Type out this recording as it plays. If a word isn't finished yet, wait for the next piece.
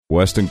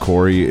Weston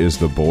Corey is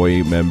the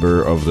boy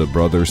member of the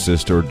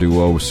brother-sister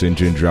duo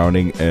Sinjin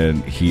Drowning,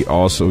 and he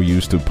also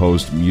used to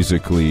post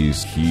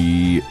Musicallys.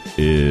 He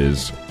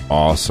is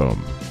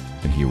awesome,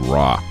 and he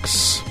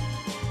rocks.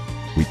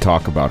 We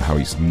talk about how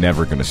he's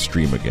never going to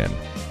stream again.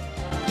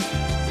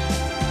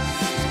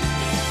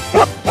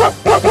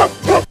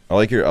 I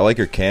like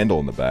your candle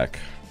in the back.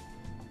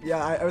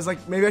 Yeah, I was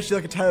like, maybe I should do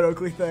like a Tyler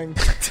Oakley thing.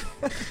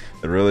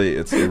 It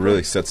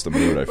really sets the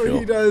mood, I feel.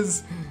 He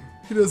does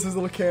his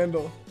little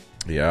candle.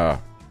 Yeah.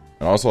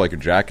 And I also like your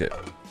jacket.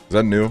 Is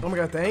that new? Oh my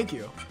god, thank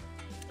you.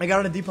 I got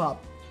it on a Depop.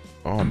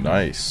 Oh,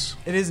 nice.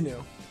 It is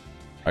new.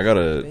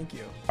 Thank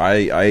you.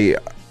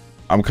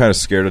 I'm kind of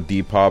scared of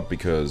Depop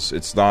because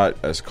it's not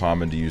as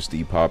common to use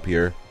Depop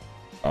here.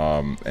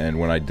 And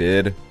when I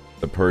did,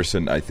 the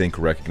person I think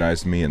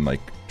recognized me and like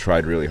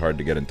tried really hard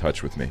to get in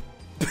touch with me.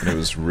 And it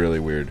was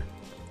really weird.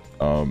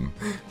 You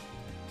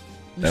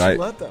should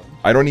let them.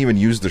 I don't even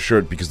use the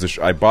shirt because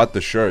I bought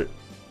the shirt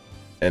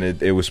and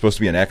it was supposed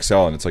to be an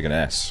XL and it's like an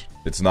S.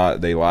 It's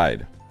not. They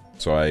lied,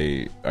 so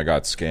I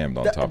got scammed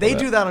on top of that. They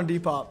do that on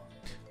Depop.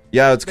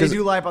 Yeah, it's because they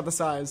do lie about the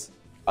size.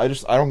 I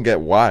don't get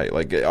why.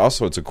 Like,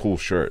 also it's a cool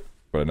shirt,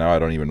 but now I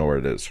don't even know where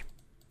it is.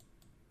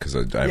 Because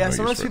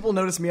sometimes people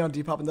notice me on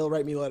Depop and they'll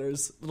write me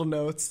letters, little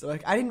notes. They're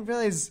like, I didn't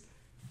realize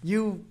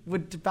you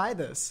would buy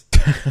this.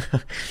 And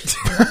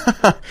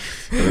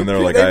then they're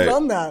like, they've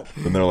done that.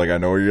 And they're like, I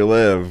know where you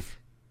live.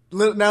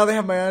 Now they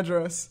have my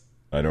address.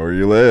 I know where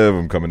you live.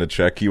 I'm coming to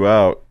check you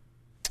out.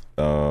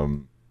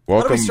 Welcome.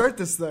 How do we start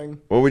this thing?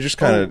 Well, we just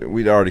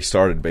we'd already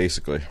started,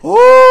 basically.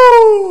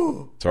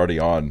 Ooh! It's already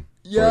on.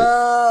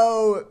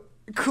 Yo!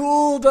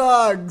 Cool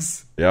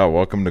Dogs! Yeah,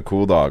 welcome to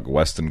Cool Dog,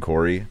 Weston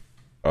Corey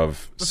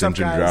of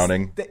Sinjin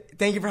Drowning.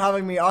 Thank you for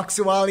having me,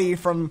 Aksuali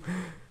from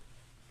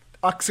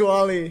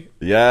Aksuali.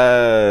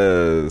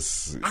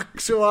 Yes!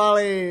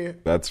 Aksuali!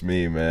 That's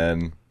me,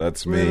 man.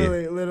 That's me.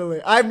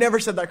 Literally. I've never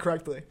said that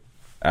correctly.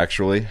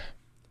 Actually?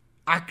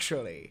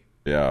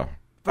 Yeah.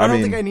 But I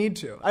don't think I need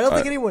to. I don't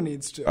think anyone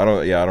needs to. I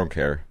don't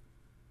care.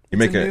 You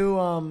make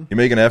you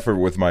make an effort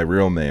with my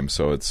real name,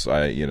 so it's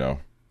Oxel.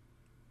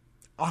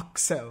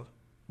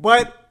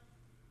 But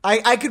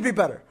I could be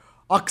better.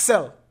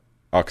 Oxel.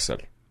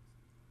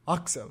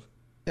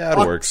 Yeah, it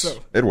works.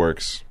 It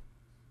works.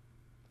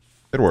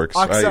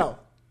 Oxel.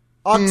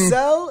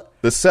 Oxel?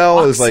 The cell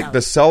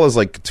is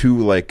like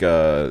too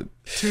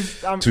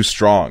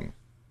strong.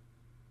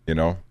 You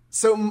know?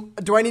 So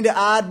do I need to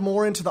add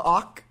more into the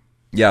ock?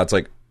 Yeah,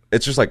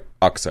 it's just like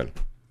Oxel.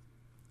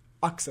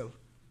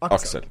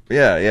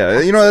 Yeah.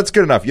 You know, that's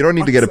good enough. You don't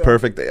need to get it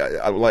perfect.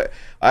 I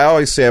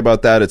always say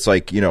about that, it's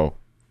like, you know,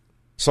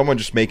 someone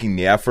just making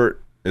the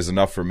effort is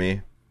enough for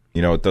me.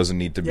 You know, it doesn't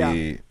need to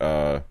be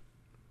a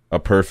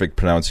perfect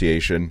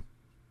pronunciation.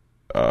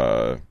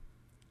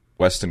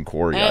 Weston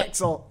Corey.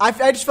 Axel. I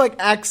just feel like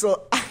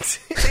Axel.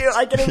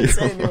 I can't even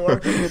say it anymore.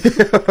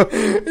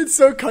 It's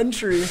so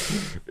country.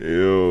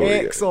 Ew.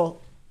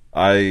 Axel.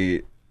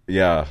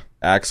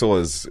 Axel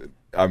is,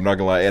 I'm not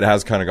gonna lie, it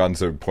has kind of gotten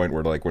to a point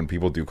where like when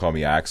people do call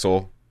me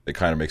Axel, it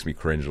kind of makes me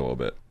cringe a little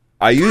bit.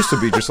 I used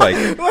to be just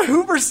like but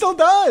Hoover still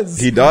does.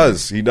 He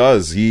does.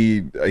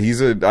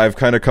 I've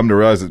kind of come to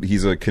realize that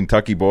he's a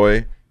Kentucky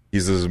boy.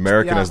 He's as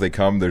American as they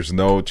come. There's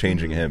no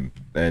changing him,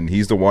 and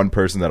he's the one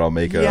person that I'll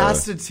make. He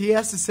has to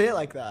say it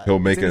like that. He'll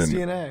make his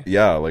DNA.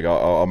 Yeah, like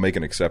I'll make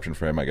an exception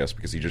for him, I guess,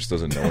 because he just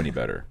doesn't know any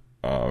better.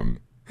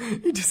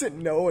 He doesn't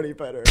know any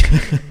better.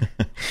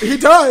 He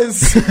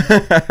does.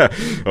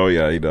 Oh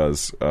yeah, he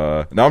does.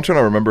 Now I'm trying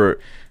to remember.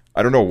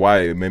 I don't know why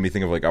it made me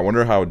think of like I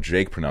wonder how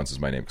Jake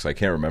pronounces my name because I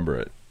can't remember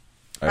it.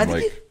 I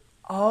feel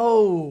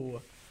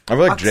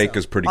like Jake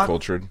is pretty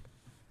cultured.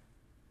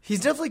 He's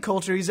definitely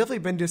cultured. He's definitely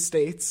been to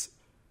States.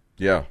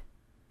 Yeah.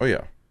 Oh,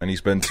 yeah. And he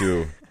went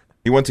to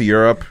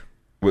Europe,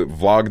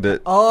 vlogged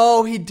it.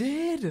 Oh, he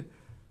did.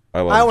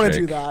 I want to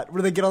do that.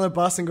 Where they get on the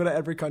bus and go to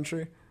every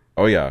country.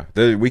 Oh, yeah.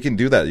 We can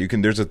do that.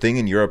 There's a thing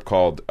in Europe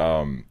called,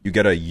 you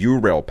get a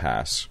Eurail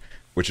pass,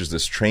 which is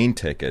this train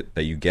ticket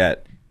that you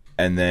get,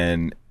 and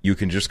then you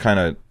can just kind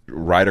of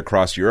ride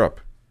across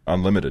Europe,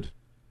 unlimited.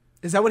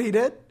 Is that what he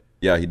did?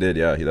 Yeah, he did.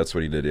 Yeah, that's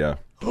what he did, yeah.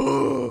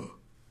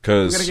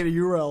 Because we gotta get a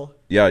Eurail.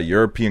 Yeah,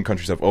 European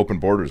countries have open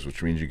borders,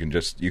 which means you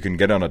can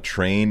get on a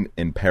train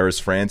in Paris,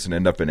 France, and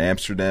end up in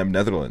Amsterdam,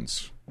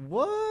 Netherlands.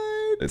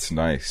 What? It's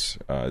nice.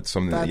 It's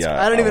something.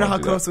 I don't even know how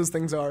close those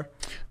things are.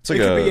 It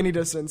could be any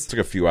distance. It's like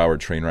a few hour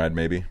train ride,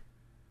 maybe.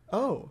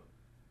 Oh.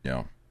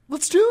 Yeah.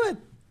 Let's do it.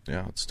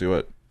 Yeah, let's do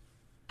it.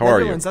 How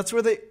are you? That's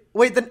where they.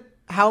 Wait, then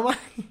how am I?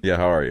 Yeah,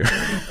 how are you?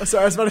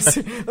 Sorry, I was about to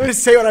say. Let me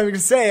say what I'm going to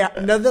say.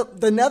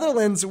 The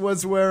Netherlands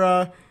was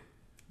where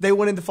they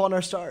went into Fault in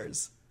Our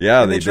Stars.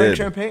 Yeah, and they drank did.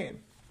 champagne.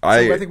 So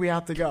I think we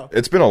have to go.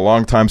 It's been a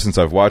long time since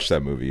I've watched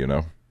that movie, you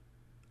know.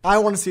 I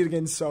want to see it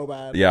again so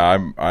bad. Yeah,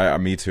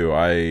 me too.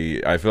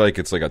 I feel like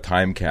it's like a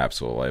time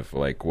capsule. I've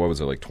like, what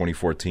was it, like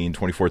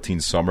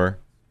 2014 summer?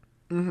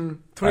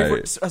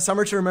 Mm-hmm. A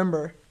summer to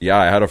remember. Yeah,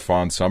 I had a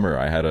fond summer.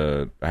 I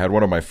had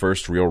one of my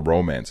first real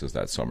romances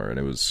that summer, and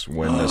it was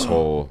when this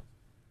whole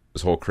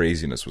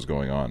craziness was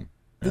going on.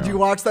 Did you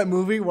watch that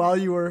movie while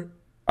you were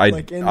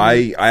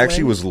I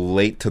actually was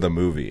late to the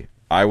movie.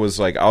 I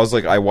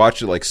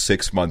watched it like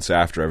 6 months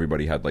after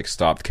everybody had like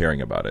stopped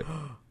caring about it.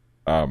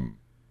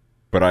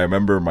 But I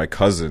remember my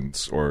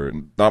cousins, or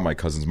not my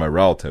cousins, my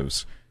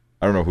relatives.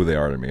 I don't know who they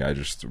are to me. I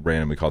just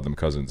randomly called them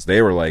cousins.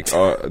 They were like,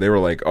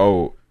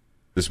 oh,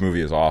 this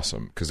movie is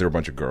awesome, because they're a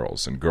bunch of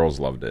girls and girls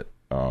loved it.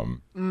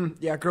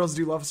 Yeah, girls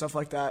do love stuff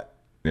like that.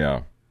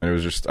 Yeah, and it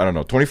was just, I don't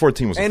know.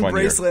 2014 was a fun year. And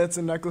bracelets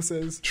and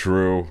necklaces.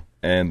 True,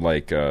 and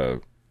like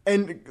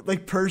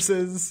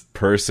purses,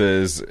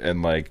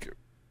 and like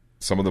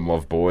some of them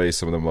love boys,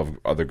 some of them love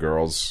other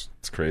girls.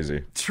 It's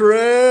crazy.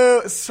 True.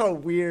 It's so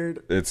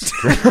weird. It's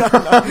no,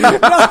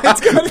 it's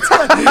good. It's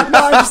good. No,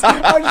 I'm just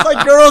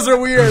like, girls are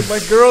weird.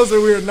 Like, girls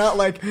are weird. Not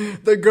like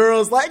the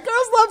girls. Like,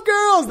 girls love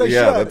girls. They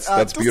should.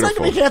 That's beautiful. It's like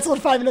to be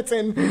canceled 5 minutes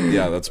in.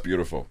 Yeah, that's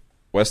beautiful.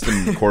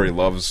 Weston Corey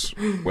loves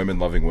women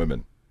loving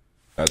women.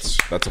 That's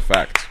a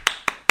fact.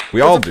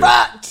 We all do.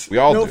 Fact. We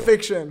all do. No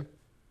fiction.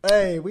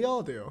 Hey, we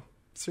all do.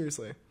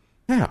 Seriously.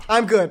 Yeah.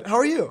 I'm good. How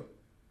are you?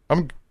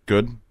 I'm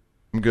good.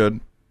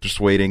 Just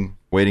waiting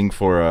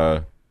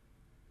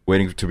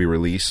to be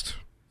released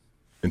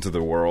into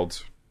the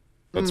world.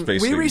 That's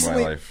basically we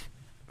recently my life.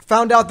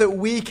 Found out that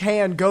we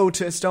can go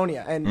to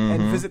Estonia and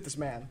visit this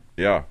man.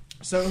 Yeah.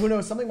 So who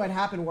knows? Something might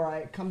happen where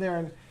I come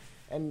there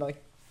and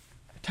like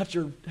touch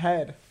your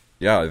head.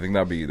 Yeah, I think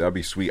that'd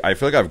be sweet. I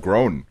feel like I've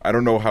grown. I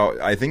don't know how.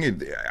 I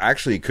think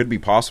it could be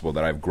possible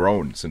that I've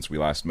grown since we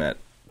last met.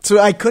 So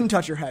I couldn't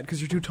touch your head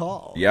because you're too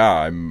tall.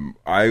 Yeah,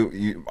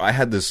 I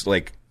had this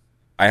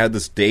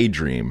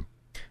daydream,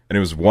 and it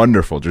was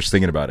wonderful just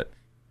thinking about it.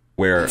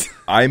 Where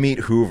I meet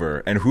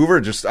Hoover, and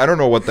Hoover just, I don't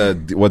know what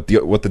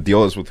the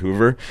deal is with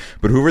Hoover,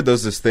 but Hoover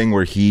does this thing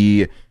where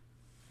he,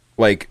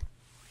 like,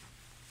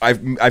 I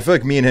feel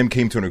like me and him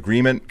came to an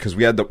agreement, because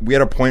we had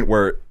a point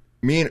where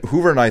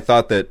Hoover and I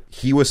thought that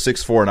he was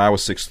 6'4" and I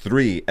was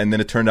 6'3", and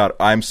then it turned out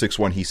I'm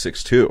 6'1", he's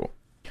 6'2".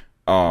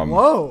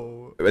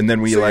 Whoa! And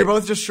then we, so like, you're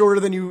both just shorter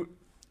than you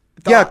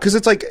thought. Yeah, because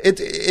it's like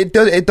it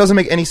doesn't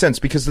make any sense,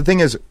 because the thing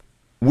is,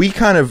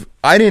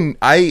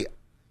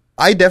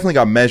 I definitely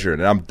got measured,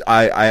 and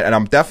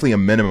I'm definitely a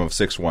minimum of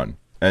 6'1",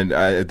 and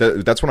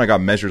that's when I got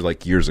measured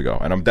like years ago,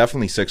 and I'm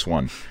definitely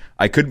 6'1".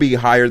 I could be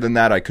higher than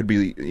that. I could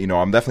be,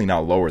 I'm definitely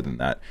not lower than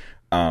that.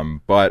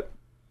 But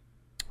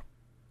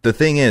the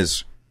thing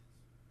is,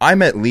 I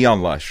met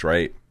Leon Lush,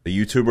 right, the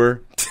YouTuber.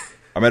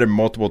 I met him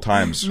multiple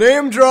times.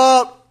 Name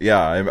drop.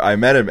 Yeah, I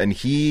met him, and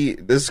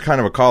this is kind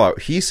of a call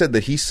out. He said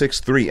that he's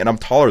 6'3", and I'm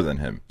taller than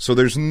him, so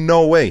there's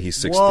no way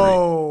he's 6'3".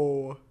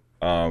 Whoa.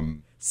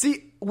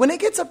 See, when it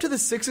gets up to the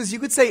sixes, you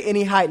could say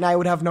any height, and I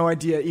would have no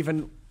idea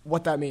even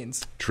what that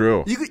means.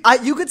 True.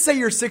 You could say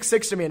you're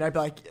 6'6" to me, and I'd be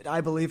like,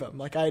 I believe him.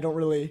 Like, I don't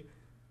really,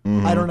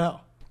 I don't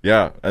know.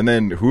 Yeah, and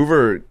then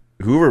Hoover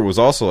was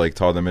also like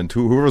taller than me, and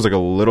Hoover was like a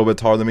little bit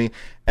taller than me,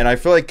 and I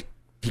feel like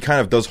he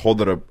kind of does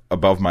hold it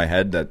above my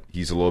head that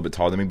he's a little bit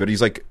taller than me, but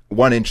he's like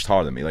 1 inch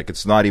taller than me. Like,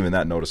 it's not even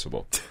that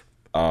noticeable.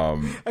 I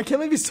can't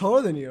believe he's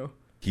taller than you.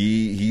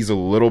 He's a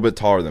little bit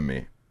taller than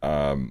me.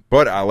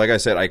 But like I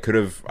said, I could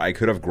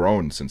have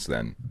grown since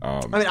then.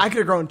 I mean, I could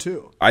have grown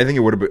too. I think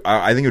it would have.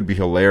 I think it would be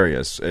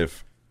hilarious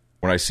if,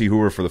 when I see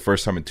Hoover for the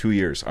first time in 2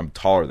 years, I'm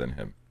taller than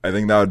him. I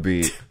think that would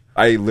be.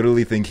 I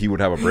literally think he would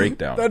have a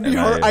breakdown. That'd be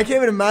hard. I can't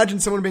even imagine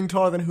someone being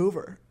taller than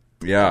Hoover.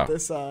 Yeah.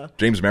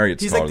 James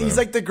Marriott's taller than him. He's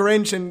like the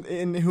Grinch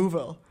in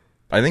Whoville.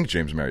 I think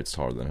James Marriott's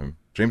taller than him.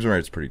 James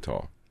Marriott's pretty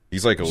tall.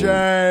 He's like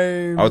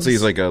James. I would say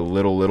he's like a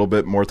little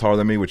bit more taller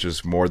than me, which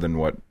is more than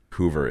what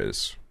Hoover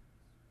is,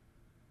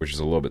 which is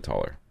a little bit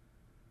taller.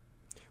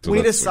 So we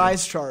need a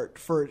size chart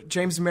for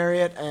James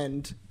Marriott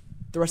and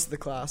the rest of the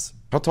class.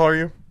 How tall are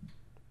you?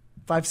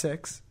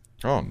 5'6".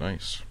 Oh,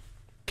 nice.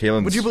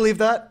 Kaylin's... Would you believe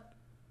that?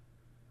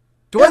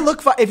 I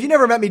look... If you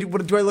never met me,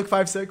 do I look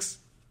 5'6"?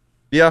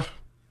 Yeah.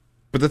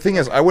 But the thing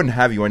is, I wouldn't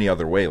have you any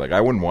other way. Like,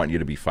 I wouldn't want you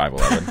to be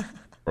 5'11".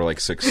 Or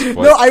like 6 foot.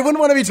 No, I wouldn't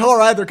want to be taller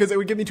either, because it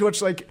would give me too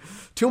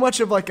much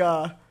of like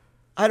a...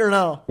 I don't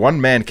know.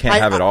 One man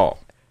can't have it all.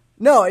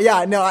 No,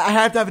 I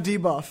have to have a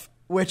debuff,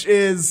 which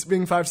is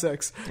being 5'6".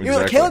 Exactly.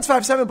 Like, Kaylin's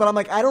 5'7", but I'm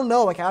like, I don't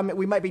know. Like,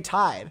 we might be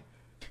tied.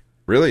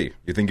 Really?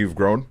 You think you've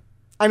grown?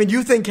 I mean,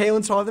 you think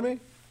Kaylin's taller than me?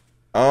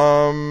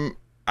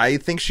 I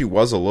think she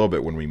was a little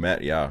bit when we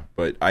met, yeah.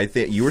 But I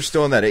think you were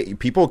still in that age.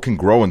 People can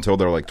grow until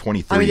they're like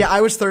 23. I mean, yeah, I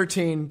was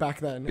 13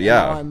 back then.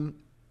 Yeah. I'm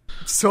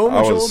so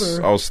much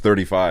older. I was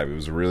 35. It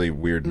was a really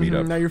weird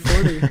meetup. Now you're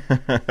 40.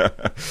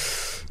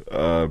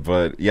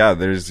 But yeah,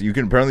 you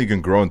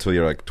can grow until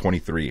you're like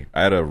 23.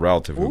 I had a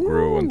relative who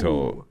grew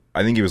until,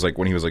 I think he was like,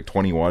 when he was like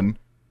 21,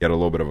 he had a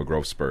little bit of a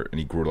growth spurt, and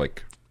he grew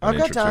like an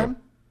inch or two. Time.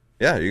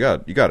 Yeah, you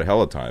got a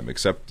hell of time,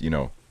 except,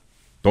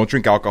 don't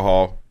drink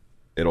alcohol.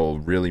 It'll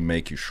really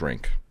make you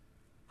shrink.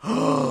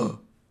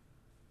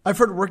 I've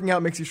heard working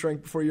out makes you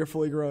shrink before you're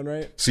fully grown,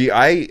 right? See,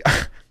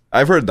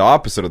 I've heard the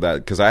opposite of that,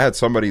 because I had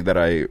somebody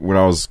that when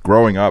I was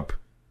growing up,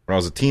 when I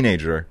was a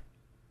teenager,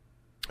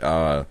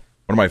 one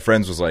of my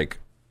friends was like,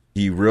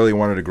 he really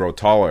wanted to grow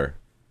taller,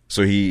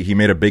 so he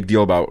made a big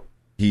deal about,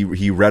 he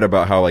read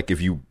about how, like,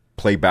 if you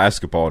play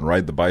basketball and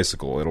ride the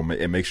bicycle,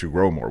 it makes you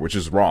grow more, which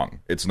is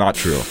wrong. It's not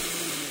true.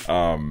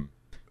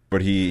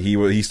 But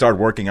he started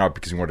working out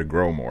because he wanted to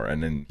grow more,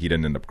 and then he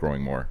didn't end up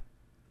growing more.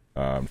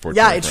 Unfortunately,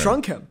 yeah, it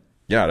shrunk him.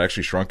 Yeah, it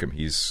actually shrunk him.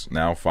 He's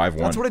now 5'1".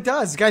 That's what it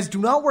does, guys. Do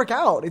not work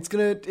out. It's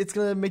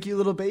gonna make you a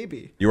little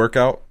baby. You work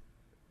out?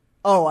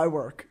 Oh, I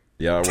work.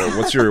 Yeah.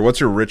 What's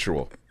your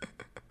ritual?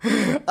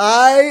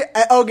 I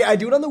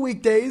do it on the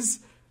weekdays.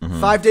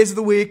 5 days of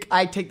the week.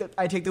 I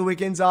take the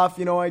weekends off.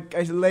 You know, I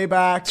lay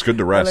back. It's good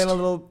to rest. I lay a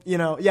little. You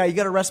know, yeah. You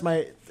got to rest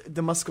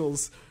the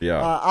muscles.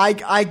 Yeah.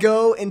 I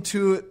go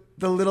into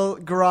the little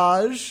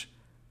garage,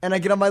 and I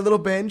get on my little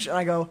bench, and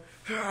I go,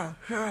 and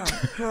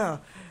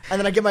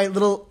then I get my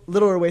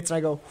littler weights, and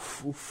I go,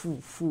 foo, foo,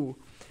 foo.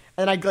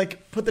 And I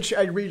like put the chair,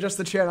 I readjust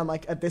the chair, and I'm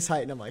like at this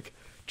height, and I'm like,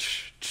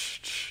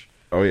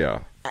 oh yeah.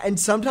 And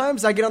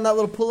sometimes I get on that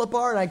little pull-up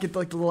bar, and I get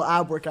like the little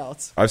ab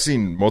workouts. I've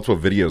seen multiple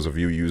videos of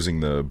you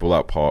using the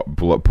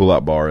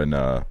pull-up bar in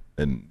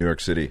New York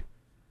City.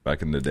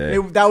 Back in the day.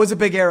 That was a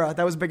big era.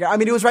 I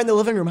mean, it was right in the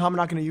living room. How am I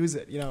not going to use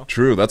it, you know?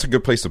 True. That's a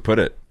good place to put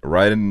it.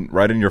 Right in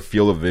your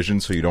field of vision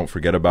so you don't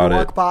forget about it.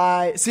 Walk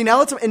by. See,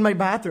 now it's in my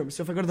bathroom.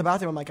 So if I go to the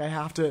bathroom, I'm like, I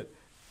have to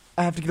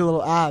get a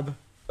little ab.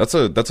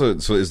 So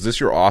is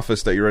this your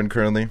office that you're in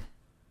currently?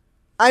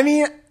 I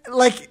mean,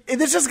 like,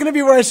 this is just going to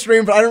be where I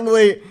stream, but I don't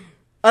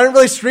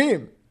really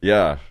stream.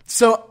 Yeah.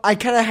 So I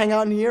kind of hang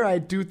out in here. I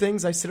do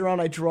things. I sit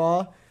around. I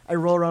draw. I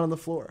roll around on the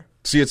floor.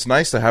 See, it's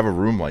nice to have a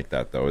room like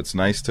that, though. It's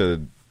nice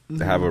to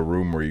have a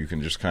room where you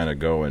can just kind of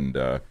go and,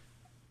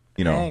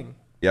 hang.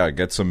 Yeah,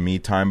 get some me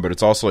time. But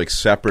it's also like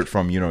separate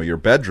from, your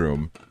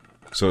bedroom.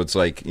 So it's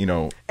like,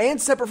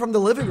 and separate from the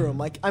living room.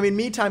 Like, I mean,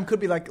 me time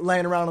could be like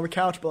laying around on the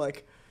couch, but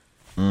like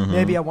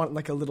maybe I want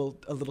like a little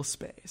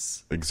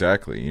space.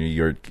 Exactly.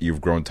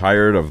 You've grown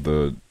tired of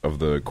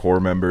the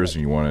core members,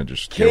 and you want to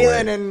just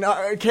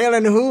Kayla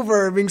and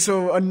Hoover being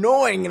so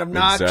annoying and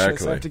obnoxious. Exactly.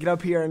 So I have to get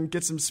up here and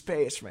get some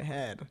space for my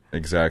head.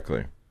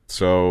 Exactly.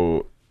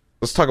 So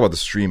let's talk about the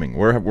streaming.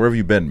 Where have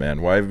you been,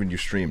 man? Why haven't you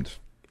streamed?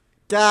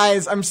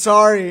 Guys, I'm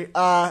sorry.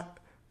 I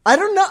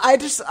don't know.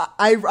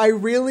 I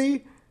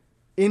really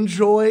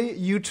enjoy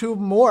YouTube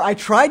more. I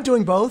tried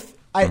doing both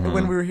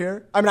when we were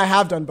here. I mean, I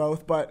have done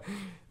both, but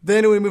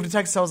then when we moved to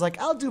Texas, I was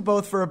like, I'll do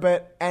both for a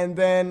bit, and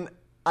then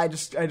I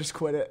just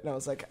quit it, and I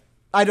was like,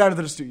 I'd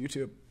rather just do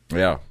YouTube.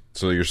 Yeah.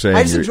 So you're saying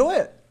I just enjoy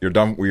it. You're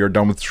done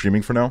with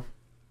streaming for now?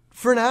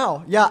 For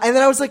now, yeah. And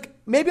then I was like,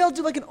 maybe I'll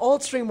do like an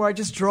alt stream where I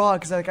just draw,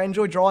 because like I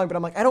enjoy drawing, but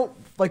I'm like, I don't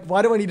like.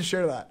 Why do I need to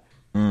share that?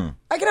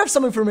 I can have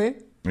something for me.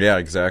 Yeah,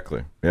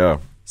 exactly. Yeah.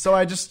 So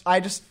I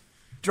just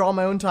draw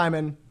my own time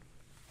and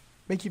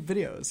make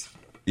videos.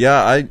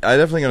 Yeah, I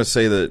definitely gotta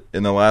say that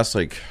in the last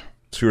like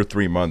 2 or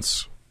 3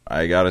 months,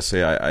 I gotta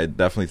say I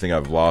definitely think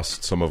I've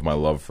lost some of my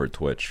love for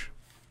Twitch.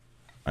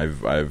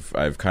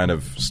 I've kind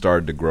of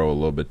started to grow a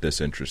little bit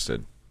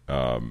disinterested.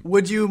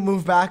 Would you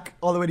move back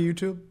all the way to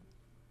YouTube?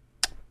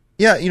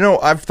 Yeah,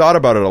 I've thought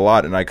about it a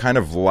lot, and I kind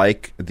of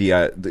like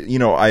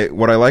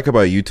what I like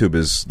about YouTube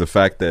is the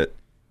fact that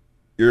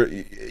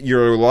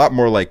you're a lot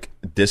more like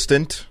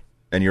distant,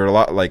 and you're a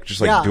lot like just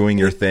like doing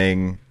your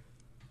thing.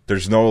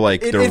 There's no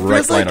like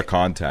direct line of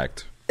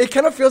contact. It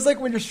kind of feels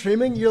like when you're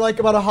streaming, you're like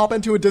about to hop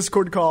into a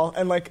Discord call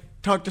and like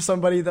talk to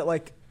somebody that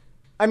like,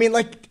 I mean,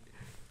 like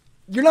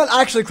you're not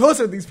actually close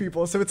with these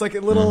people, so it's like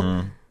a little,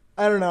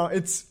 I don't know,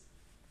 it's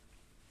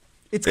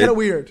kind of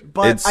weird,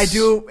 but I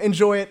do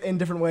enjoy it in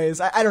different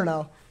ways. I don't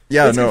know.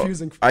 Yeah, it's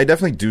confusing. I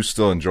definitely do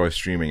still enjoy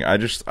streaming. I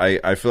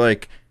feel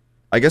like,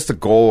 I guess the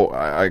goal,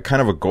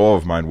 kind of a goal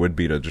of mine would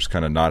be to just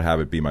kind of not have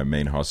it be my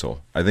main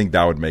hustle. I think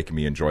that would make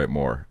me enjoy it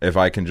more. If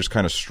I can just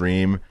kind of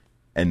stream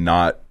and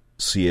not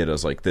see it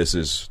as like, this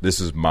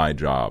is my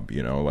job,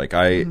 like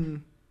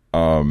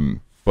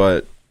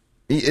but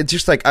it's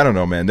just like, I don't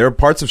know, man. There are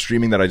parts of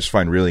streaming that I just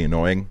find really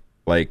annoying.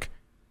 Like,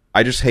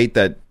 I just hate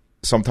that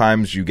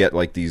sometimes you get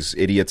like these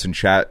idiots in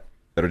chat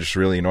that are just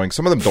really annoying.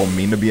 Some of them don't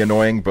mean to be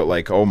annoying, but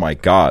like, oh my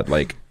God,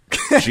 like,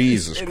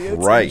 Jesus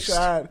Christ.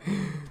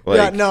 Like,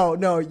 yeah,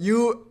 no,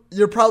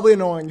 you're probably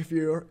annoying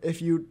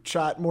if you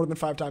chat more than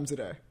 5 times a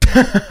day.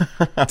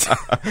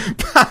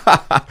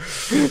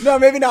 No,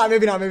 maybe not.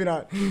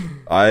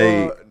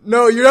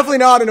 No, you're definitely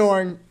not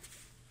annoying.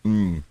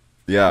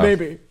 Yeah,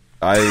 maybe.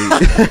 I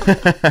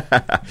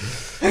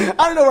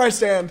don't know where I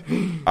stand.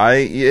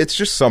 It's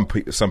just some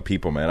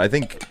people, man. I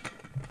think.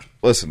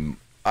 Listen,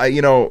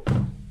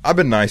 I've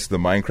been nice to the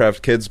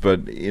Minecraft kids,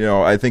 but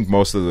I think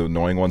most of the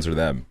annoying ones are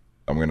them.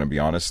 I'm gonna be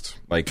honest.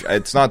 Like,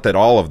 it's not that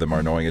all of them are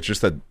annoying. It's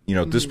just that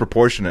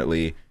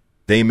disproportionately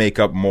they make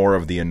up more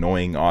of the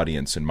annoying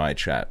audience in my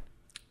chat.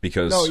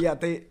 Because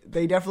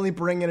they definitely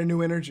bring in a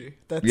new energy.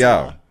 That's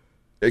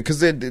because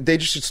they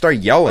just start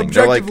yelling.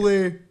 Objectively,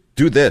 they're like,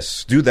 do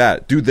this, do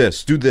that, do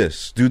this, do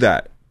this, do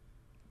that,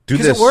 do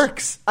this. Because it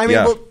works. I mean,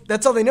 well,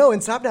 that's all they know in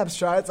Sapnap's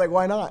chat. It's like,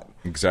 why not?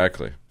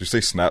 Exactly. Did you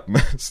say Snap?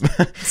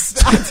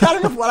 I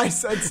don't know what I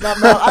said.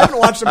 Snapmap. I haven't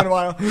watched them in a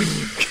while.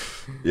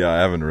 Yeah, I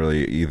haven't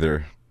really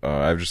either.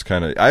 I've just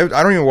kind of I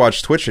don't even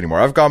watch Twitch anymore.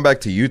 I've gone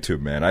back to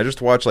YouTube, man. I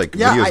just watch like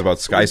videos about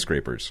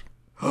skyscrapers.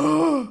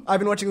 I've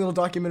been watching little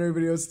documentary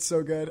videos. It's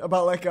so good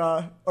about like,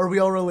 are we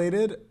all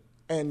related?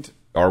 And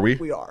Are we?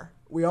 we are.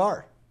 We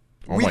are.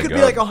 Oh We my could be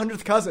God. like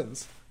 100th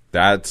cousins.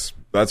 That's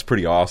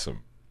pretty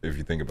awesome if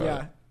you think about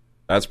Yeah. it.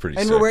 That's pretty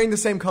And sick. we're wearing the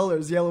same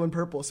colors, yellow and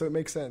purple, so it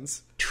makes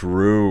sense.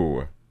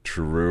 True.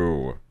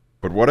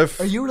 But what if?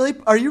 Are you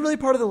really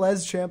part of the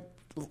Les Champ?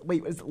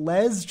 Wait, is it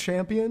Les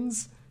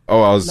Champions?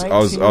 Oh, I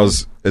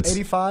was. It's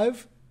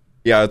 85.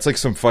 yeah. It's like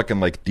some fucking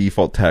like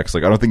default text.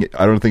 Like I don't think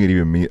it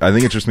even means. I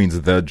think it just means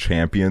the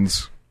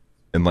champions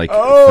in like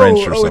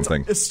French or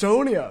something. It's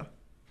Estonia.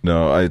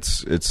 No,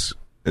 it's like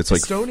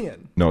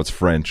Estonian. No, it's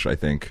French. I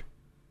think.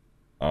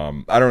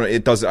 I don't know.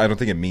 It does. I don't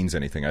think it means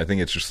anything. I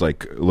think it's just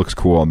like it looks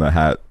cool on the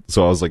hat.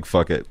 So I was like,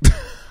 fuck it.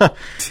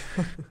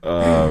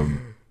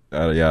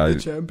 Yeah.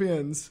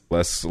 Champions.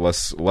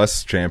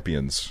 Less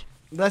champions.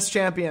 Les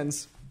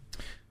Champions.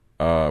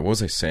 What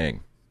was I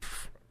saying?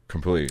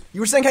 Completely. You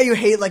were saying how you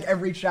hate like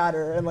every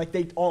chatter and like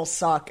they all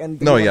suck and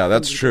they, No, like, yeah,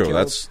 that's get true. killed.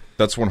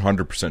 That's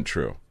 100%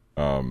 true.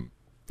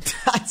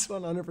 That's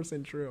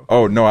 100% true.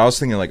 Oh no, I was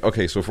thinking like,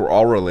 okay, so if we're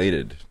all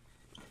related,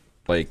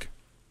 like,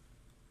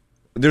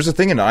 there's a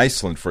thing in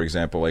Iceland, for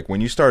example, like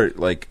when you start,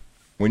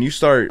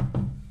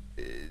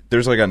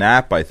 there's like an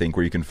app I think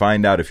where you can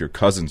find out if you're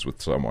cousins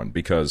with someone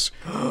because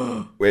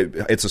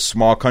it's a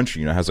small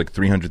country, it has like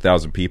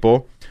 300,000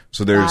 people,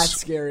 so That's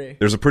scary.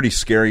 There's a pretty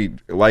scary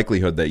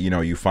likelihood that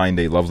you find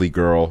a lovely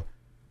girl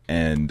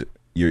and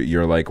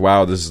you're like,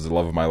 wow, this is the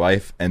love of my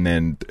life, and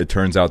then it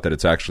turns out that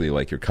it's actually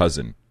like your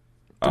cousin.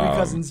 3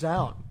 cousins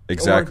down.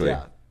 Exactly.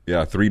 Or,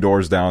 yeah, 3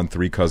 doors down,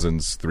 3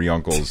 cousins, 3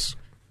 uncles.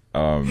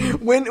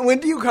 When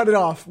do you cut it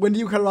off? When do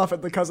you cut it off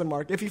at the cousin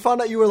mark? If you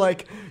found out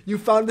you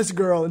found this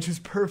girl and she's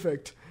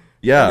perfect.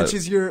 Yeah. And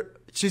she's your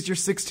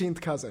 16th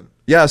cousin.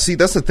 Yeah, see,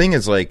 that's the thing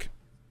is like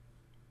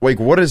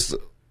what is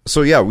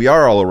so yeah, we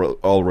are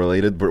all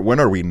related, but when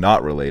are we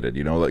not related,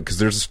 like cuz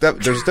there's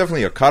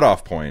definitely a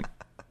cutoff point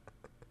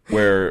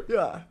where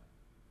Yeah.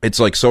 it's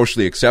like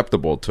socially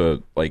acceptable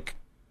to like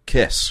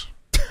kiss.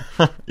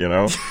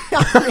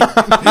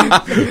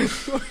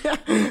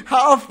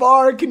 How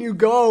far can you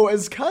go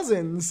as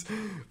cousins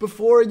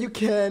before you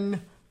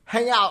can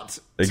hang out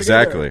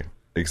together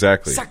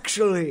Exactly.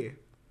 sexually?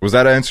 Was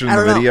that answered in I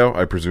the don't know. video?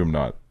 I presume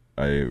not.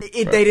 They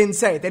didn't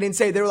say.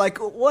 They were like,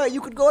 "Well, you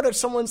could go to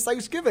someone's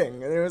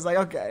Thanksgiving," and it was like,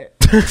 "Okay."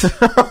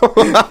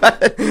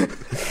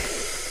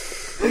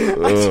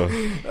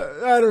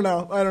 I don't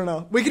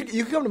know. You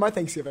could come to my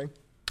Thanksgiving.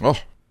 Oh,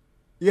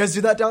 You guys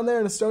do that down there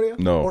in Estonia?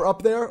 No. Or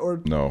up there?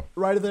 Or no.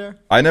 right there?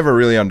 I never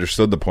really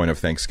understood the point of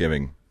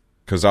Thanksgiving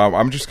because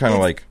I'm just kind of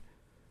like,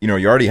 you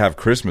already have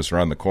Christmas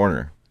around the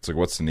corner. It's like,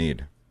 what's the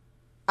need?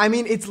 I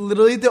mean, it's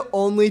literally the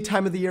only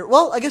time of the year.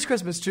 Well, I guess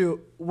Christmas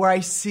too, where I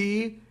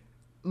see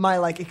my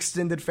like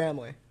extended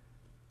family.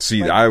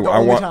 See, Like, I the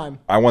only want time.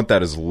 I want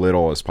that as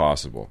little as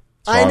possible.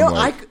 So I I'm know.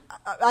 like,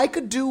 I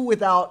could do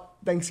without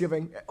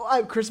Thanksgiving.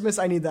 Christmas,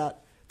 I need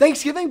that.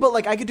 Thanksgiving, but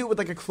like I could do it with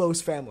like a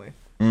close family.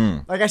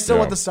 Like I still yeah.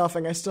 want the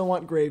stuffing. I still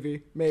want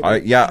gravy. Maybe.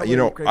 yeah, Probably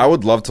gravy. I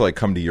would love to like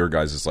come to your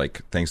guys'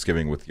 like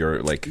Thanksgiving with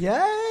your like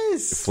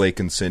Yes. Flake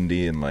and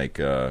Cindy and like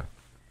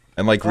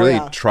really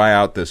yeah. try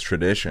out this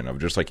tradition of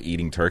just like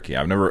eating turkey.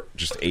 I've never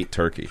just ate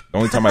turkey. The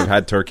only time I've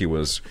had turkey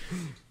was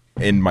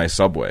in my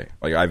Subway.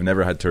 Like I've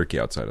never had turkey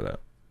outside of that.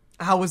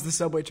 How was the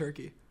Subway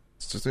turkey?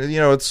 It's just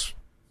it's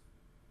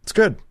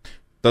good.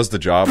 Does the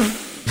job.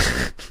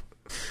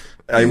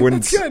 I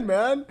wouldn't. It's good,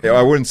 man.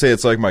 I wouldn't say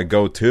it's like my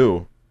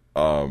go-to.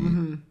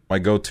 My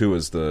go-to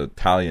is the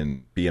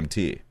Italian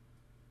BMT.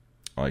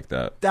 I like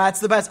that. That's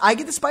the best. I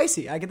get the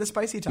spicy.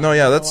 Time. No,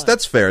 yeah,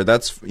 that's fair.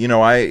 That's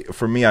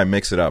for me, I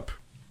mix it up.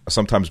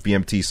 Sometimes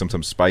BMT,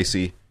 sometimes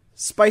spicy.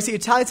 Spicy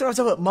Italian. Sometimes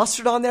I put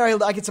mustard on there.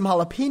 I get some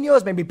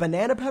jalapenos, maybe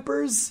banana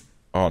peppers.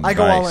 Oh, I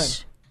go all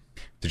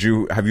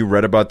in. Have you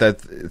read about that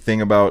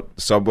thing about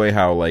Subway?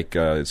 How like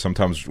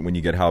sometimes when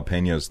you get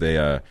jalapenos, they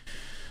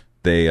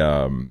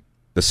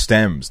the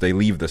stems, they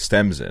leave the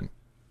stems in.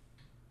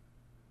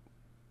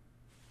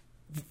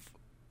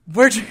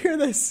 Where'd you hear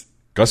this?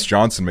 Gus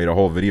Johnson made a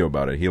whole video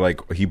about it.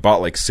 He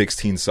bought like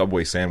 16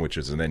 Subway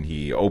sandwiches and then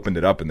he opened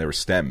it up and there were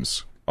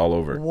stems all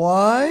over.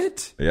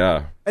 What?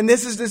 Yeah. And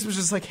this was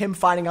just like him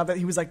finding out that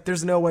he was like,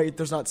 "There's no way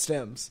there's not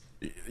stems."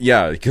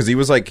 Yeah, because he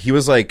was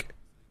like,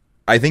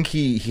 I think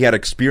he had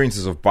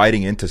experiences of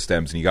biting into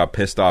stems and he got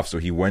pissed off, so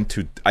he went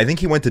to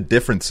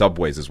different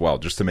Subways as well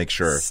just to make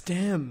sure.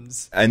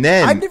 Stems. And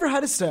then I've never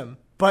had a stem,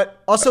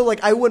 but also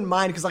like I wouldn't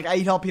mind because like I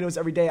eat jalapenos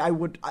every day.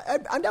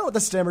 I'm down with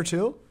a stem or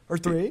 2 or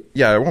 3.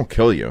 yeah, it won't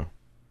kill you.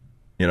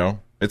 It's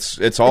all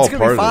It's part gonna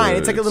be of fine. it.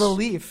 It's like a little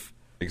leaf.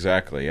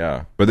 Exactly,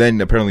 yeah. But then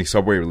apparently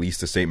Subway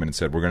released a statement and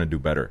said we're gonna do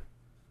better.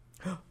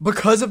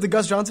 Because of the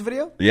Gus Johnson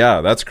video? Yeah,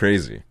 that's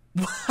crazy.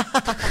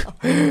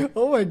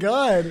 Oh my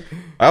god.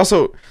 I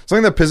also,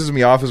 something that pisses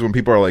me off is when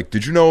people are like,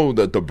 "Did you know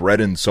that the bread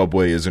in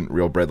Subway isn't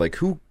real bread?" Like,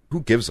 who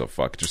gives a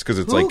fuck? Just because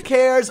it's Who like,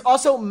 cares?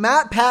 Also,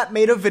 Matt Pat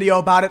made a video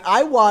about it.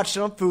 I watched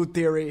it on Food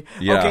Theory.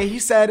 Yeah. Okay, he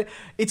said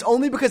it's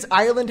only because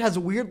Ireland has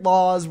weird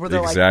laws where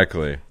they're like,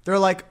 exactly.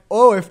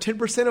 oh, if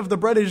 10% of the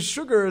bread is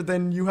sugar,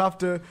 then you have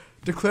to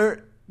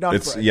declare not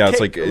It's bread. yeah, it's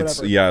Cake like or it's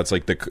whatever. yeah, it's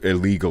like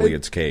illegally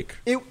it's cake.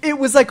 It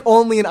was like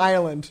only an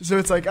island, so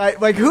it's like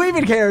who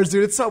even cares,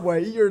 dude? It's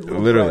Subway. Eat your little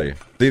Literally,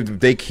 bread.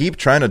 they keep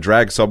trying to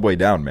drag Subway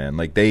down, man.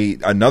 Like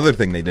another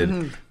thing they did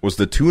Mm-hmm. was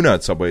the tuna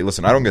at Subway.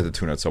 Listen, I don't get the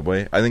tuna at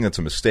Subway. I think that's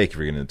a mistake if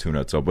you're getting the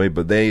tuna at Subway.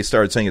 But they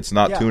started saying it's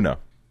not Yeah. tuna.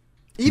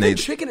 Even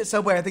chicken at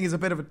Subway, I think is a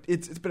bit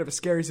of a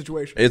scary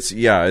situation.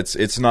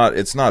 It's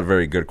not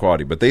very good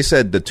quality. But they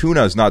said the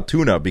tuna is not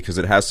tuna because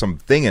it has some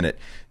thing in it.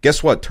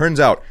 Guess what? Turns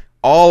out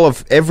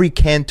every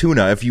canned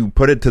tuna, if you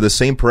put it to the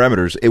same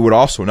parameters, it would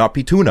also not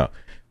be tuna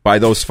by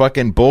those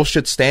fucking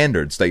bullshit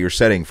standards that you're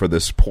setting for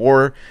this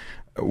poor,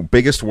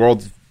 biggest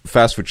world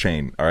fast food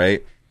chain. All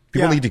right,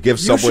 people need to give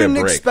Subway a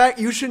break.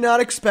 You should not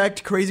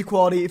expect crazy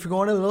quality if you're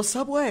going to a little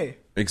Subway.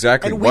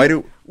 Exactly.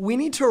 And we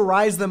need to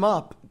rise them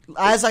up?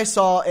 As I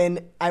saw,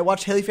 and I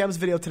watched Haley Pham's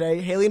video today.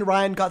 Haley and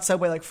Ryan got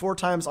Subway like 4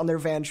 times on their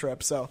van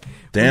trip. So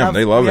damn,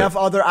 they love it. We have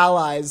other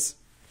allies.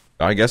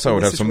 I guess I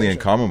would have something in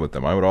situation. common with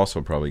them. I would also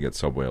probably get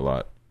Subway a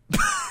lot.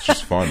 It's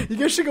just fun. You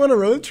guys should go on a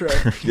road trip.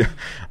 Yeah,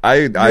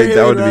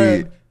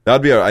 that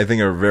would be I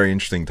think a very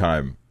interesting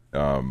time.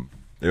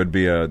 It would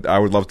be I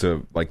would love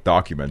to like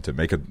document it,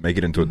 make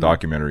it into a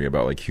documentary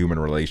about like human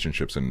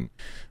relationships and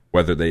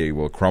whether they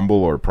will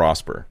crumble or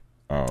prosper.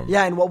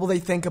 Yeah, and what will they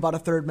think about a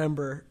third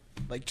member?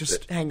 Like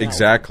just hanging out.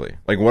 Exactly.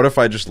 Like what if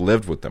I just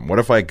lived with them? What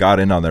if I got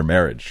in on their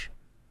marriage?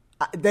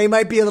 They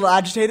might be a little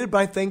agitated, but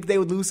I think they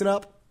would loosen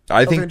up.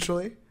 I think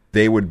eventually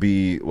they would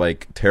be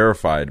like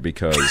terrified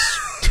because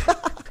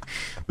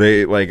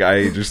they like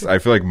I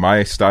feel like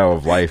my style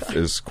of life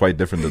is quite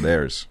different than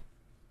theirs.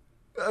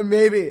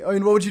 Maybe. I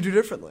mean, what would you do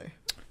differently?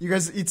 You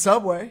guys eat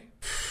Subway.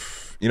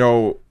 You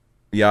know,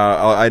 yeah,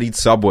 I'd eat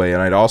Subway,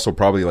 and I'd also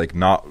probably like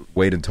not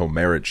wait until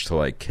marriage to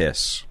like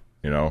kiss.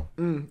 You know,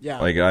 Yeah.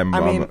 like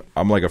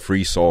I'm like a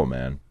free soul,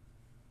 man.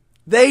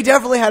 They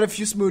definitely had a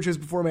few smooches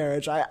before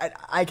marriage.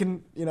 I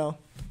can, Don't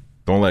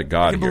let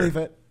God I can hear. believe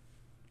it.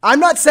 I'm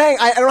not saying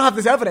I don't have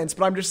this evidence,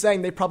 but I'm just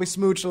saying they probably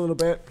smooched a little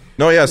bit.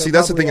 No, yeah. They're See,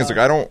 that's the thing. Is like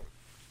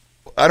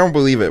I don't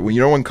believe it.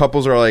 When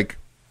couples are like,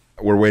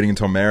 we're waiting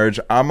until marriage.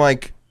 I'm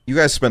like, you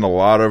guys spend a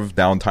lot of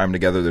downtime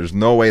together. There's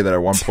no way that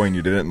at one point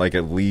you didn't like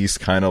at least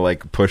kind of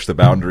like push the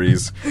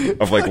boundaries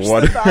of like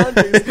what.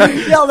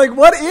 Yeah, like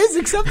what is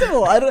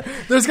acceptable?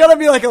 There's gotta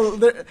be like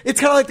it's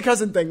kind of like the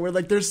cousin thing where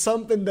like there's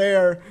something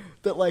there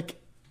that like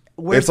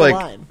where's It's the like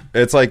line?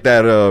 it's like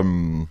that.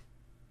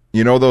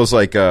 Those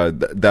like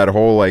that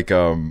whole like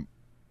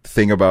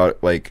thing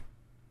about like.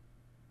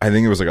 I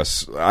think it was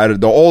like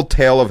the old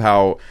tale of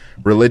how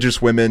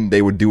religious women,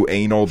 they would do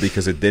anal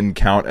because it didn't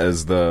count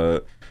as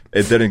the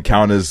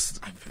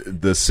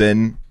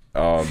sin.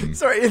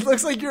 Sorry, it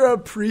looks like you're a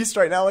priest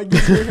right now, like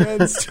using your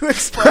hands to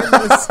explain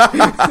this.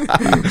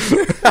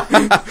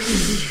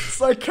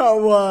 It's like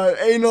how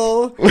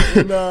anal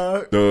and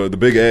the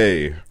big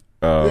A.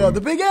 yeah,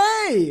 the big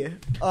A.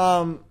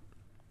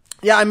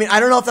 Yeah, I mean, I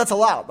don't know if that's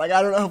allowed. Like,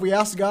 I don't know if we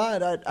asked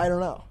God. I don't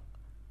know.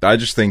 I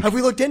just think Have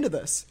we looked into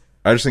this?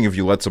 if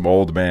you let some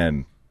old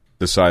man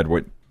decide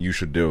what you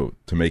should do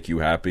to make you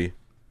happy,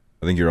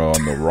 I think you're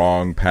on the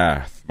wrong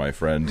path, my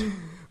friend.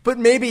 But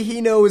maybe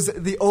he knows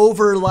the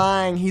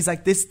overlying. He's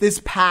like,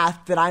 this path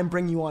that I'm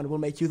bringing you on will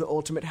make you the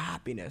ultimate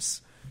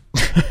happiness.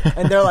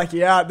 And they're like,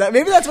 yeah,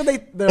 maybe that's what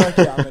they're like,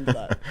 yeah, I'm into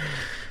that.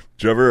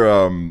 Did you ever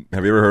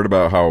have you ever heard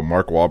about how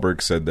Mark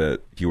Wahlberg said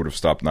that he would have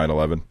stopped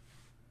 9/11?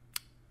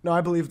 No,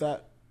 I believe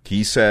that.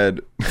 He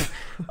said,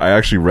 I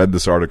actually read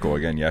this article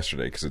again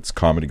yesterday because it's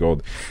comedy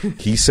gold.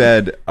 He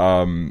said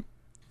how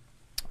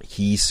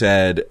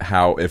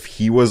if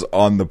he was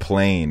on the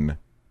plane,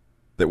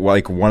 that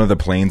like one of the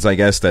planes, I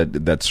guess,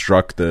 that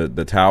struck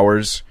the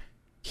towers,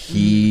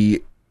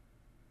 if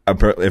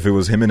it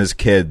was him and his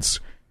kids,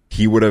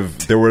 he would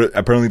have. There would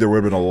have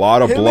been a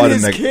lot of blood and in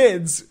his the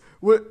kids.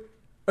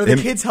 Are the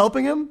kids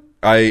helping him?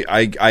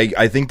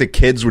 I think the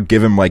kids would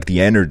give him like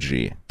the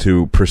energy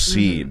to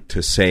proceed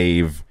to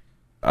save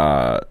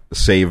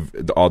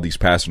all these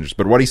passengers.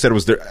 But what he said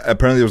was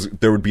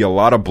there would be a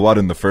lot of blood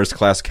in the first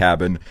class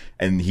cabin,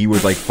 and he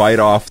would like fight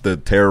off the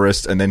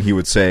terrorists, and then he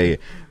would say,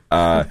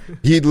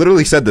 he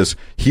literally said this.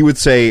 He would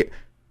say,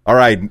 "All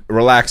right,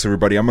 relax,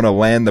 everybody. I'm going to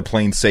land the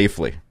plane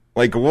safely."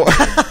 Like what?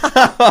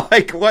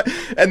 Like what?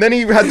 And then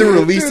he had to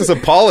release this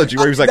apology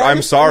where he was like,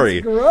 "I'm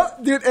sorry."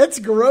 Dude, it's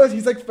gross.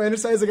 He's like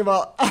fantasizing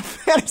about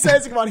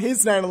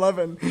his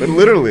 9/11. But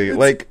literally,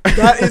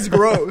 that is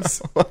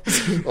gross.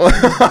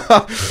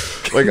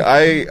 Like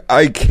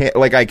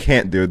I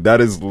can't, dude.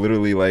 That is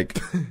literally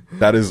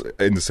that is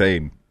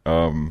insane.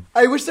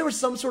 I wish there was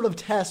some sort of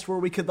test where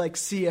we could like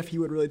see if he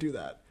would really do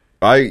that.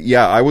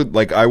 I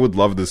would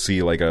love to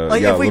see like a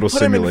if we little put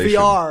simulation. him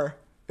in VR.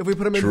 If we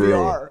put him in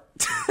VR.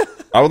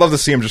 I would love to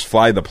see him just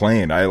fly the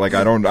plane. I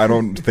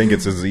don't think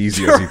it's as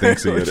easy as he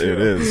thinks it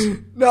is.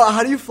 No,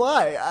 how do you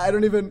fly? I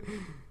don't even.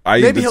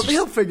 Maybe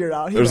he'll figure it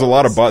out. There's a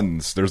lot of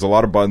buttons. There's a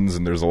lot of buttons,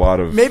 and there's a lot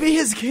of. Maybe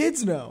his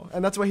kids know,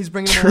 and that's why he's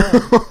bringing them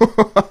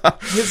along.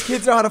 His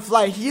kids know how to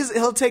fly.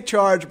 He'll take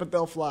charge, but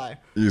they'll fly.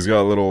 He's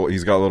got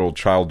little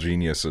child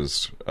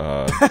geniuses.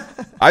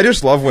 I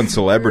just love when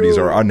celebrities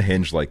are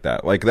unhinged like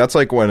that. Like that's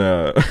like when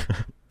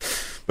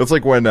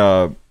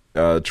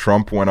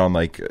Trump went on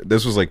like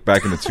this was like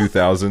back in the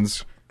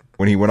 2000s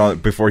when he went on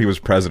before he was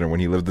president,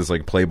 when he lived this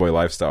like Playboy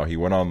lifestyle. He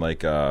went on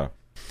like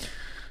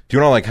he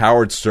went on like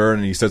Howard Stern,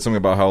 and he said something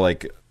about how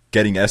like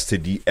getting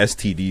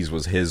STDs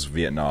was his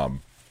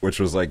Vietnam, which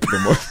was like the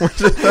most. What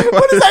does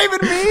that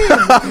even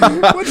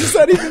mean? What does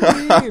that even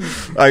mean?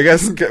 I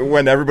guess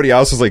when everybody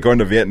else was like going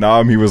to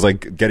Vietnam, he was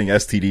like getting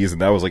STDs,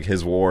 and that was like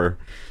his war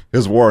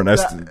on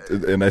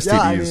STDs.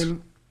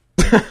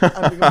 Yeah,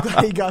 I mean, I'm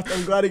glad he got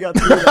through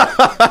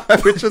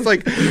that. which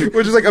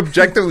is like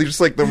objectively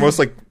just like the most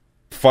like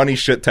funny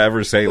shit to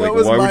ever say. Like,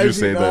 why would you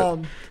say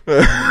that?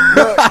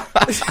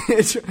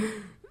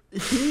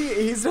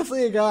 He's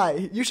definitely a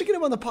guy. You should get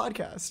him on the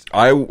podcast.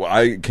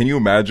 I can you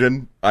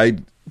imagine?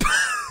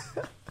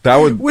 That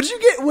would. Would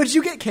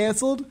you get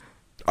canceled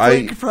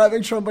for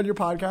having Trump on your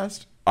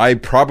podcast? I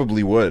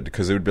probably would,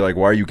 because it would be like,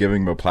 why are you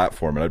giving him a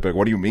platform? And I'd be like,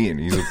 what do you mean?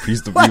 He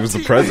was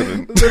the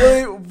president.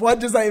 Literally,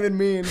 what does that even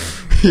mean?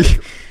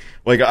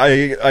 Like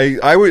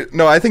I would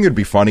no. I think it'd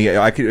be funny.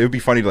 It would be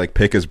funny to like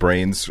pick his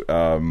brains.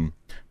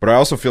 But I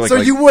also feel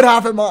like you would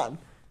have him on.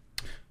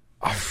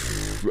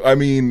 I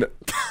mean,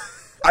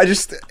 I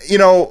just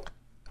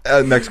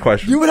next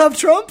question. You would have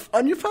Trump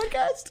on your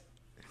podcast?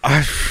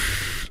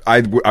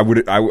 I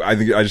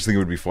just think it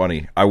would be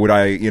funny. I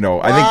think.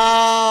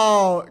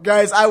 Wow,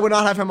 guys, I would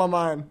not have him on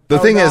mine. The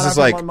thing is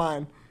like,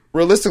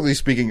 realistically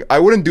speaking, I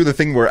wouldn't do the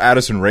thing where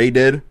Addison Rae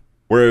did,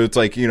 where it's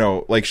like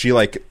like she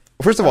like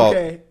first of all,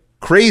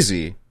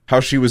 crazy how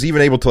she was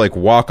even able to like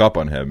walk up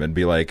on him and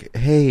be like,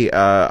 hey,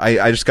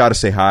 I just got to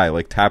say hi,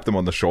 like tap them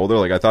on the shoulder.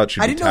 Like I thought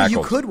she'd. I didn't know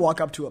you could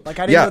walk up to him. Like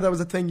I didn't know that was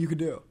a thing you could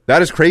do.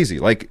 That is crazy.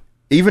 Like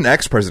even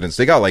ex-presidents,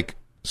 they got like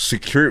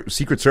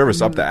Secret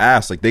Service up the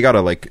ass. Like they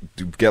gotta like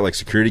get like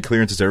security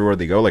clearances everywhere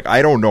they go. Like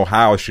I don't know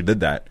how she did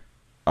that,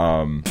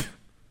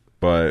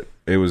 but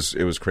it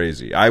was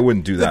crazy. I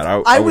wouldn't do that.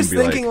 I was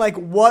thinking like,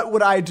 what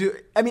would I do?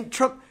 I mean,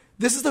 Trump.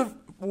 This is the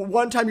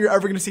one time you're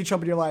ever going to see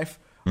Trump in your life.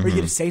 Are you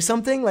going to say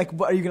something? Like,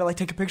 what, are you going to like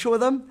take a picture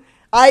with him?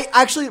 I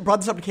actually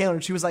brought this up to Kaylin,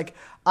 and she was like,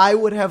 I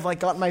would have like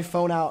gotten my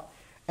phone out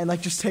and like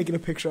just taken a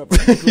picture of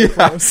him. Really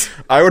close.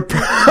 I would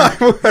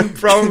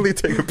probably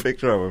take a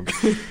picture of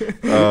him.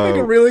 Like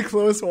a really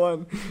close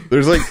one.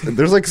 There's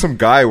like some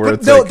guy where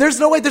it's no, there's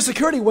no way the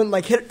security wouldn't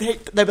like hit.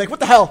 They'd be like, what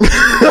the hell?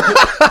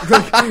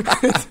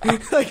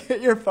 like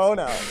hit your phone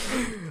out.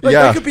 Like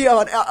that could be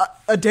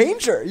a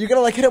danger. You're gonna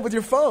like hit it with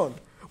your phone.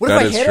 What if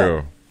I hit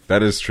him?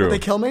 That is true. Would they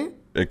kill me?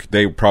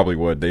 They probably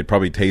would. They'd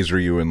probably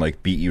taser you and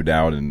like beat you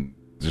down and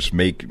just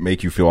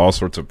make you feel all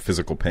sorts of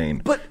physical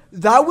pain. But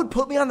that would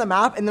put me on the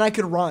map, and then I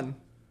could run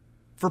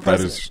for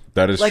president.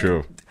 That is like,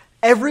 true.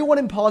 Everyone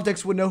in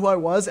politics would know who I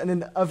was, and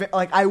then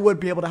like I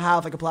would be able to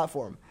have like a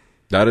platform.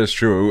 That is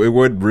true. It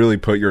would really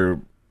put your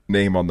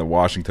name on the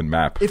Washington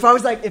map. If I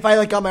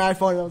got my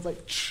iPhone and I was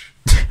like.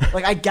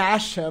 Like I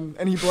gashed him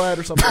and he bled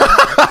or something.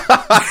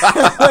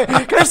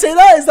 Like, can I say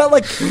that? Is that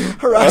like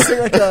harassing?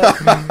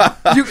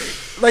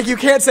 Like you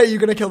can't say you're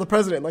gonna kill the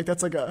president. Like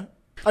that's like a.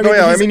 I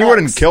mean, you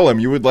wouldn't kill him.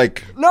 You would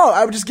like. No,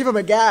 I would just give him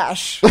a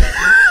gash.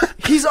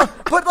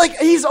 But like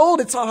he's old.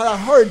 It's not that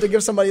hard to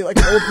give somebody like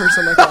an old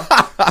person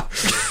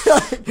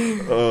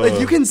like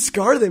you can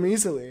scar them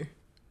easily.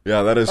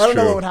 Yeah, that is true. I don't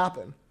know what would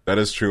happen. That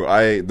is true.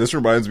 This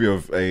reminds me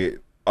of a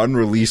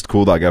unreleased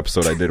Cool Dog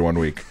episode I did one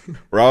week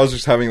where I was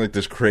just having like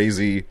this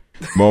crazy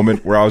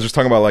moment where I was just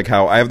talking about like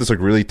how I have this like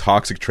really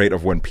toxic trait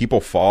of when people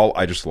fall,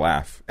 I just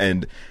laugh.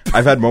 And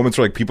I've had moments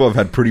where like people have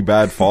had pretty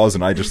bad falls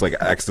and I just like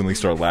accidentally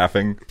start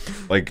laughing.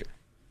 Like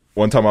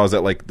one time I was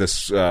at like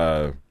this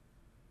water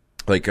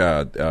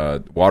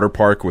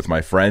park with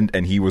my friend,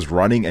 and he was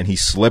running and he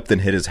slipped and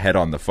hit his head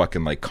on the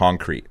fucking like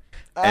concrete.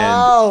 And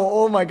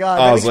oh my god!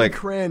 That makes me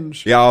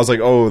cringe. Yeah, I was like,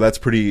 oh, that's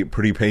pretty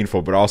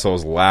painful. But also, I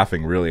was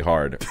laughing really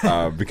hard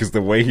because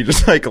the way he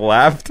just like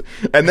laughed,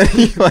 and then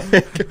he like,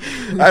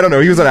 I don't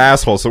know, he was an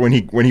asshole. So when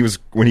he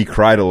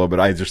cried a little bit,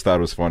 I just thought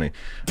it was funny.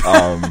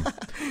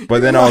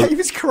 But then he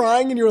was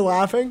crying and you were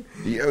laughing.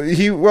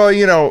 He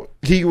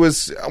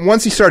was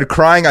once he started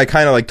crying, I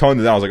kind of like toned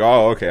it down. I was like,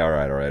 oh, okay, all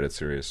right, it's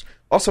serious.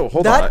 Also,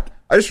 hold on,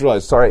 I just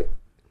realized. Sorry,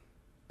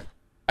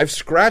 I've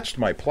scratched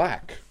my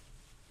plaque.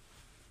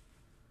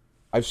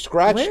 I've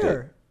scratched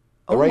it.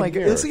 Oh right my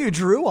god! It looks like you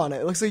drew on it.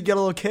 It looks like you got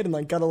a little kid and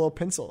like got a little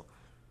pencil.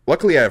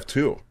 Luckily, I have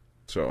two.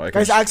 So I can.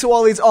 Guys, Axel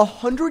Wally's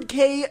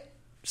 100K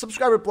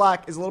subscriber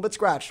plaque is a little bit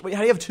scratched. Wait, how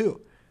do you have two?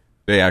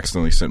 They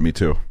accidentally sent me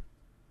two.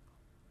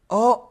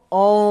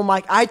 Oh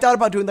my! I thought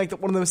about doing like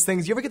one of those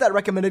things. You ever get that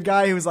recommended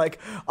guy who's like,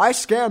 I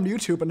scammed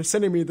YouTube and is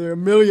sending me the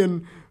 1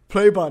 million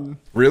play button?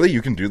 Really?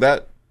 You can do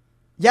that?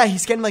 Yeah, he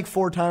scanned like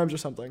 4 times or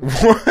something.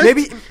 What?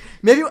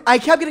 Maybe I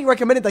kept getting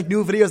recommended like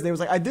new videos, and he was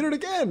like, "I did it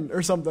again"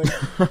 or something.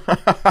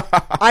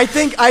 I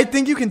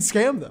think you can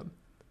scam them.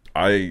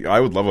 I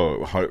would love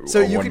a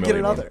So a you 1 could get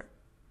million one. another.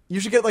 You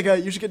should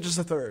get just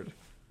a third.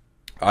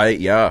 I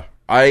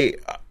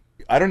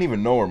don't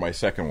even know where my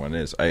second one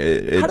is. How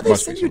do they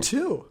send you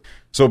two?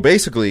 So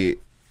basically,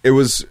 it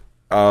was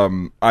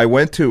I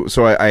went to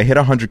I hit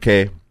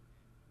 100K,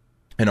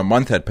 and a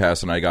month had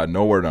passed, and I got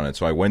no word on it.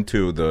 So I went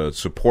to the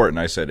support and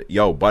I said,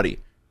 "Yo, buddy."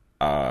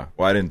 Well,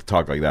 I didn't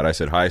talk like that. I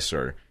said, "Hi,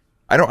 sir.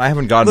 I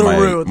haven't gotten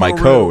my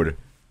code." Rude.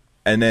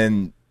 And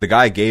then the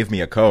guy gave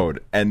me a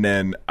code, and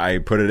then I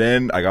put it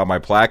in. I got my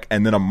plaque,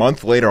 and then a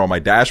month later on my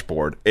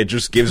dashboard, it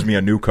just gives me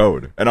a new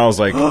code, and I was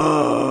like,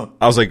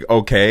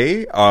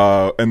 okay.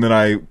 And then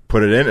I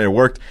put it in, and it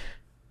worked.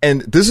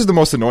 And this is the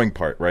most annoying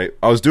part, right?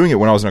 I was doing it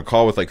when I was in a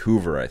call with like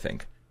Hoover, I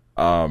think,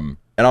 and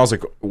I was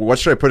like, what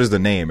should I put as the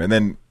name? And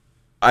then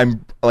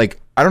I'm like,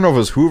 I don't know if it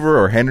was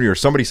Hoover or Henry or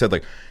somebody said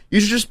like,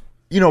 you should just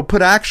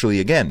put actually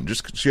again,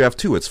 just so you have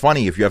two. It's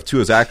funny if you have two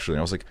as actually.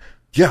 And I was like,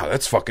 yeah,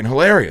 that's fucking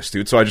hilarious,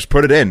 dude. So I just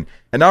put it in,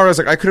 and now I was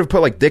like, I could have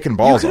put like dick and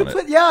balls on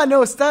it. Yeah,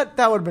 no, that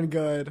would have been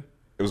good.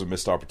 It was a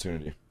missed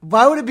opportunity.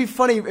 Why would it be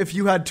funny if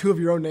you had two of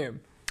your own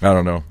name? I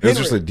don't know. It was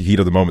just a heat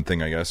of the moment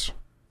thing, I guess.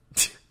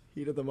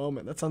 Heat of the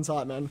moment. That sounds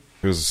hot, man.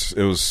 It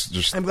was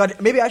just. I'm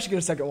glad. Maybe I should get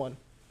a second one.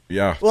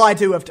 Yeah. Well, I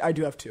do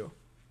have two.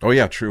 Oh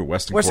yeah, true.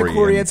 Weston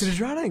Corey and Sinjin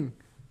Drowning.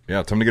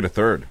 Yeah, time to get a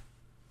third.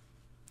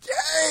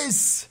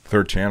 Yes.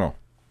 Third channel.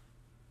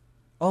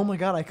 Oh my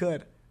god, I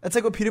could. That's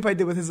like what PewDiePie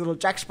did with his little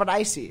Jack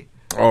Spadicy.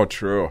 Oh,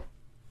 true.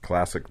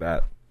 Classic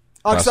that.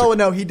 Oxel would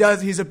know. He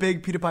does. He's a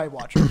big PewDiePie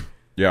watcher.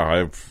 Yeah,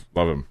 I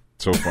love him.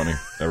 So funny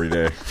every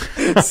day.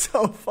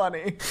 So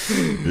funny.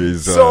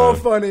 He's so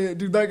funny,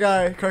 dude. That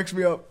guy cracks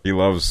me up. He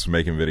loves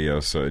making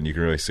videos, and you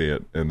can really see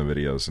it in the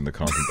videos and the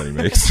content that he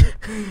makes.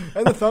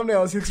 And the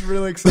thumbnails. He looks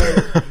really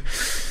excited.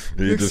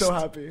 He looks so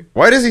happy.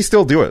 Why does he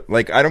still do it?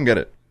 Like, I don't get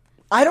it.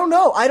 I don't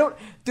know.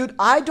 Dude,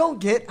 I don't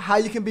get how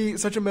you can be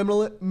such a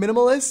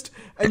minimalist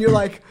and you're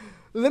like,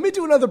 let me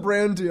do another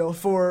brand deal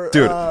for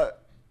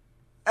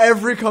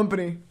every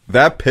company.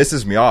 That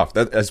pisses me off.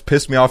 That has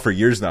pissed me off for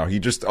years now. He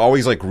just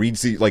always like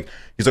reads he's like,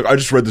 I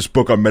just read this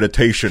book on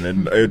meditation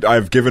and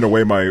I've given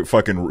away my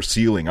fucking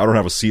ceiling. I don't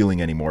have a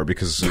ceiling anymore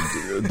because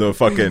the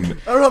fucking.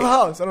 I don't have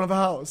a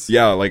house.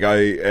 Yeah, like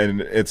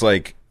and it's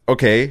like,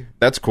 okay,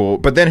 that's cool.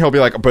 But then he'll be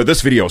like, but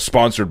this video is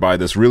sponsored by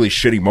this really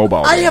shitty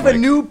mobile. I have a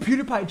new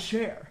PewDiePie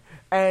chair.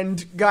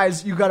 And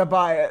guys, you gotta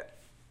buy it.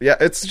 Yeah,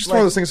 it's just one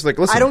of those things. Like,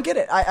 listen, I don't get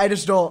it. I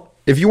just don't.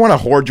 If you want to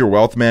hoard your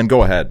wealth, man,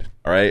 go ahead.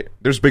 All right,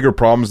 there's bigger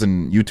problems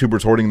than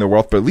YouTubers hoarding their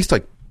wealth, but at least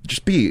like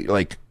just be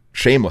like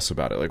shameless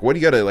about it. Like, what do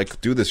you gotta like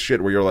do this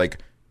shit where you're like,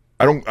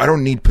 I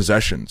don't need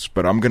possessions,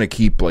 but I'm gonna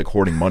keep like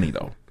hoarding money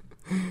though.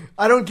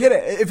 I don't get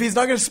it. If he's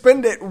not gonna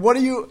spend it, what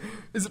are you?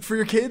 Is it for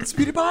your kids,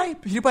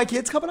 PewDiePie? PewDiePie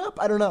kids coming up?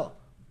 I don't know.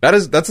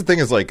 That's the thing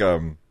is like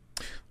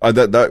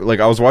that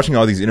like I was watching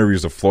all these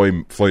interviews of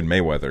Floyd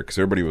Mayweather because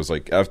everybody was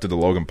like after the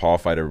Logan Paul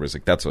fight everybody was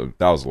like that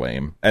was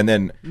lame, and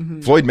then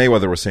Floyd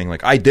Mayweather was saying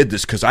like I did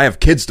this because I have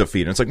kids to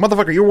feed, and it's like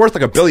motherfucker, you're worth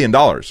like $1 billion,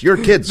 your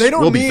kids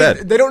will be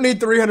fed. They don't need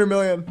 300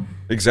 million.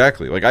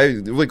 Exactly.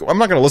 I'm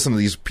not gonna listen to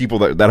these people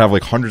that have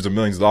like hundreds of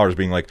millions of dollars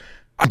being like,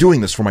 I'm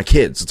doing this for my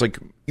kids. It's like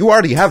you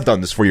already have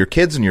done this for your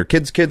kids and your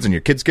kids' kids and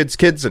your kids' kids'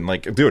 kids, and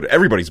like dude,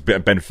 everybody's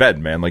been fed,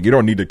 man. Like you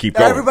don't need to keep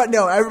going.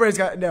 Everybody's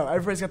got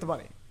the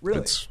money.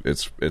 Really,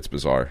 it's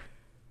bizarre.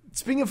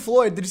 Speaking of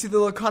Floyd, did you see the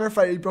little Conor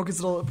fight? He broke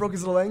his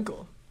little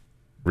ankle.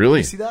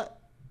 Really? Did you see that?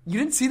 You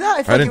didn't see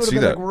that? I didn't see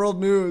that. Like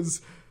world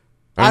news.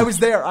 I was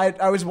there.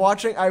 I was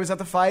watching. I was at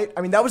the fight.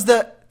 I mean, that was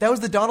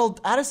the Donald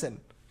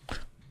Addison.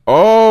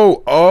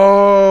 Oh,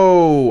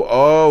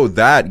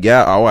 that.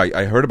 Yeah. Oh,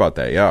 I heard about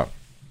that. Yeah.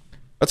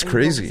 That's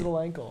crazy. His little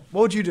ankle.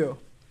 What would you do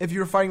if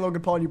you were fighting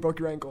Logan Paul and you broke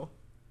your ankle?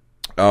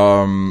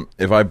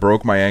 If I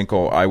broke my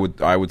ankle, I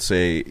would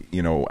say,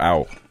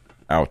 ow,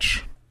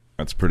 ouch.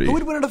 That's pretty. Who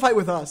would win in a fight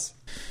with us?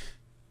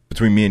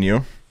 Between me and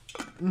you?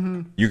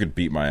 Mm-hmm. You could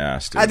beat my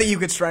ass, dude. I think you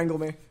could strangle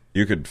me.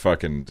 You could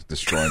fucking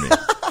destroy me.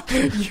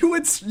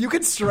 You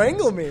could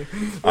strangle me.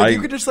 You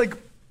could just like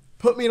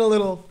put me in a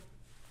little.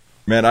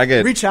 Man,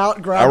 reach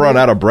out, grab. I run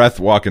out of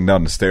breath walking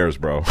down the stairs,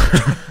 bro.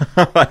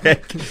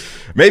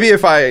 Maybe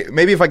if I get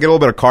a little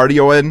bit of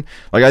cardio in,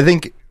 like I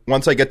think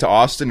once I get to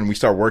Austin and we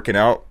start working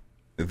out,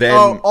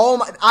 then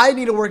I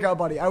need a workout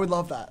buddy. I would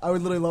love that. I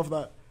would literally love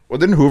that. Well,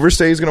 didn't Hoover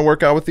say he's going to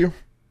work out with you?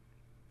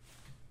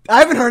 I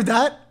haven't heard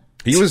that.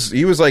 He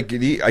was like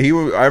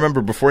I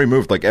remember before he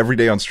moved, like every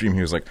day on stream,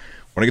 he was like,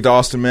 "When I get to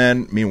Austin,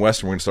 man, me and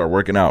Weston, we're gonna start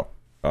working out."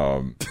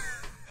 And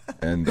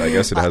I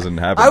guess it hasn't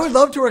happened. I would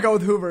love to work out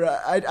with Hoover.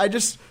 I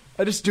just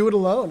do it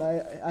alone.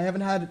 I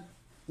haven't had,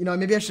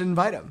 maybe I should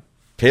invite him.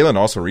 Kaylin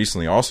also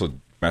recently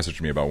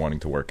messaged me about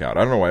wanting to work out.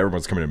 I don't know why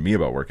everyone's coming to me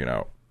about working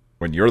out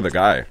when you're the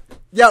guy.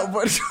 Yeah,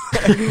 but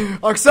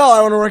Oxel,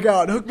 I want to work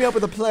out. Hook me up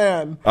with a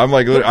plan. I'm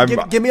like,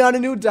 give me on a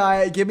new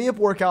diet. Give me a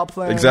workout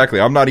plan. Exactly.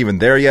 I'm not even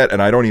there yet,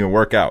 and I don't even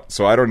work out,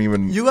 so I don't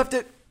even. You have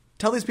to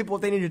tell these people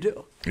what they need to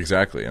do.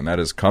 Exactly, and that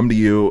is come to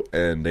you,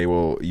 and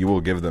you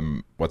will give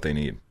them what they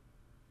need.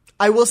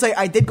 I will say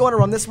I did go on a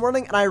run this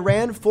morning, and I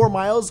ran 4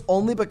 miles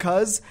only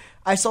because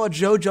I saw a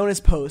Joe Jonas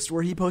post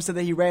where he posted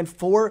that he ran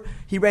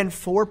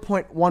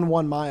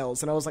 4.11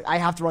 miles, and I was like, I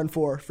have to run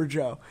 4 for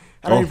Joe,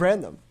 and I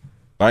ran them.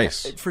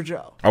 Nice for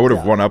Joe. I would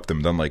have one up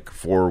them, done like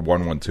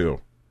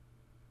 4.112,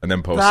 and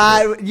then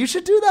posted it. You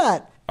should do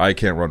that. I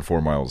can't run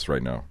 4 miles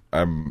right now.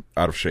 I'm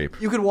out of shape.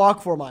 You could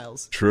walk 4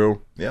 miles.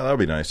 True. Yeah, that would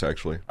be nice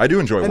actually. I do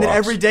enjoy walks. And then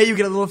every day you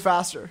get a little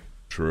faster.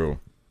 True.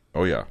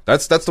 Oh yeah,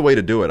 that's the way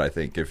to do it. I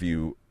think if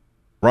you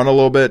run a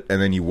little bit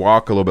and then you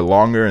walk a little bit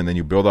longer and then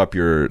you build up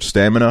your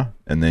stamina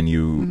and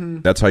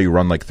then that's how you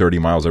run like 30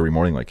 miles every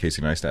morning like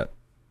Casey Neistat.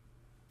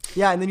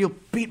 Yeah, and then you'll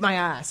beat my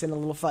ass in a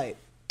little fight.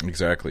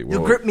 Exactly.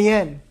 You'll grip me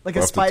in like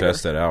a spider. We'll have to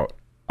test that out.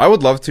 I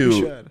would love to. You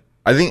should.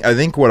 I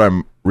think what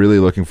I'm really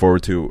looking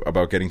forward to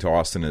about getting to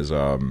Austin is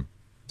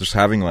just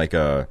having like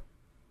I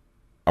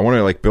want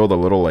to like build a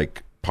little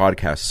like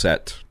podcast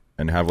set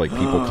and have like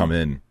people come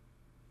in.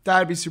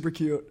 That'd be super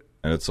cute.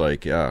 And it's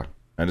like, yeah.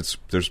 And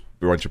there's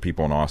a bunch of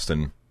people in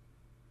Austin.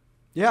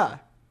 Yeah. A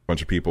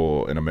bunch of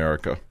people in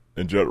America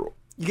in general.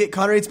 You get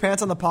Connor Eats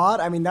Pants on the pod?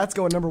 I mean, that's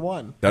going number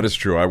 1. That is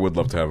true. I would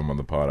love to have him on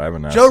the pod. I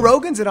haven't asked Joe him.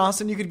 Rogan's in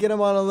Austin. You could get him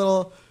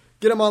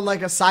on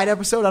like a side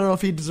episode. I don't know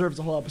if he deserves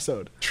a whole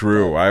episode.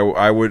 True.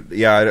 I would,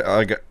 yeah.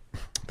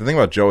 The thing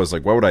about Joe is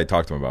like, what would I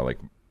talk to him about? Like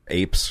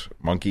apes,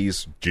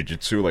 monkeys,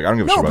 jiu-jitsu? Like, I don't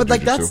give a shit about but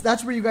like jiu-jitsu.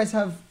 that's where you guys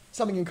have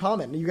something in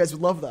common. You guys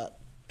would love that.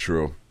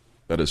 True.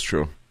 That is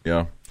true.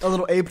 Yeah. A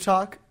little ape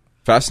talk.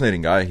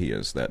 Fascinating guy he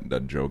is,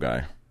 that Joe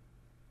guy.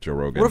 Joe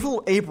Rogan. What if a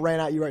little ape ran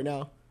at you right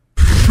now?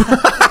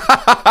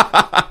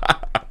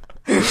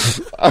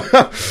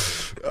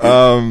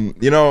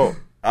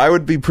 I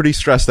would be pretty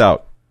stressed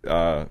out.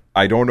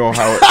 I don't know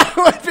how. I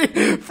would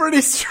be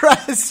pretty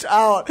stressed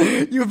out.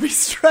 You would be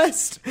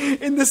stressed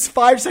in this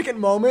 5-second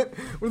moment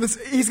where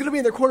he's going to be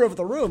in the corner of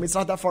the room. It's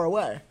not that far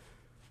away.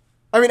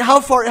 I mean,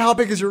 how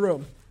big is your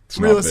room? It's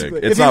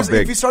realistically, it's not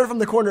big. If you started from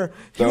the corner,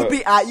 he would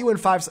be at you in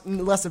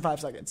less than 5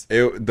 seconds.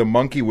 The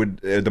monkey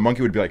would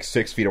be like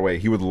 6 feet away.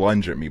 He would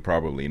lunge at me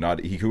probably. He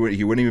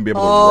wouldn't even be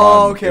able to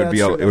run. Okay,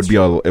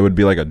 it would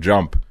be like a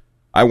jump.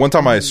 One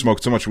time I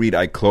smoked so much weed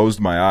I closed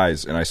my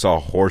eyes and I saw a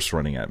horse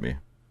running at me.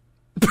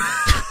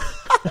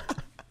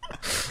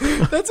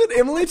 That's what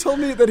Emily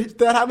told me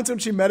that happens when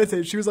she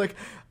meditates. She was like,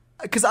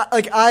 because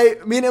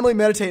me and Emily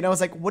meditate, and I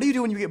was like, "What do you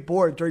do when you get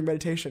bored during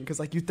meditation?" Because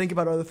like you think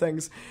about other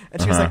things,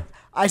 and she was like,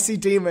 "I see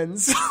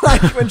demons."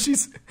 Like when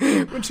she's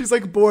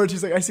like bored,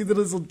 she's like, "I see the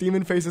little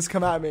demon faces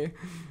come at me."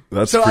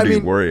 That's pretty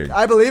worrying.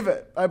 I believe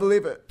it.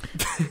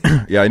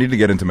 Yeah, I need to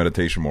get into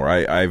meditation more.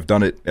 I've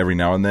done it every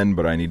now and then,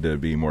 but I need to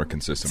be more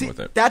consistent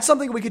with it. That's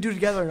something we could do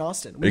together in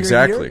Austin.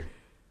 Exactly.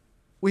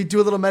 We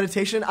do a little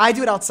meditation. I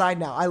do it outside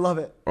now. I love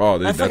it. Oh,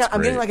 dude,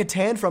 I'm getting like a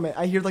tan from it.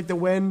 I hear like the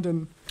wind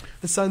and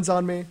the sun's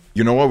on me.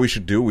 You know what we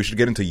should do? We should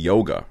get into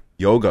yoga.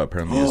 Yoga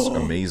apparently is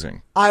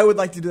amazing. I would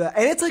like to do that.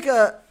 And it's like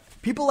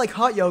people like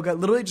hot yoga.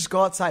 Literally just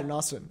go outside in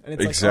Austin. And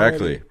it's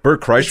exactly. Like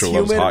Bert Kreischer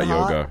loves hot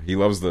yoga. He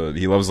loves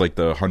like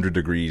the 100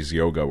 degrees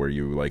yoga where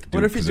you like do.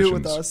 What if positions. you do it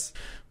with us?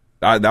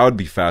 That would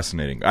be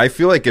fascinating. I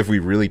feel like if we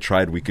really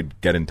tried, we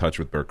could get in touch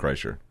with Bert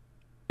Kreischer.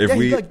 He'd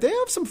be like, they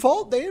have some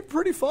fault. They're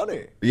pretty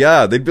funny.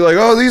 Yeah, they'd be like,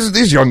 oh,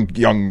 these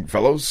young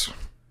fellows.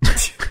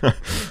 I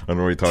don't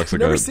know. He talks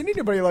like I've never seen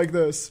anybody like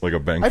this. Like a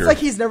banker. I feel like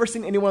he's never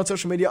seen anyone on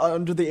social media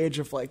under the age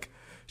of like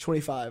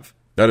 25.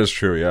 That is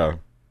true. Yeah,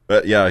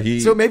 but yeah.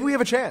 So maybe we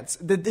have a chance.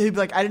 He'd be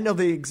like, I didn't know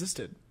they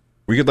existed.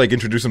 We could like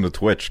introduce him to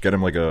Twitch. Get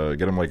him like a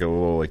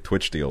little like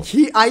Twitch deal.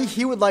 He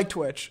would like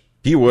Twitch.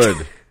 He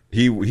would.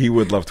 He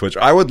would love Twitch.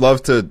 I would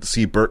love to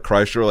see Bert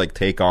Kreischer like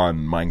take on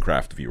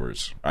Minecraft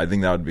viewers. I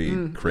think that would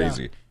be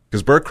crazy.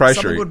 Because Bert Kreischer,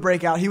 something would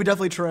break out. He would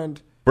definitely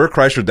trend. Bert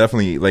Kreischer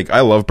definitely, like, I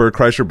love Bert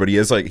Kreischer, but he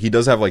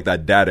does have like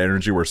that dad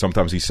energy where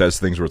sometimes he says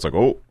things where it's like,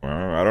 oh,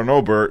 I don't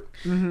know, Bert.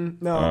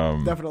 Mm-hmm.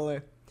 No,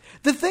 definitely.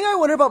 The thing I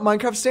wonder about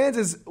Minecraft stands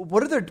is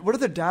what are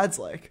their dads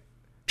like?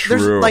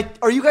 True. Like,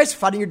 are you guys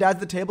fighting your dads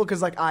at the table?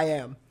 Because like I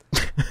am.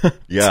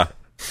 Yeah.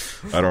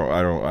 I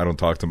don't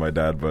talk to my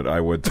dad, but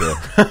I would too.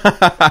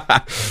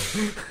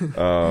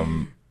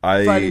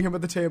 Fighting him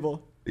at the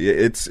table.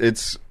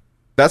 It's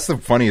that's the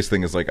funniest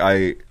thing is like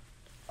I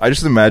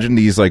just imagine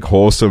these like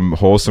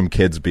wholesome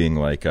kids being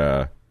like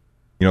they're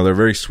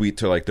very sweet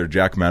to like their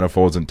Jack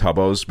Manifolds and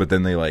Tubbos, but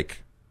then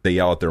they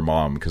yell at their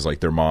mom because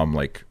like their mom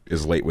like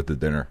is late with the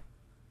dinner.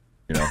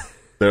 You know,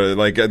 they're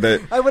like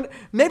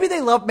maybe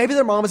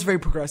their mom is very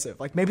progressive.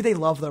 Like maybe they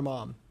love their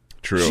mom.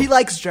 True. She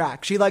likes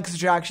Jack. She likes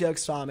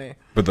Tommy.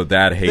 But the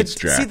dad hates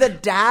Jack. See, the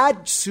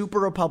dad super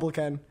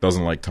Republican.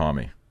 Doesn't like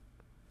Tommy.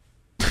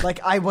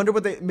 Like I wonder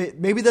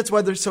maybe that's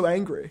why they're so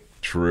angry.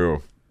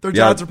 True. Their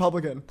dad's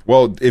Republican.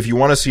 Well, if you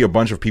want to see a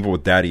bunch of people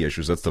with daddy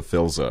issues, that's the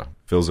Philza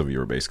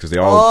viewer base because they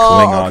all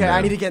cling on. Okay, to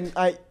I need to get.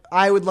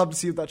 I would love to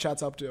see what that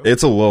chat's up to.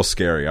 It's a little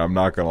scary. I'm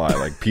not gonna lie.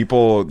 Like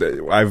people,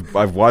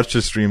 I've watched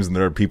his streams and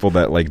there are people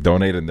that like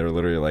donate and they're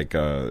literally like,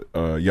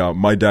 yeah,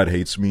 my dad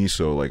hates me,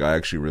 so like I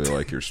actually really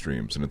like your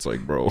streams. And it's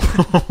like, bro,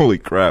 holy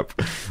crap,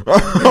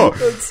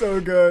 that's so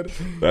good.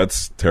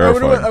 That's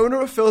terrifying. I wonder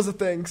what Philza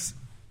thinks.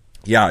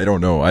 Yeah, I don't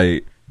know.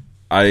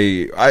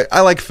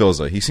 I like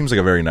Philza. He seems like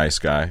a very nice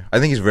guy. I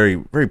think he's a very,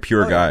 very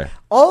pure guy.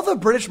 All the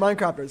British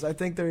Minecrafters, I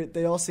think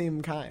they all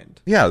seem kind.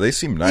 Yeah, they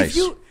seem nice.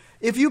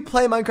 If you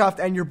play Minecraft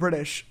and you're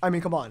British, I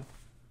mean, come on.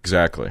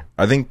 Exactly.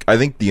 I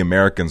think the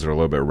Americans are a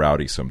little bit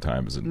rowdy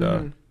sometimes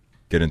and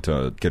get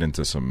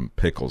into some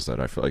pickles that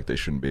I feel like they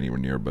shouldn't be anywhere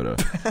near.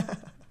 But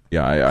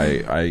yeah,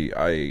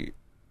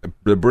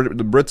 the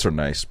Brits are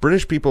nice.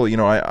 British people,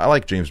 I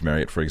like James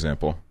Marriott, for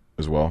example,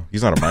 as well.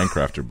 He's not a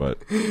Minecrafter, but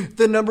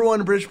the number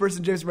one British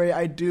person, James Marriott,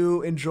 I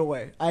do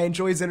enjoy. I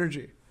enjoy his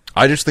energy.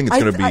 I just think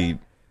it's going to be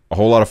a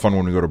whole lot of fun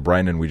when we go to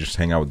Brighton and we just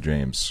hang out with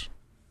James.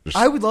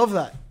 I would love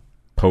that.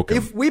 Poke him.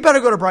 If we better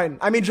go to Brighton.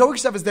 I mean, Joey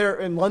Stuff is there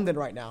in London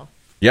right now.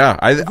 Yeah,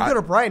 if we go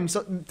to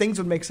Brighton, things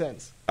would make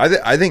sense.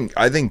 I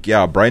think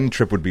a Brighton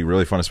trip would be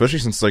really fun, especially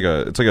since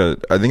I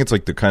think it's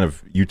like the kind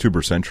of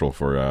YouTuber central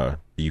for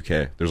the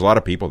UK. There's a lot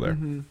of people there.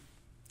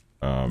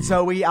 Mm-hmm.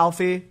 Zoe,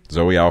 Alfie,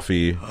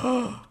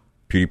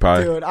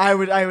 PewDiePie. Dude,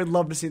 I would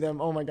love to see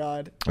them. Oh my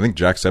god. I think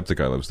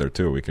Jacksepticeye lives there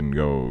too. We can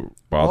go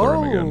bother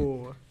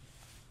him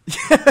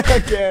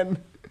again.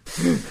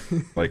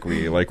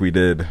 like we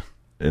did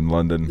in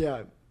London.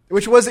 Yeah.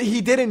 Which was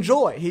he did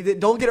enjoy.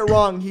 Don't get it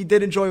wrong. He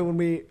did enjoy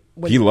when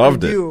he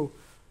loved it.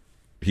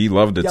 He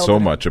loved it so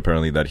much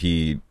apparently that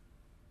he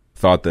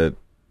thought that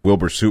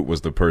Wilbur Soot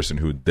was the person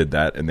who did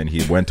that, and then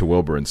he went to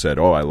Wilbur and said,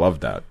 "Oh, I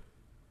love that,"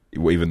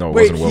 even though it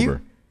wasn't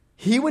Wilbur.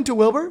 He went to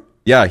Wilbur?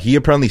 Yeah, he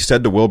apparently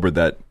said to Wilbur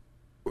that,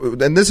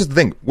 and this is the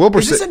thing. Wilbur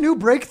is this a new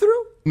breakthrough?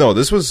 No,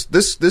 this was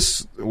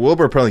this.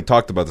 Wilbur apparently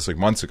talked about this like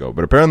months ago,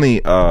 but apparently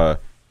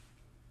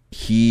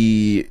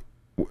he.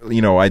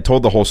 I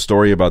told the whole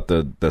story about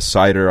the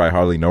cider I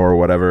hardly know or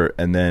whatever,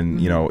 and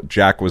then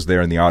Jack was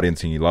there in the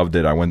audience and he loved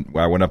it. I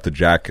went up to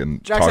Jack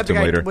and talked to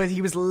him later.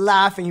 He was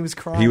laughing, he was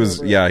crying. He was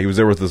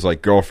there with his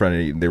like girlfriend.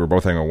 And they were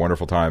both having a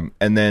wonderful time.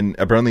 And then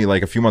apparently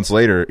like a few months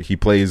later, he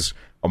plays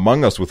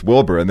Among Us with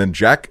Wilbur, and then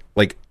Jack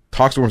like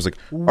talks to him and was like,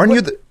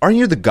 "Aren't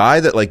you the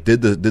guy that like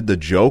did the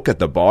joke at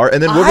the bar?"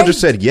 And then Wilbur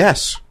just said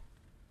yes.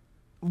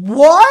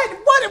 What, Wilbur?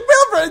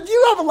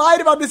 You have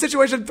lied about this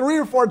situation 3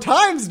 or 4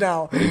 times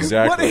now.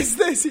 Exactly. What is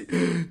this?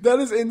 That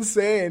is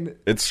insane.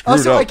 It's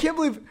screwed up. I can't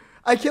believe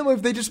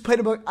they just played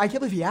him. I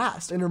can't believe he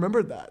asked and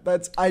remembered that.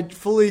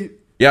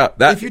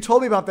 If you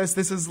told me about this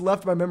has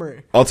left my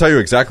memory. I'll tell you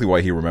exactly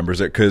why he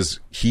remembers it, because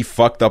he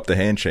fucked up the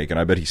handshake, and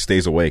I bet he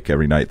stays awake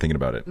every night thinking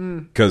about it.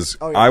 Because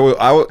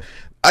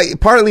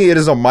partly it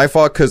is on my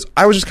fault, because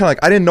I was just kind of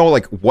like, I didn't know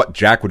like what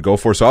Jack would go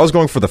for, so I was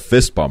going for the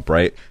fist bump,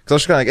 right? Because I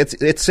was just kind of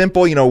like, it's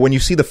simple, when you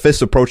see the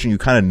fist approaching, you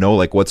kind of know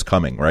like what's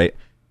coming, right?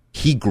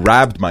 He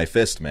grabbed my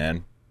fist,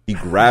 man. He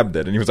grabbed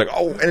it, and he was like,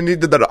 "Oh," and he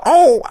did that.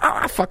 "Oh,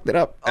 I fucked it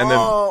up." And then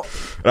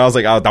I was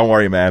like, "Oh, don't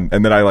worry, man."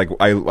 And then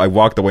I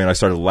walked away and I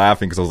started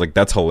laughing because I was like,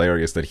 "That's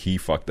hilarious that he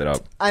fucked it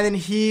up." And then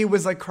he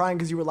was like crying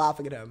because you were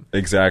laughing at him.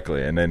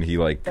 Exactly. And then he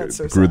like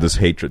grew this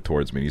hatred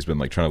towards me. He's been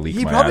like trying to leak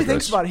my address. He probably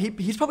thinks about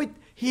it.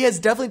 He has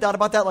definitely thought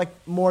about that like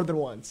more than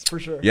once, for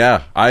sure.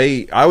 Yeah,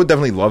 I would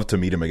definitely love to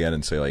meet him again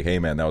and say like, "Hey,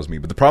 man, that was me."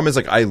 But the problem is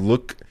like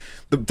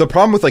the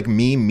problem with like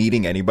me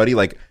meeting anybody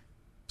like.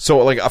 So,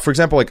 like, for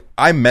example, like,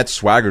 I met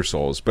Swagger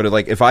Souls, but,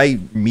 like, if I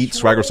meet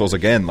Swagger Souls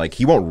again, like,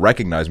 he won't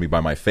recognize me by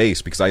my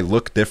face because I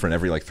look different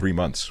every, like, 3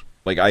 months.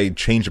 Like, I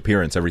change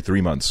appearance every 3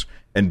 months.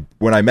 And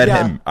when I met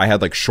him, I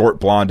had, like, short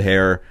blonde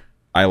hair.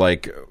 I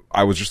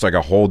was just, like,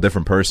 a whole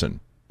different person.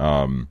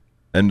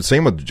 And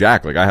same with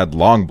Jack. Like, I had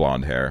long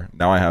blonde hair.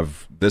 Now I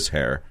have this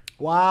hair.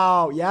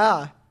 Wow,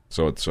 yeah.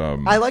 So it's,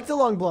 I like the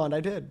long blonde. I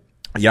did.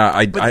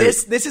 Yeah,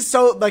 this is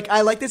so like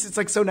I like this. It's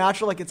like so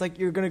natural. Like it's like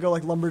you're gonna go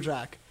like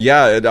lumberjack.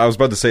 Yeah, I was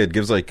about to say it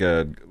gives like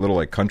a little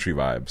like country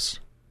vibes,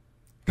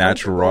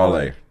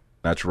 natural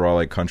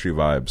country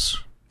vibes.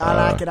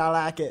 I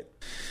like it.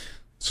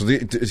 So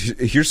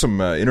here's some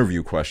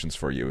interview questions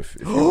for you if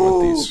you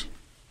want these.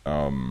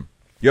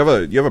 You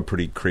have a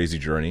pretty crazy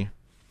journey.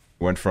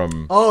 Went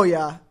from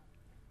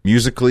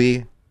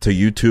Musical.ly to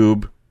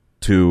YouTube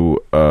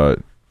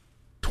to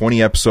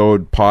 20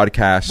 episode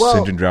podcast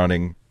Sinjin and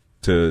Drowning.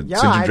 To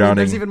Sinjin Drowning,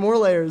 there's even more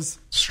layers.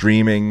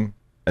 Streaming,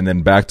 and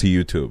then back to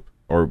YouTube.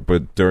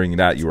 But during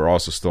that, you were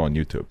also still on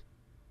YouTube.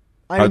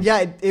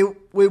 It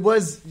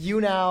was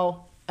YouNow.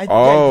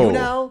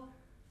 YouNow,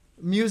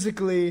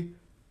 Musical.ly,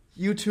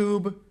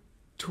 YouTube,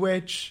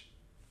 Twitch,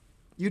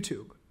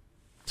 YouTube.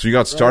 So you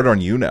got started on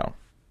YouNow.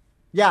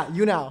 Yeah,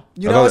 YouNow.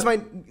 YouNow was my.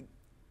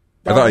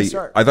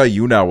 I thought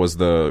YouNow was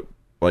the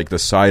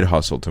side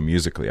hustle to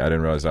Musical.ly. I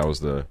didn't realize that was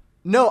the.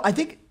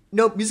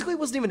 No, Musical.ly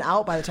wasn't even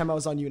out by the time I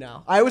was on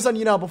YouNow. I was on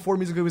YouNow before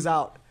Musical.ly was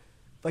out.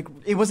 Like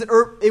it wasn't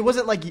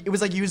like it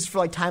was like used for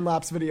like time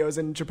lapse videos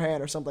in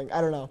Japan or something.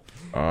 I don't know.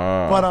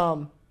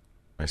 But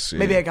I see.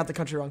 Maybe I got the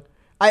country wrong.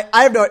 I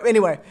have no.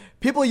 Anyway,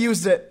 people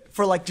used it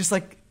for like just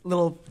like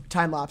little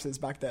time lapses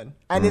back then,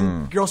 and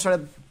then girls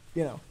started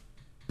doing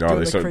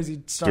like crazy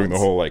stunts. Doing the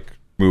whole like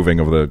moving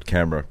of the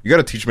camera. You got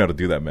to teach me how to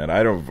do that, man.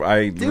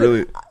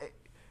 The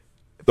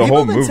people whole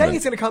have been movement. saying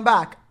it's gonna come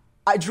back.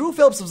 Drew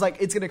Phillips was like,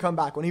 it's going to come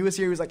back. When he was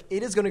here, he was like,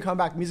 it is going to come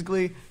back.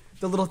 Musical.ly,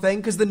 the little thing,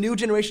 because the new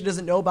generation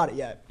doesn't know about it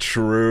yet.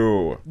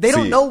 True. They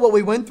don't know what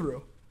we went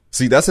through.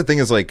 See, that's the thing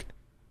is like,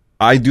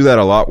 I do that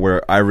a lot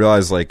where I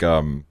realize like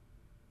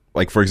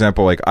for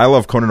example, like I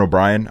love Conan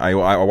O'Brien. I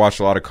watched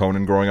a lot of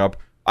Conan growing up.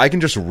 I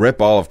can just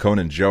rip all of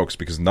Conan's jokes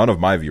because none of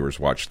my viewers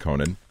watched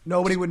Conan.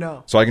 Nobody would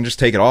know. So I can just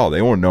take it all.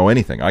 They won't know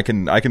anything. I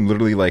can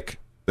literally like,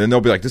 then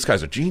they'll be like, this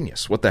guy's a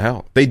genius. What the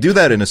hell? They do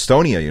that in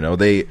Estonia, you know.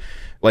 They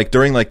like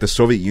during like the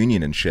Soviet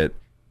Union and shit,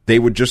 they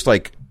would just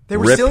like They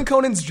were stealing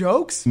Conan's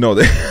jokes? No,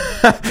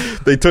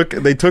 they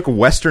took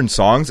Western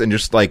songs and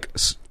just like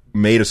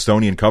made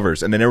Estonian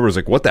covers, and then everyone was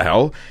like, "What the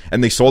hell?"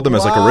 And they sold them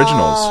as like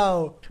originals.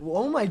 Wow!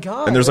 Oh my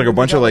god! And there's like a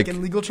bunch of like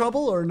in legal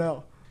trouble or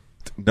no?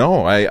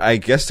 No, I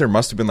guess there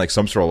must have been like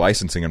some sort of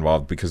licensing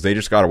involved because they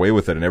just got away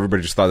with it, and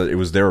everybody just thought that it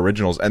was their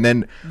originals. And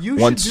then you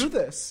should do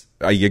this.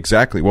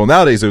 Exactly. Well,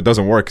 nowadays it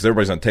doesn't work because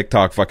everybody's on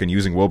TikTok fucking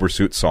using Wilbur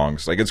Soot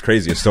songs. Like it's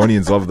crazy.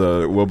 Estonians love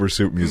the Wilbur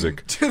Soot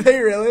music. Do they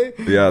really?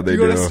 Yeah, they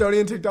do. You go to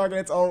Estonian TikTok and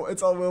it's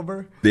all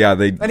Wilbur. Yeah,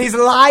 and he's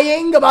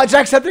lying about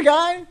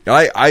Jacksepticeye.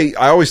 I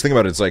always think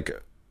about it. It's like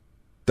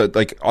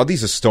like all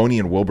these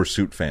Estonian Wilbur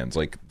Soot fans.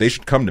 Like they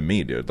should come to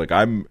me, dude. Like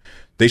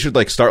they should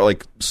like start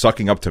like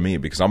sucking up to me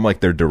because I'm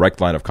like their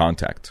direct line of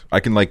contact. I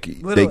can like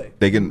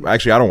they can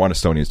actually. I don't want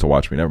Estonians to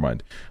watch me. Never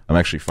mind. I'm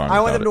actually fine.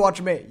 I want them to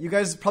watch me. You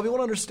guys probably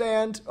won't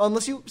understand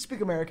unless you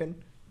speak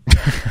American.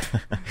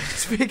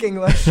 Speak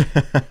English.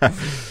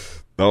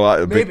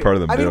 A big part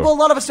of them. I mean, well, a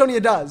lot of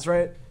Estonia does,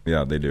 right?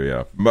 Yeah, they do.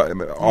 Yeah,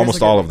 but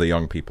almost all of the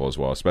young people as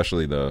well,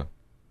 especially the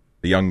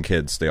young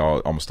kids.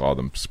 Almost all of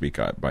them speak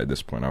by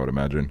this point, I would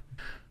imagine.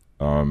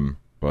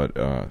 But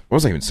what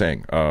was I even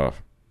saying?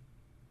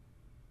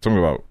 Something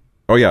about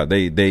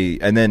they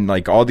and then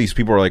like all these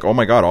people are like, oh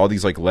my god, all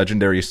these like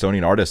legendary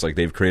Estonian artists, like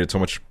they've created so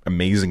much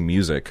amazing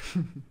music,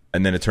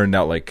 and then it turned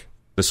out like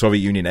the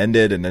Soviet Union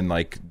ended, and then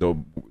like the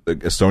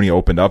Estonia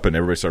opened up, and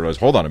everybody started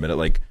hold on a minute,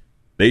 like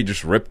they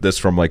just ripped this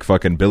from like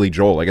fucking Billy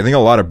Joel. Like I think a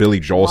lot of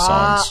Billy Joel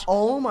songs.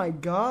 Oh my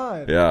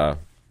god. Yeah,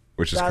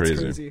 which is That's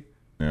crazy.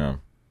 Yeah.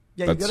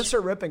 Yeah, you gotta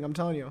start ripping. I'm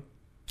telling you.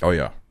 Oh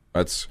yeah,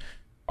 that's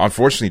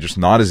unfortunately just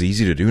not as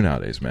easy to do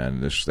nowadays,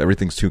 man.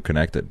 Everything's too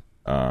connected.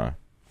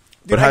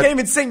 Dude, I can't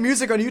even sing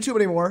music on YouTube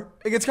anymore.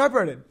 It gets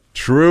copyrighted.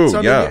 True.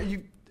 So, yeah.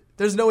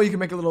 There's no way you can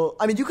make a little.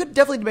 I mean, you could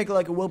definitely make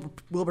like a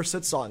Wilbur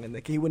Soot song, and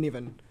like, he wouldn't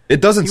even. It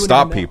doesn't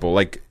stop people.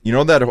 Like you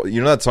know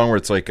that song where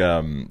it's like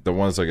the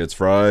one that's like it's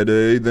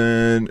Friday,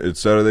 then it's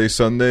Saturday,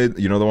 Sunday.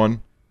 You know the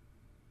one.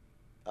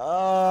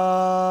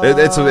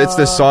 It's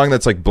this song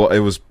that's like it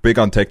was big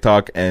on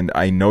TikTok, and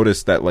I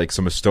noticed that like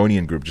some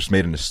Estonian group just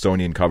made an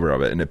Estonian cover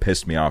of it, and it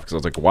pissed me off because I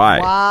was like, why?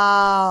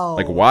 Wow.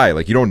 Like why?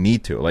 Like you don't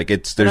need to. Like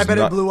it's there's. And I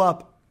bet it blew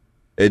up.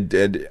 It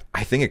did.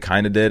 I think it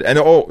kind of did. And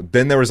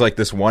then there was like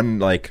this one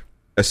like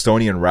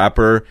Estonian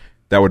rapper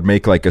that would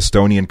make like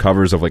Estonian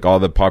covers of like all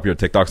the popular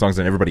TikTok songs,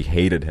 and everybody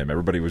hated him.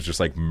 Everybody was just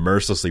like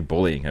mercilessly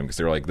bullying him because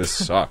they were like, "This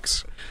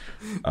sucks."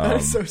 That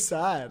is so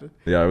sad.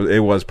 Yeah, it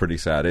was pretty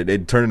sad.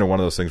 It turned into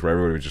one of those things where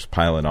everybody was just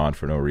piling on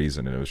for no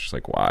reason, and it was just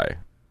like, why?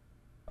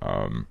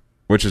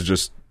 Which is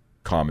just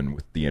common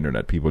with the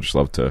internet. People just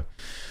love to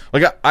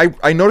like.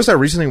 I noticed that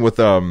recently with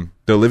the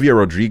Olivia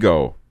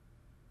Rodrigo.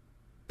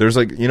 There's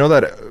like, you know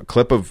that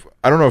clip of,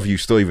 I don't know if you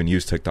still even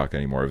use TikTok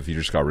anymore, if you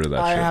just got rid of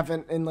that shit. I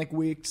haven't in like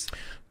weeks.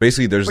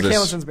 Basically, there's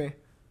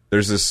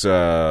this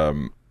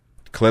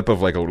clip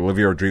of like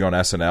Olivia Rodrigo on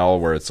SNL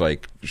where it's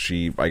like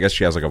I guess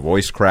she has like a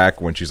voice crack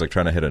when she's like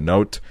trying to hit a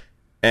note.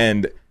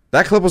 And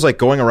that clip was like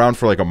going around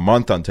for like a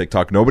month on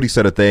TikTok. Nobody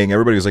said a thing.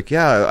 Everybody was like,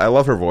 yeah, I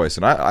love her voice.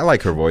 And I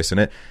like her voice in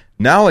it.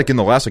 Now, like in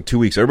the last like 2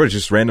 weeks, everybody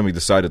just randomly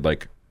decided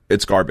like,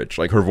 it's garbage.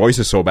 Like her voice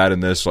is so bad in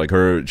this. Like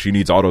she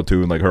needs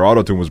auto-tune. Like her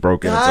auto-tune was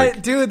broken. It's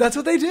like, dude, that's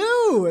what they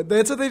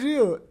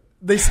do.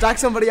 They stack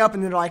somebody up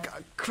and they're like,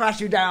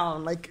 crash you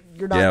down. Like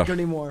you're not good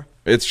anymore.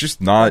 It's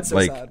just not so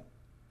like, sad.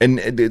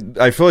 And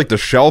I feel like the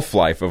shelf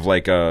life of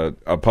like a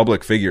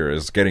public figure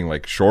is getting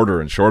like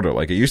shorter and shorter.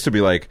 Like it used to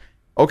be like,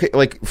 okay,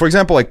 like for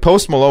example, like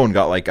Post Malone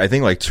got like I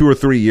think like 2 or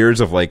 3 years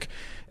of like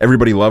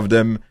everybody loved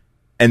him,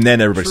 and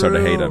then everybody started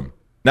to hate him.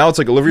 Now it's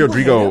like Olivia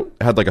Rodrigo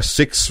had like a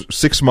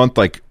six month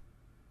like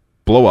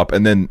blow up,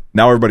 and then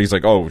now everybody's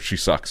like, oh, she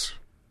sucks.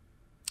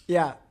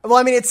 Yeah. Well,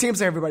 I mean, it seems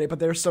like everybody, but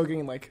they're still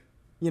getting like,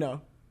 you know,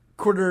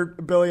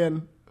 250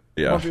 million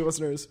monthly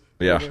listeners.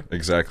 Yeah,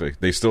 exactly.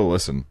 They still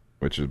listen,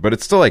 but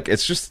it's still like,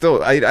 it's just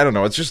still, I don't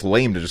know, it's just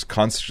lame to just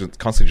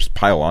constantly just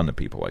pile on to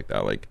people like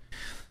that. Like,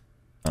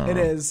 it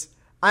is.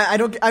 I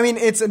mean,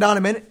 it's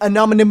anonymity.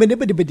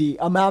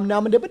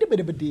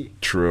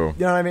 True.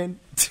 You know what I mean?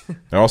 And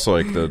also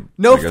like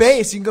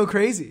face, you can go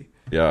crazy.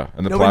 Yeah,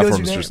 and the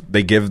platforms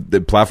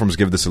the platforms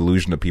give this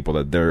illusion to people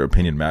that their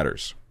opinion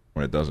matters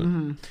when it doesn't.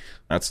 Mm-hmm.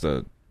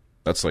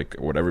 That's like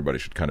what everybody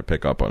should kind of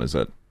pick up on, is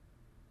that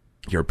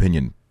your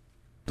opinion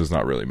does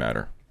not really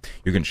matter.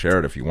 You can share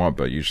it if you want,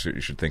 but you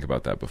should think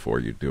about that before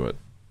you do it.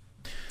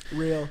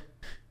 Real.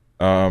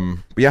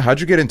 Yeah, how'd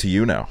you get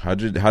into now? How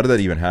did that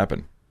even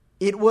happen?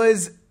 It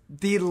was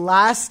the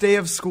last day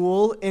of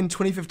school in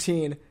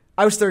 2015.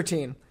 I was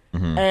 13,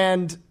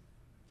 and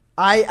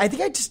I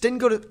think I just didn't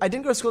go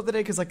to school that day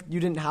because like you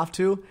didn't have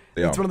to.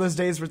 Yeah. It's one of those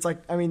days where it's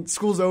like, I mean,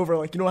 school's over,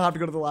 like you don't have to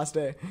go to the last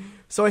day.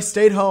 So I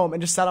stayed home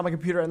and just sat on my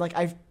computer and like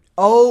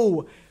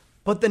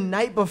but the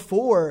night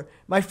before,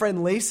 my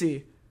friend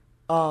Lacey,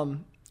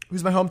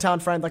 who's my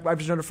hometown friend, like I've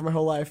just known her for my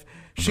whole life,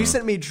 she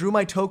sent me Drew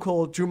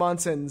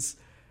Monson's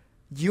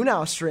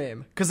YouNow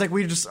stream because like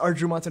we just are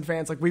Drew Monson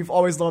fans, like we've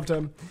always loved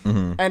him.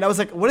 And I was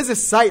like, what is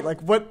this site?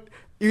 Like what?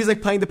 He was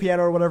like playing the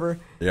piano or whatever.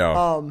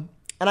 Yeah.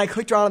 And I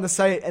clicked around on the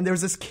site, and there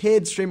was this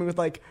kid streaming with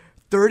like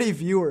 30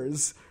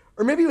 viewers,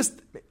 or maybe it was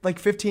like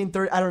 15,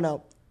 30, I don't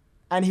know.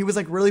 And he was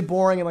like really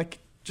boring and like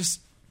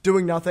just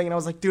doing nothing. And I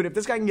was like, dude, if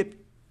this guy can get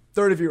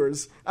 30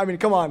 viewers, I mean,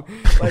 come on,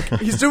 like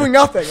he's doing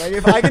nothing. Like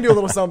if I can do a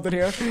little something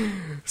here.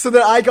 So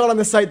then I got on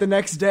the site the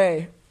next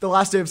day, the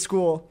last day of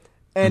school,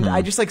 and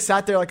I just like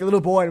sat there like a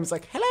little boy and was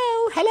like,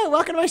 hello,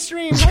 welcome to my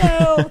stream,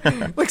 hello.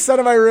 Like sat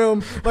in my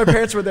room. My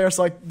parents were there,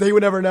 so like they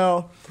would never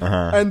know.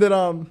 And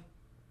then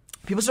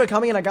people started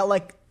coming, and I got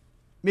like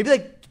maybe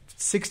like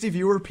 60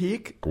 viewer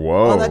peak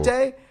on that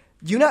day.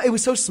 It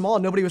was so small,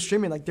 nobody was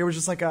streaming. Like there was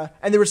just like and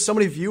there were so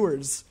many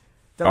viewers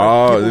that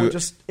like, it would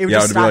just be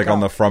like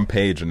on the front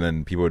page, and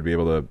then people would be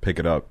able to pick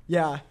it up.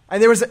 Yeah,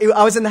 and I was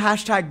in the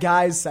hashtag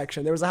guys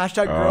section. There was a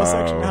hashtag girls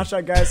section, and a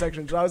hashtag guys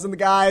section. So I was in the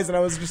guys, and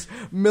I was just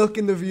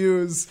milking the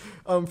views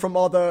from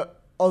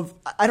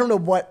I don't know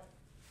what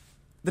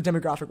the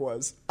demographic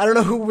was. I don't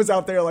know who was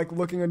out there like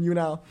looking on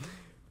YouNow,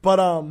 but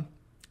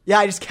yeah,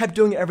 I just kept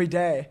doing it every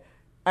day.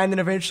 And then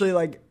eventually,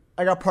 like,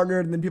 I got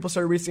partnered, and then people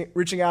started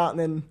reaching out, and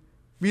then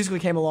Musical.ly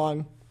came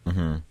along.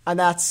 And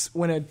that's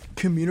when a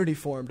community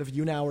formed of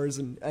YouNowers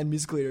and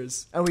music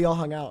leaders, and we all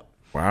hung out.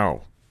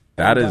 Wow.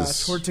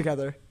 Toured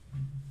together.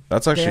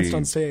 That's actually danced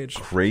on stage.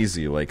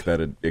 Crazy, like,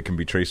 that it can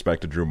be traced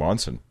back to Drew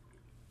Monson.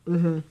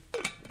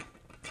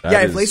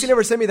 If Lacey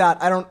never sent me that,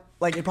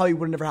 it probably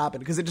would have never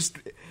happened, because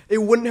it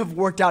wouldn't have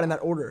worked out in that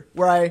order,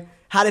 where I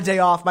had a day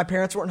off, my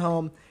parents weren't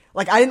home.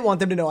 Like, I didn't want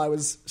them to know I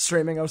was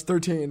streaming. I was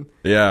 13.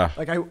 Yeah.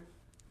 Like,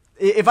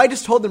 if I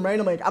just told them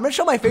randomly, like, I'm going to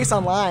show my face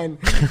online,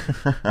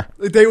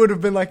 like, they would have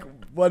been like,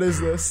 what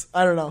is this?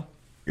 I don't know.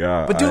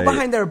 Yeah. But do it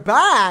behind their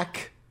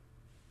back.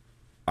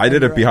 I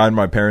did it behind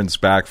my parents'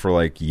 back for,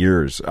 like,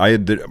 years.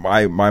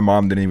 My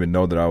mom didn't even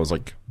know that I was,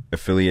 like,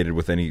 affiliated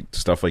with any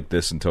stuff like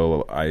this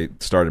until I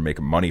started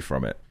making money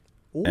from it.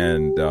 Ooh.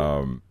 And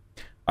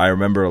I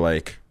remember,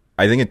 like,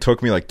 I think it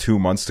took me like 2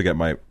 months to get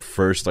my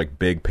first like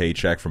big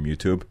paycheck from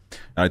YouTube,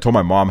 and I told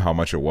my mom how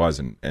much it was,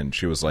 and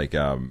she was like,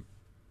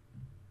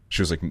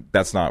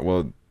 that's not,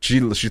 well, she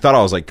thought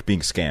I was like being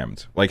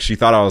scammed, like she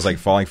thought I was like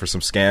falling for some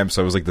scam.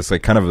 So it was like this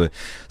like kind of a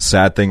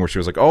sad thing where she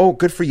was like, oh,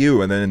 good for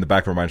you, and then in the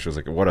back of her mind she was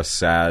like, what a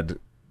sad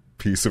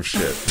piece of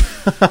shit.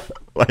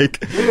 Like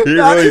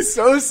that is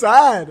so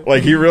sad.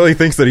 Like he really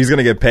thinks that he's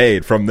gonna get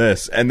paid from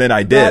this, and then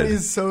I did. That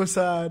is so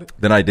sad.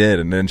 Then I did,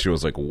 and then she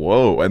was like,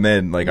 whoa, and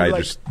then like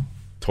just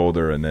told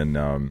her, and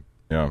then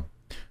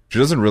she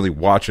doesn't really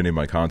watch any of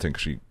my content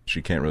because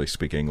she can't really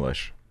speak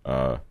English,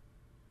 but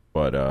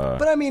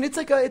I mean it's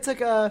like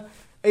a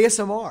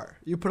ASMR.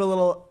 You put a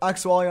little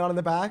Axwally on in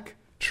the back.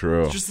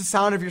 True. It's just the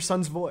sound of your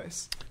son's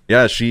voice.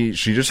 Yeah, she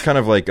just kind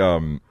of like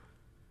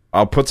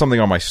I'll put something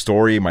on my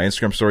story, my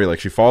Instagram story. Like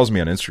she follows me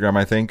on Instagram,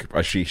 I think.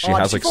 She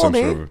has like some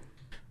sort of.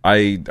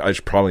 I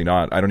should probably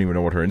not. I don't even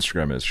know what her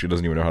Instagram is. She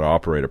doesn't even know how to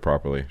operate it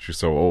properly. She's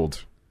so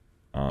old.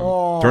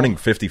 Turning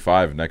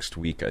 55 next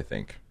week, I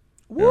think.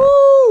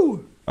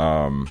 Woo!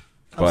 Yeah.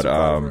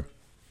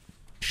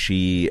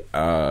 She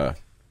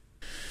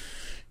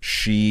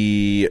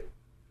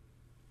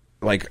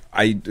like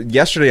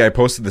yesterday I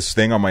posted this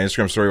thing on my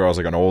Instagram story where I was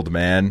like an old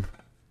man,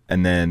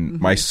 and then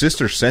my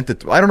sister sent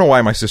it. I don't know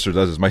why my sister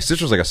does this. My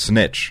sister's like a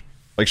snitch.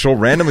 Like she'll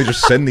randomly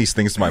just send these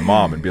things to my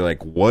mom and be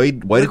like, "Why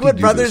did you do what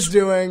brother's this?"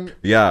 doing?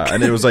 Yeah,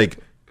 and it was like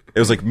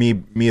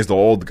me as the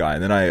old guy.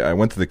 And then I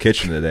went to the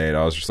kitchen today and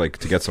I was just like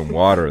to get some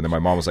water, and then my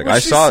mom was like, I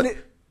saw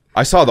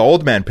the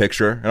old man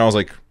picture, and I was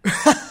like,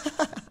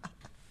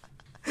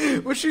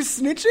 was she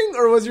snitching,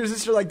 or was your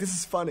sister like, this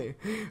is funny?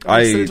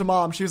 I sent it to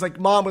mom. She was like,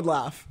 mom would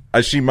laugh.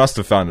 She must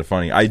have found it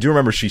funny. I do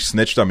remember she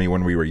snitched on me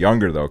when we were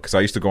younger though, because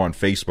I used to go on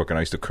Facebook and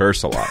I used to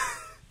curse a lot.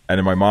 And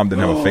then my mom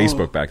didn't have a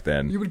Facebook back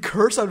then. You would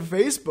curse on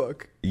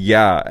Facebook?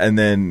 Yeah, and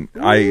then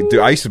I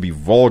used to be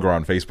vulgar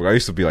on Facebook. I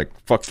used to be like,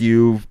 fuck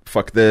you,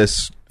 fuck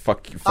this,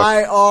 fuck you,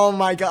 fuck. Oh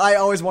my god, I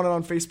always wanted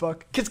on Facebook.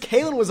 Because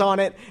Kaylin was on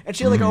it, and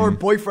she had like all her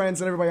boyfriends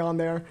and everybody on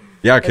there.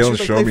 Yeah,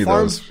 Kaylin showed me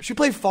those. She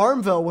played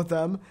Farmville with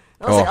them.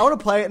 And I was like, I want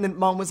to play it. And then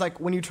mom was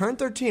like, when you turn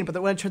 13, but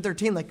then when I turned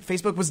 13, like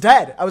Facebook was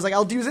dead. I was like,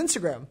 I'll use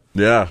Instagram.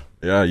 Yeah,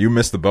 you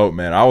missed the boat,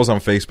 man. I was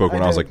on Facebook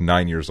when I was like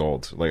 9 years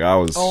old. Like I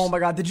was. Oh my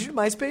god, did you do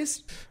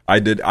MySpace? I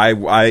did. I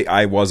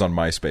was on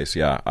MySpace.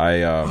 Yeah,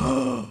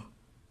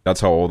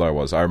 that's how old I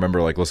was. I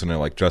remember like listening to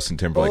like Justin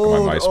Timberlake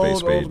on my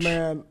MySpace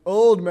page.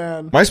 Old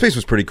man. MySpace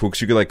was pretty cool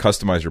because you could like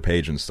customize your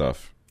page and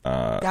stuff.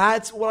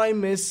 That's what I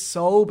miss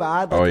so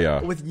bad.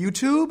 Like, with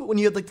YouTube, when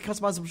you had like the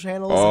customizable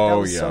channels.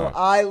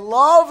 I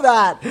love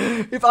that.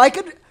 If I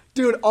could,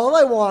 dude, all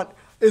I want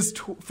is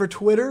for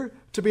Twitter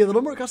to be a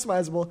little more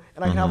customizable,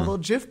 and I can have a little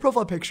GIF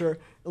profile picture,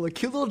 a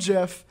cute little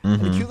GIF,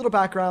 and a cute little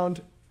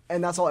background,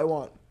 and that's all I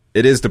want.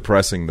 It is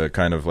depressing, the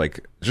kind of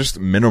like just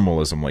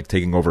minimalism, like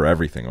taking over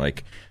everything.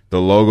 Like the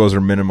logos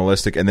are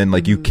minimalistic, and then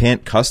like you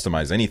can't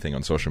customize anything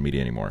on social media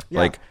anymore. Yeah.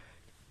 Like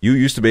you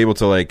used to be able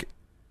to like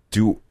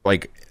do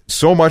like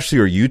so much to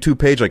your YouTube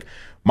page. Like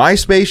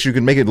MySpace, you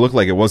can make it look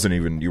like it wasn't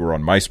even you were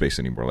on MySpace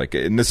anymore. Like,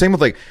 and the same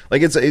with like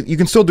you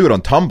can still do it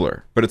on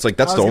Tumblr, but it's like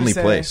that's the only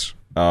place.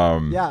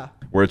 Yeah.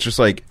 Where it's just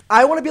like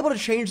I want to be able to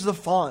change the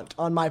font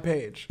on my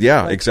page.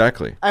 Yeah, like,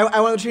 exactly.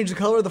 I want to change the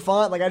color of the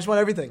font. Like I just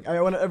want everything.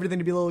 I want everything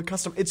to be a little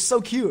custom. It's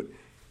so cute.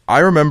 I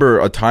remember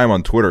a time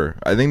on Twitter,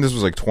 I think this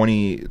was like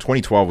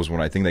 2012 was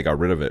when I think they got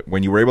rid of it,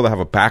 when you were able to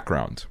have a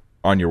background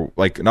on your,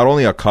 like, not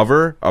only a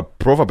cover, a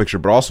profile picture,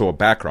 but also a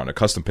background, a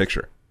custom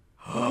picture.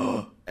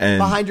 And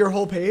behind your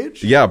whole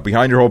page? Yeah,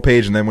 behind your whole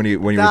page, and then when you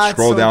would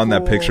scroll so down, cool.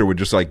 that picture would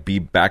just like be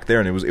back there,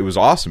 and it was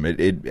awesome.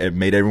 It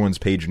made everyone's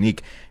page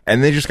unique,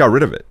 and they just got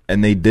rid of it.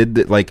 And they did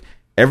it, like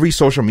every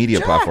social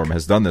media platform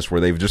has done this, where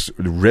they've just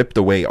ripped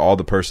away all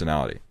the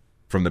personality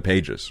from the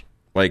pages.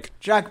 Like,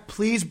 Jack,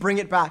 please bring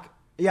it back.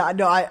 Yeah,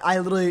 no, I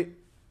literally,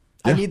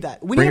 I need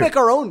that. We need Bring to it. make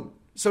our own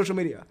social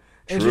media.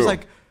 And it's True. just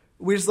like,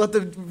 we just let the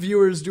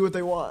viewers do what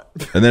they want.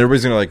 and then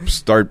everybody's gonna like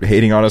start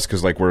hating on us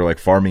because like we're like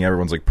farming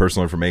everyone's like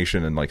personal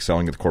information and like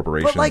selling it to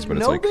corporations. But like, but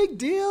it's no like big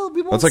deal.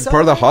 We won't that's like sell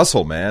part of the it.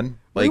 hustle, man.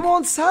 We Like,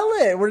 won't sell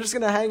it. We're just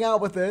going to hang out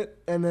with it.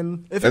 And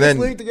then if it And gets then-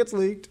 leaked, it gets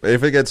leaked.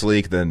 if it gets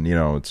leaked, then you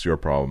know it's your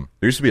problem.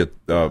 There used to be a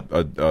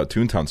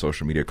Toontown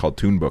social media called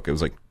Toonbook. It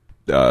was like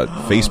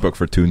Facebook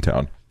for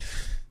Toontown.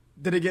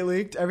 Did it get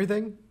leaked?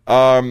 Everything?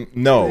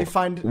 No. They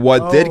find-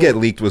 What did oh. get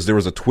leaked was there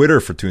was a Twitter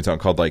for Toontown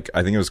called like,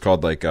 I think it was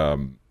called like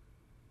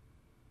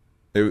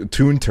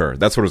Toonter.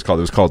 That's what it was called.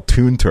 It was called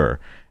Toonter,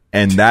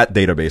 and that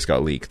database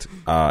got leaked.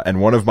 And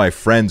one of my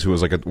friends, who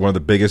was like one of the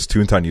biggest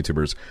Toontown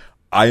YouTubers,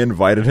 I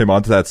invited him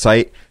onto that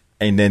site,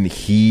 and then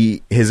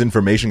his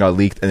information got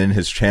leaked, and then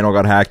his channel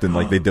got hacked, and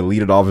like they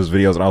deleted all of his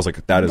videos, and I was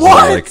like, that is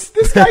What? like,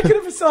 This guy could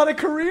have had a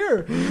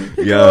career. He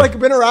could Yeah. have like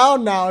been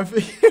around now. If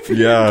he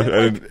yeah,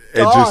 didn't get,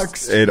 and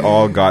doxxed. it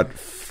all got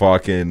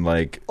fucking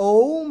like,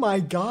 Oh my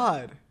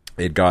god.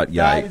 it got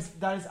That yikes.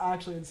 that is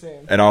actually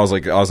insane. And I was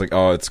like,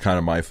 oh, it's kind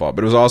of my fault.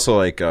 But it was also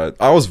like,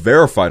 I was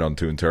verified on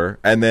Toonter,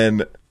 and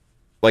then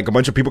like a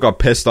bunch of people got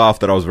pissed off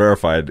that I was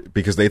verified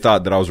because they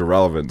thought that I was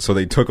irrelevant, so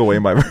they took away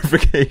my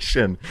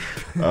verification.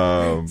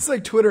 It's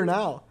like Twitter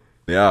now.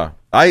 Yeah,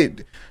 I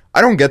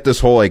don't get this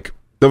whole like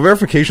the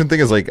verification thing.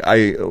 Is like,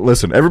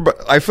 everybody.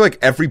 I feel like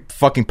every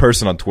fucking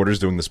person on Twitter is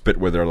doing this bit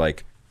where they're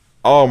like,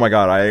 oh my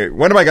god,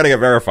 when am I gonna get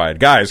verified?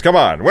 Guys, come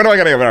on, when am I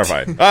gonna get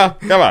verified?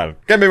 Come on,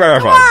 get me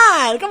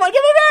verified. Come on,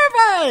 get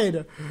me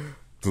verified.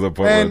 To the point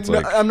where And it's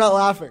like, I'm not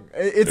laughing.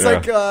 It's Yeah.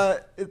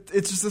 like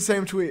it's just the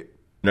same tweet.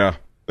 yeah,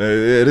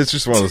 it is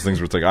just one of those things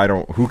where it's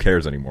like, who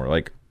cares anymore?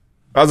 Like,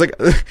 I was like,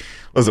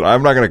 listen,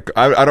 I'm not gonna,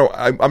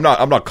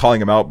 I'm not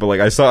calling him out, but like,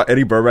 I saw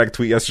Eddie Burback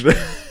tweet yesterday.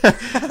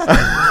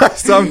 I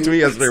saw him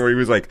tweet yesterday where he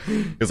was like,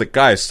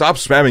 guys, stop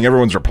spamming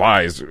everyone's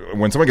replies.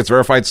 When someone gets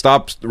verified,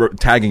 stop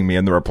tagging me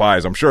in the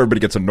replies. I'm sure everybody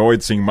gets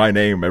annoyed seeing my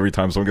name every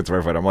time someone gets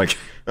verified. I'm like,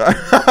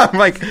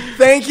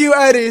 Thank you,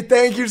 Eddie.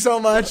 Thank you so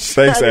much.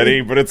 thanks,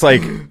 Eddie. But it's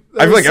like, I feel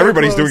was like so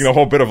everybody's close. doing the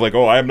whole bit of like,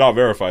 oh, I am not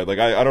verified. Like,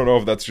 I don't know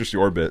if that's just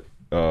your bit.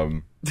 I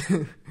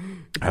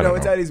No, don't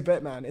it's know. Eddie's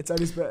bit, man. It's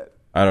Eddie's bit.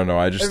 I don't know.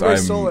 Everybody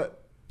stole it.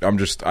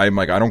 I'm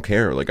like, I don't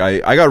care. Like,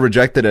 I got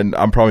rejected, and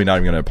I'm probably not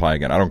even going to apply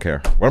again. I don't care.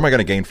 What am I going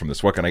to gain from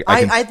this? What can I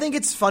can, I think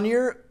it's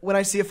funnier when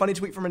I see a funny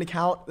tweet from an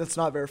account that's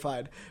not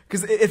verified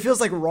because it feels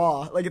like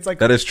raw. Like it's like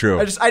That is true.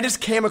 I just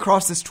came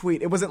across this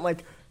tweet. It wasn't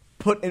like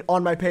put it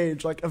on my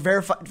page. Like a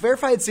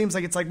verified seems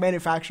like it's like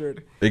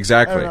manufactured.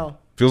 exactly. I don't know.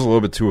 Feels a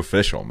little bit too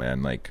official,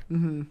 man. Like,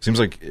 seems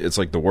like it's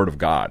like the word of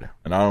God,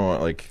 and I don't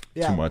want like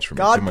too much from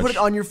God it. Too put much. it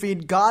on your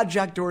feed. God,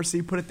 Jack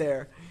Dorsey, put it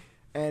there,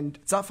 and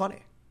it's not funny.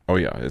 Oh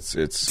yeah, it's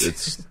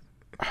just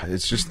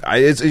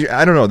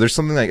I don't know. There's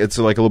something like it's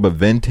like a little bit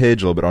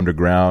vintage, a little bit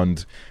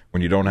underground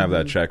when you don't have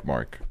that check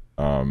mark.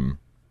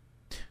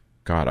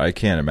 God, I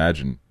can't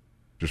imagine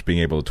just being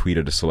able to tweet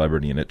at a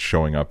celebrity and it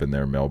showing up in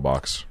their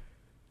mailbox.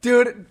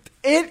 Dude,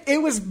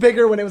 it was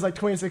bigger when it was like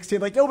 2016.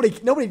 Like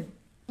nobody,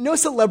 no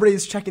celebrity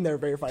is checking their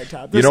verified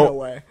tab. There's no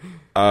way.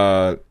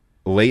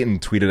 Leighton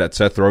tweeted at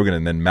Seth Rogen,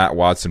 and then Matt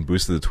Watson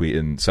boosted the tweet,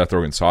 and Seth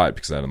Rogen saw it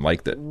because I hadn't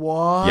liked it.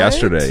 What?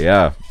 Yesterday,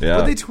 yeah.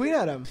 What'd they tweet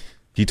at him?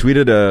 He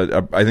tweeted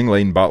I think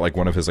Leighton bought like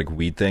one of his like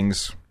weed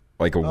things,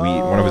 like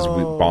one of his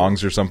weed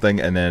bongs or something,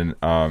 and then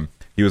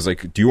he was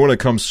like, "Do you want to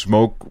come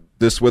smoke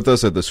this with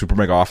us at the Super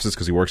Mega offices?"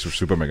 Because he works for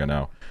Super Mega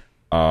now.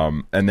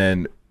 And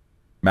then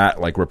Matt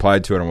like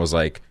replied to it and was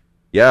like,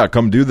 "Yeah,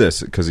 come do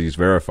this," because he's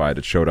verified.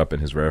 It showed up in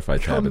his verified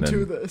tab. Come And then,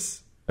 do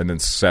this. And then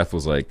Seth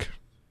was like,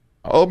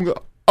 I'm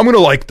gonna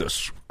like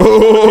this. Be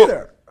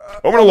there.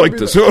 I'm gonna like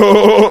this.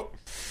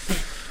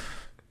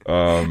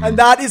 And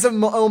that is a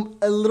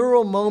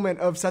literal moment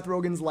of Seth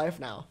Rogen's life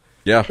now.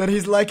 Yeah. That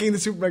he's liking the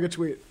Super Mega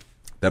tweet.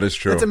 That is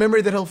true. That's a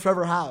memory that he'll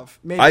forever have.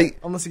 Maybe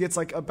unless he gets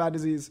like a bad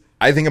disease.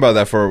 I think about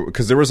that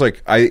because there was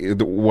like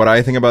what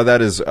I think about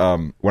that is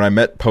when I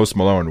met Post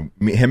Malone,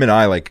 him and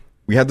I like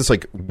we had this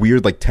like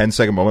weird like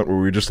 10-second moment where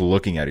we were just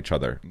looking at each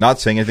other, not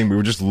saying anything. We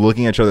were just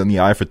looking at each other in the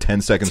eye for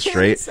 10 seconds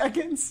straight. 10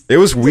 seconds. It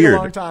was weird.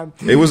 Like a long time.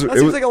 It was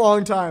like a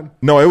long time.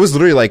 No, it was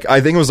literally like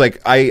I think it was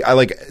like I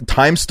like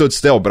time stood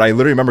still, but I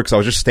literally remember because I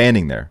was just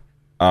standing there,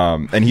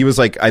 and he was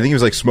like I think he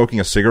was like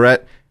smoking a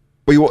cigarette,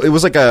 but it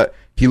was like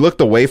he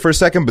looked away for a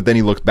second, but then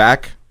he looked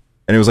back.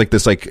 And it was like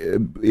this, like,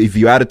 if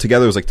you add it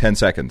together, it was like 10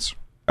 seconds.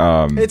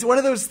 It's one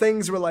of those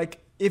things where, like,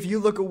 if you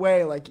look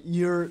away, like,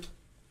 you're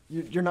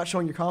not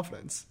showing your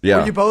confidence. Yeah.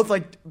 Were you both,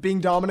 like,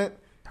 being dominant?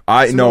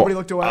 Nobody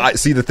looked away?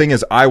 See, the thing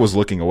is, I was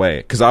looking away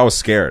because I was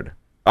scared.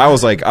 I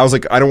was like,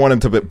 I don't want him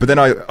to, but then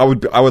I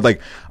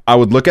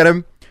would look at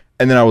him,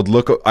 and then I would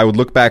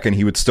look back, and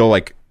he would still,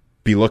 like,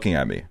 be looking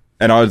at me.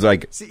 And I was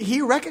like... See,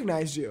 he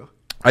recognized you.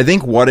 I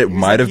think what it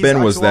might have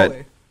been was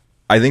that...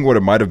 I think what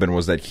it might have been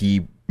was that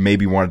he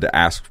maybe wanted to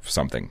ask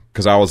something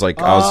because I was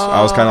like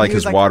I was kind of like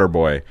his water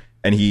boy,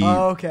 and he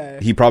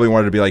probably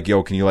wanted to be like,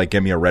 yo, can you like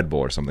get me a Red Bull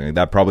or something like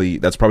that?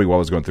 That's probably what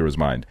was going through his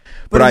mind.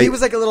 But he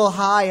was like a little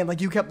high, and like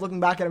you kept looking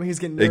back at him, he was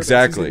getting nervous,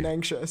 exactly, he was getting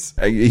anxious.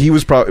 He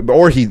was probably,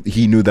 or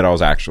he knew that I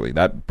was actually,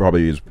 that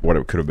probably is what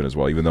it could have been as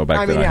well. Even though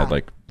back then I had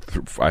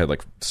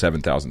like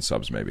 7,000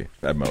 subs maybe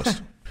at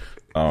most.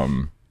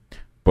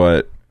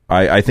 But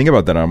I think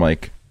about that, and I'm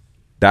like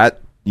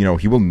that. You know,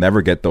 he will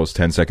never get those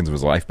 10 seconds of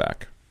his life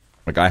back.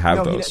 Like, I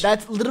have those.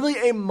 That's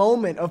literally a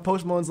moment of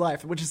Post Malone's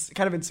life, which is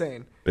kind of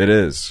insane. It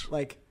is.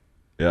 Like,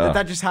 yeah,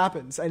 that just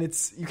happens, and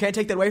you can't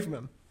take that away from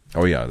him.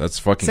 Oh, yeah, that's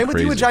fucking Same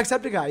crazy. with you and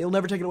Jacksepticeye. You'll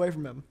never take it away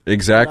from him.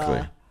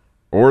 Exactly.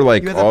 Or,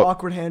 like... You had that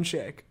awkward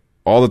handshake.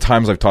 All the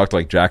times I've talked to,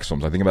 like, Jax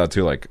Films, I think about it,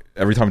 too. Like,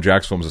 every time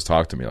Jax Films has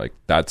talked to me, like,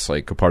 that's,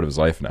 like, a part of his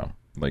life now.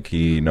 Like,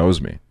 he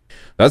knows me.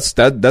 That's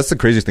the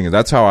craziest thing.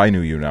 That's how I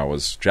knew you now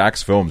was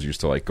Jax Films used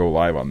to like go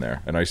live on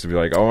there, and I used to be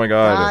like, oh my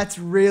god, that's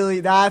really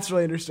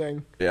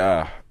interesting.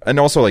 Yeah, and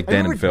also like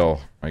Dan and Phil,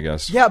 I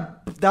guess. Yeah,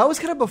 that was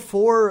kind of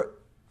before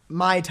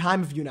my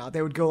time of YouNow.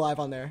 They would go live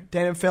on there.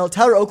 Dan and Phil,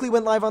 Tyler Oakley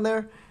went live on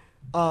there.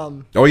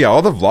 Oh yeah,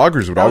 all the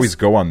vloggers would always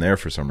go on there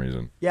for some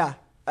reason. Yeah.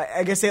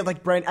 I guess they had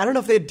like brand. I don't know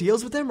if they had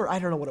deals with them or I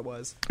don't know what it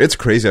was. It's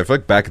crazy. I feel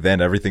like back then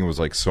everything was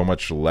like so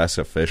much less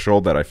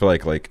official that I feel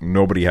like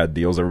nobody had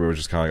deals. Everybody was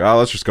just kind of like, oh,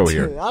 let's just go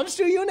here. I'll just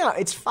do YouNow.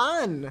 It's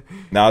fun.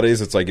 Nowadays,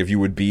 it's like if you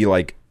would be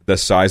like the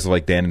size of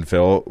like Dan and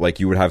Phil,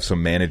 like you would have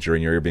some manager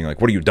in your ear being like,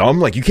 what are you, dumb?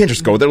 Like you can't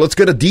just go there. Let's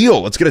get a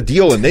deal.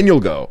 And then you'll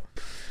go.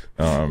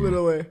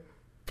 Literally.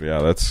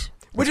 Yeah,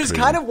 which is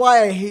crazy. Kind of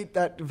why I hate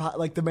that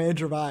like the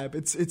manager vibe.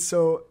 It's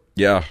so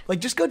yeah. Like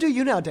just go do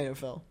YouNow, Dan and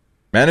Phil.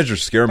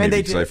 Managers scare me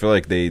because I feel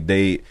like they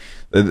the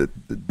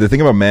thing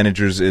about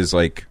managers is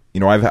like, you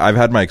know, I've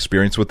had my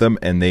experience with them,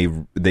 and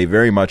they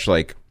very much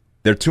like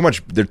they're too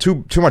much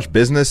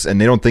business,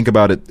 and they don't think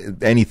about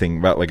anything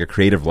about like a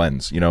creative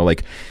lens, you know,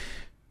 like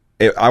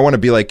I want to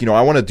be like, you know,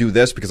 I want to do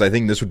this because I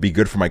think this would be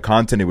good for my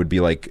content. It would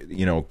be like,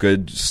 you know,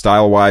 good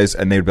style wise,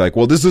 and they'd be like,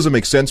 well, this doesn't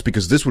make sense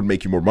because this would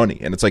make you more money,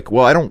 and it's like,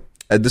 well,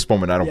 at this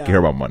moment I don't care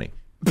about money,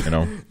 you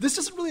know. This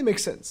doesn't really make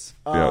sense.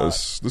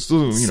 This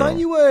doesn't, you sign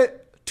you a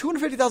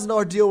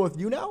 $250,000 deal with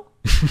YouNow?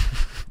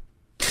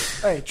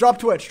 Hey, drop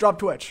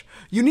Twitch.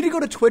 You need to go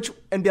to Twitch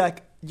and be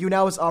like,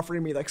 YouNow is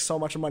offering me like so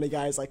much money,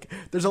 guys. Like,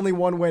 there's only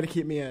one way to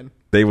keep me in.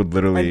 They would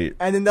literally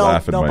and then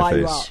laugh in they'll my buy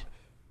face. You out.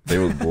 They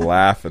would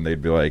laugh and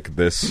they'd be like,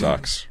 "This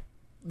sucks."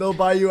 They'll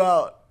buy you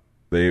out.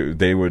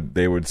 They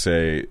would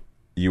say,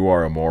 "You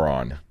are a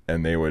moron,"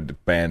 and they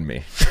would ban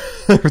me.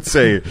 They would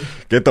say,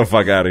 "Get the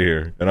fuck out of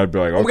here," and I'd be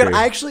like, "Okay."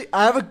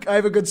 I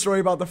have a good story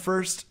about the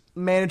first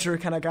manager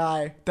kind of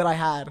guy that I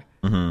had.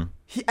 Mm-hmm.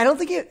 I don't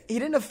think he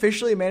didn't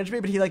officially manage me,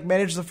 but he like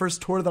managed the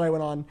first tour that I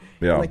went on.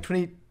 Yeah. In like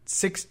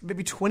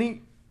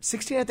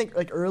 2016, I think,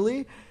 like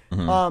early.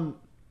 Mm-hmm.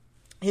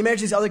 He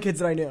managed these other kids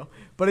that I knew.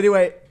 But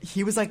anyway,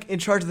 he was like in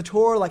charge of the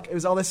tour, like it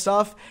was all this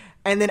stuff.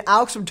 And then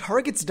Alex from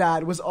Target's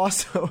dad was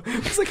also,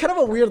 it was like kind of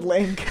a weird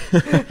link.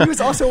 He was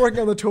also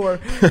working on the tour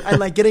and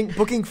like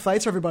booking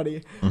flights for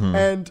everybody. Mm-hmm.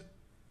 And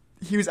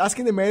he was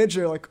asking the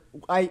manager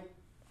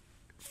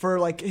for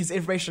like his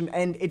information,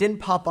 and it didn't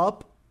pop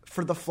up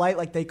for the flight.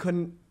 Like they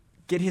couldn't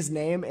get his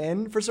name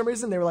in for some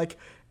reason. They were like,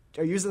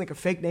 are you using like a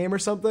fake name or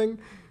something?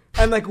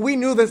 And like we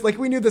knew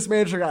this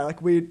manager guy.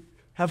 Like we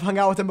have hung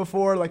out with him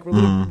before. Like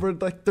we're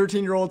like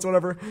 13-year-olds,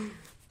 whatever.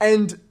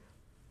 And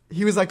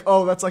he was like,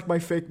 oh, that's like my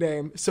fake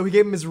name. So he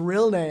gave him his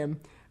real name,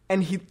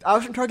 and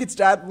Alex from Target's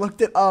dad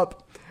looked it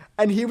up,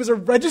 and he was a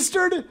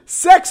registered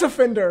sex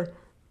offender.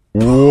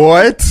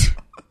 What?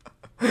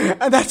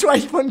 And that's why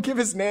he wouldn't give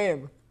his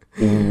name.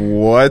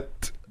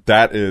 What?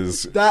 That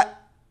was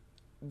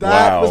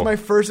my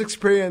first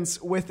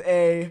experience with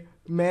a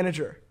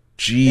manager.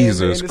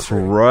 Jesus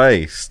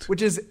Christ.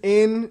 Which is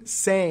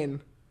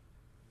insane.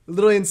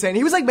 Literally insane.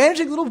 He was like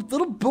managing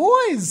little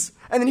boys.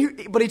 And then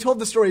he told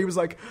the story. He was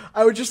like,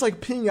 I was just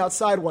like peeing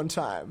outside one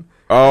time.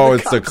 Oh,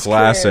 it's the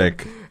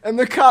classic. And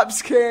the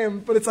cops came,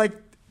 but it's like,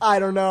 I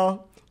don't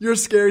know. You're a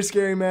scary,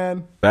 scary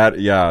man. That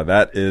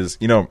is,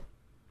 you know,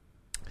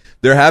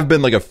 there have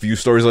been like a few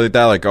stories like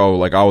that, like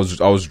I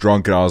was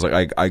drunk and I was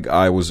like I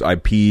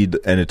peed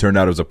and it turned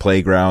out it was a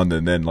playground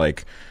and then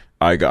like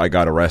I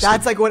got arrested.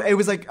 That's like what it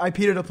was like. I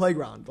peed at a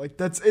playground. Like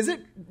is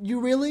it you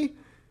really?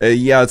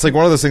 Yeah, it's like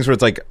one of those things where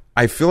it's like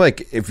I feel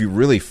like if you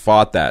really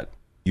fought that,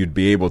 you'd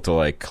be able to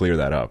like clear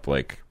that up.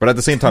 Like, but at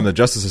the same time, the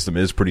justice system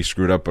is pretty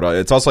screwed up. But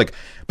it's also like,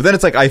 but then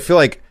it's like I feel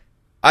like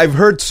I've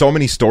heard so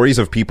many stories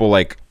of people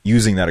like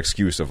using that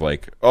excuse of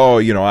like, oh,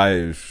 you know,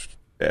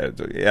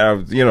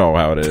 yeah, you know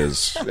how it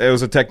is. It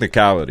was a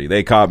technicality.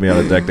 They caught me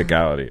on a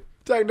technicality.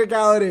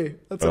 Technicality.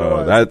 That's what it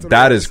was.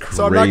 That is crazy.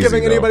 So I'm not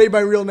giving anybody my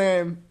real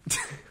name.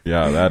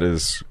 Yeah, that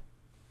is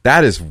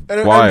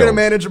and wild. I'm gonna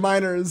manage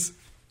minors.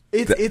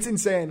 It's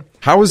insane.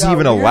 How was he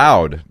even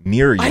allowed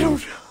near you? I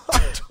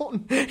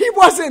don't know. He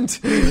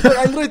wasn't. Like,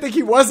 I literally think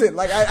he wasn't.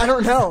 Like I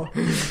don't know.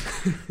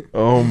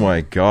 Oh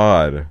my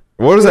god.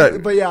 What was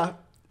that? But yeah.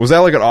 Was that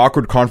like an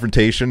awkward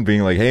confrontation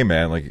being like, hey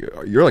man, like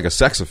you're like a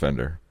sex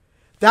offender?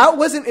 That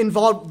wasn't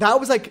involved. That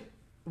was like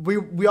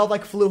we all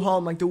like flew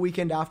home like the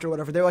weekend after,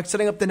 whatever. They were like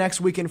setting up the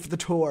next weekend for the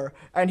tour,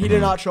 and he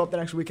did not show up the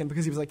next weekend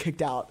because he was like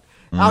kicked out.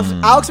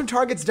 Alex from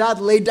Target's dad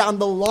laid down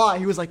the law.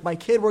 He was like, my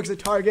kid works at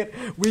Target.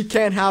 We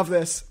can't have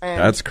this. And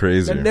that's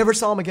crazy. I never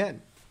saw him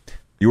again.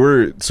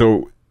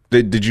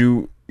 Did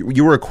you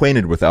were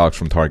acquainted with Alex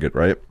from Target,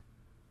 right?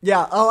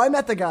 Yeah. Oh, I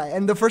met the guy,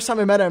 and the first time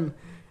I met him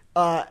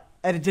at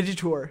a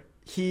Digitour,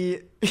 he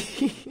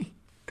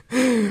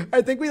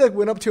I think we like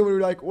went up to him and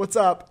we were like, "What's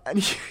up?" And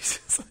he was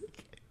just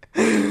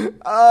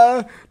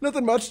like,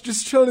 "Nothing much,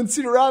 just chilling in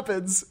Cedar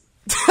Rapids."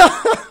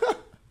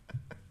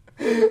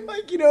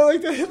 Like, you know,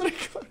 like the Hillary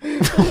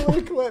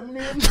Clinton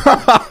meme.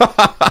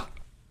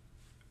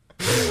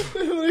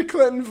 The Hillary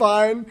Clinton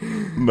vine.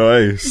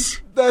 Nice.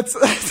 That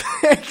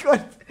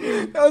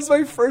was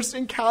my first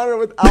encounter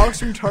with Alex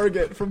from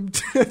Target from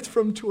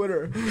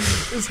Twitter.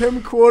 Is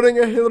him quoting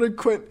a Hillary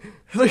Clinton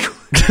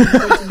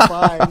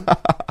vine,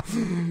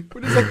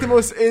 which is like the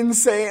most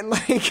insane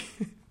like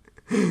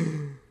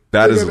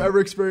that is I've ever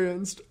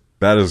experienced.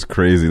 That is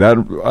crazy. That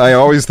I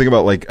always think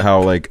about like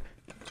how like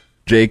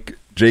Jake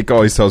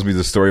always tells me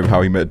the story of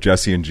how he met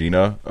Jesse and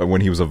Gina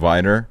when he was a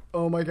Viner.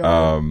 Oh my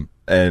god.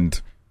 And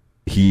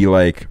he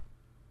like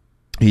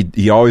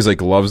he always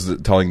like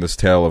loves telling this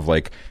tale of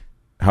like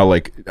how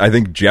like I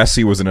think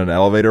Jesse was in an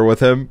elevator with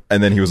him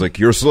and then he was like,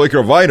 you're so like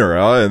you're a Viner,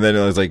 huh? And then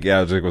it was like,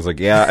 yeah, Jake was like,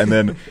 yeah, and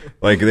then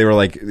like they were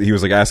like he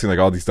was like asking like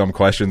all these dumb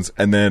questions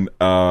and then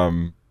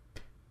the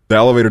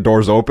elevator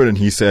doors open and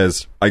he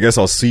says, I guess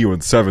I'll see you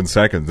in 7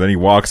 seconds. Then he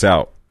walks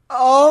out.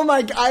 Oh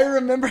my god, I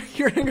remember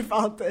hearing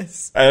about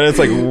this. And it's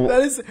like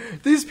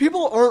these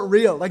people aren't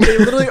real. Like they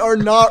literally are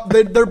not.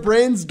 Their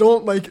brains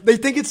don't like. They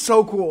think it's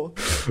so cool.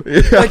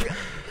 Yeah. Like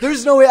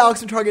there's no way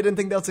Alex from Target didn't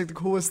think that's like the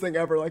coolest thing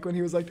ever. Like when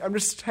he was like, I'm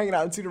just hanging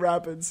out in Cedar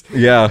Rapids.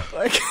 Yeah.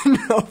 Like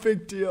no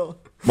big deal.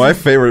 My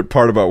favorite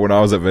part about when I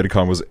was at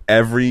VidCon was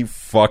every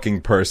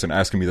fucking person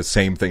asking me the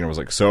same thing. I was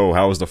like, so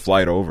how was the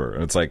flight over?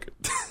 And it's like,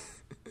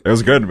 it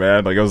was good,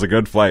 man. Like it was a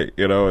good flight,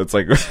 you know. It's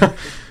like, it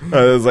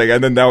was like,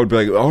 and then that would be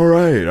like, all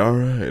right,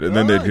 and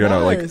then they'd kind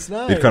of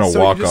they'd kind of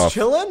walk you're just off,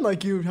 chilling,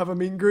 like you have a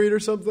meet and greet or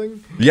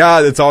something.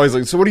 Yeah, it's always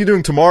like, so what are you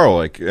doing tomorrow?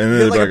 Like, and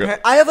then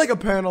I have like a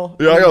panel.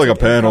 Yeah, I got like a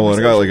panel,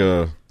 and I got like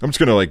I'm just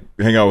gonna like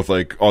hang out with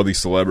like all these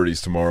celebrities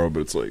tomorrow,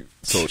 but it's like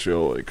so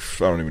chill. Like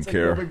I don't even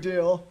care. No big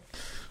deal.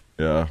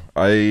 Yeah,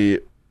 I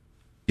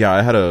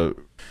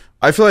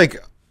feel like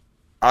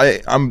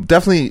I'm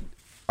definitely.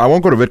 I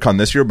won't go to VidCon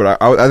this year,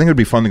 but I think it'd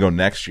be fun to go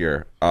next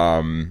year.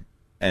 And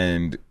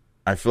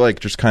I feel like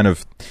just kind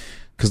of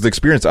because the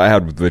experience I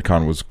had with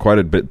VidCon was quite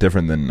a bit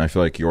different than I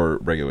feel like your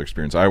regular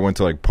experience. I went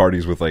to like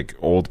parties with like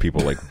old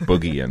people like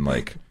Boogie and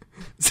like.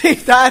 See,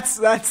 that's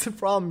the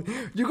problem.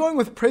 You're going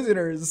with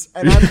prisoners,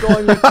 and I'm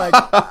going with like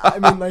I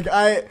mean like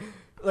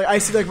I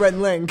see like Rhett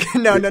and Link.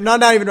 No,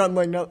 not even Rhett and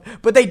Link. No,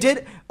 but they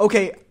did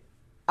okay.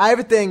 I have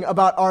a thing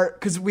about art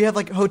because we have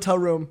like hotel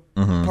room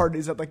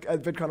parties at like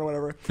at VidCon or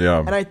whatever. Yeah,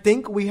 and I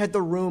think we had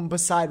the room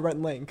beside Rhett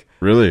and Link.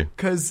 Really?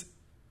 Because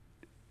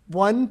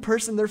one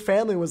person, their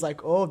family was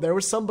like, "Oh, there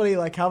was somebody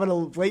like having a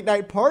late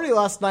night party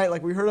last night.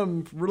 Like we heard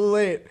them really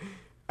late."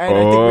 And I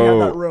think we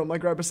had that room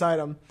like right beside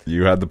him.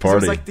 You had the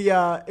party. So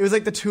it was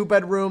like the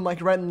 2-bedroom like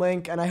Rhett and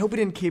Link, and I hope he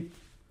didn't keep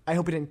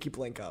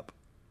Link up.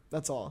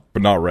 That's all.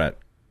 But not Rhett.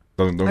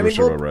 Don't go shit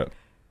about Rhett.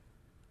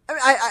 I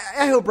mean,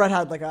 I hope Brett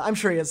had like I'm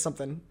sure he has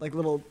something like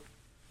little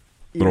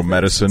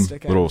medicine,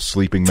 little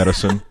sleeping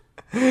medicine.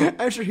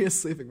 I'm sure he has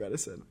sleeping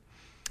medicine.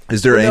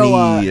 Is there any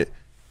like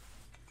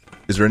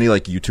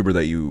YouTuber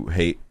that you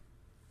hate,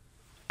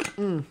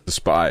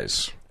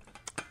 despise,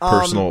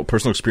 personal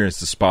experience,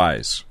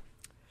 despise,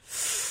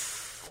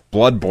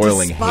 blood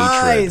boiling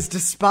hatred,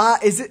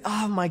 despise? Is it?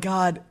 Oh my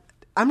god,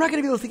 I'm not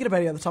gonna be able to think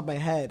about it on the top of my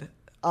head.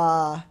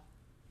 That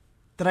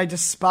I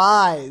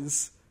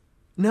despise?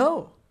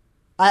 No.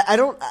 I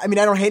don't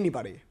hate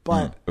anybody,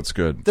 but that's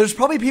good. There's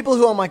probably people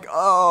who I'm like,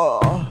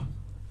 oh,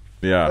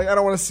 yeah, like I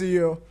don't want to see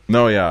you.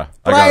 No, yeah,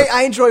 but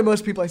I enjoy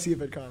most people I see at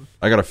VidCon.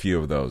 I got a few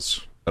of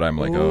those that I'm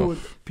like,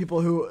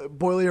 people who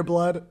boil your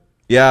blood.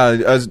 Yeah,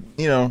 as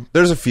you know,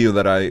 there's a few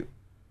that I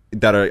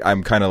that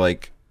I'm kind of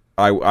like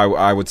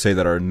I would say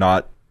that are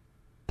not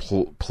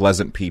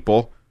pleasant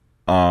people.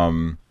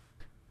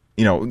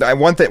 You know,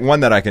 one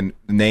that I can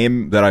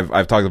name that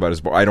I've talked about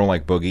is I don't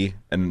like Boogie,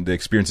 and the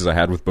experiences I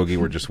had with Boogie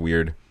were just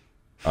weird.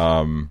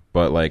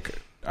 But like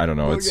I don't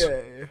know,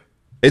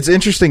 it's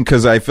interesting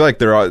because I feel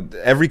like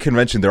every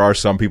convention there are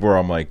some people where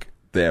I'm like,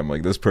 damn,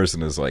 like this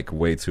person is like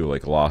way too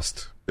like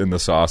lost in the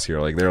sauce here.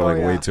 Like they're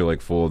way too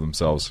like full of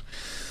themselves.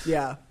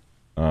 Yeah.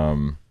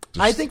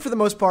 I think for the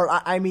most part,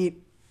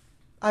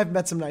 I've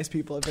met some nice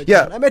people.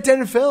 I met Dan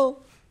and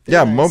Phil.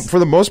 Nice. For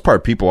the most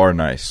part, people are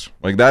nice.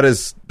 Like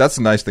that's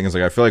the nice thing is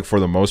like I feel like for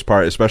the most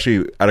part,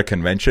 especially at a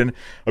convention,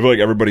 I feel like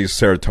everybody's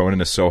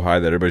serotonin is so high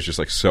that everybody's just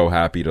like so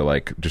happy to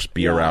like just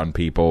be around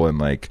people and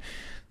like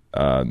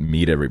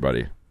meet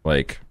everybody.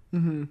 Like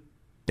I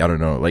don't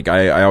know. Like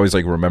I always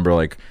like remember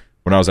like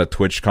when I was at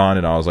TwitchCon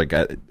and I was like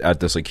at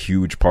this like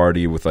huge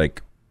party with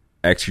like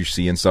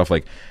XQC and stuff.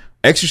 Like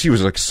XQC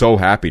was like so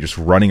happy just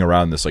running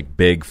around this like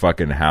big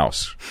fucking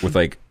house with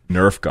like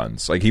Nerf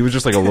guns. Like he was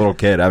just like a little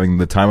kid having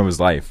the time of his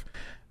life.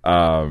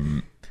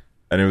 And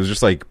it was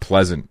just like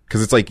pleasant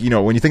because it's like, you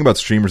know, when you think about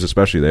streamers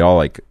especially, they all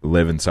like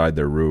live inside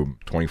their room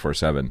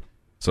 24/7.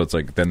 So it's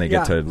like then they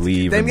get to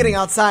leave. Them getting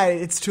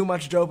outside, it's too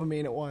much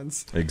dopamine at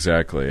once.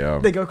 Exactly. Yeah.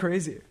 They go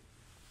crazy.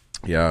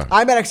 Yeah.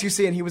 I met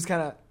XQC and he was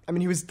kind of,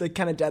 he was like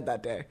kind of dead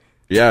that day.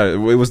 Yeah, it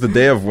was the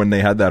day of when they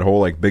had that whole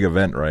like big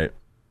event, right?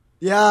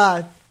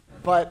 Yeah,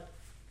 but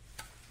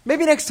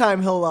maybe next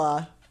time he'll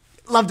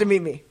love to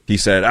meet me. He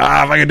said,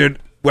 fucking dude,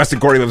 Weston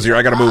Cordy lives here.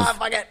 I gotta move.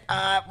 Fuck it.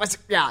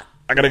 Yeah.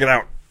 I gotta get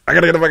out. I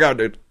gotta get the fuck out,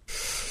 dude.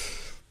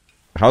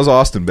 How's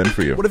Austin been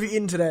for you? What have you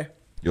eaten today?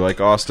 You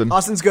like Austin?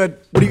 Austin's good.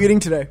 What are you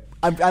eating today?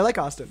 I like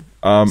Austin.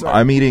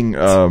 I'm eating.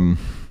 I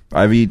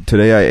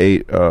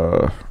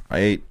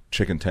ate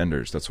chicken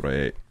tenders. That's what I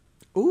ate.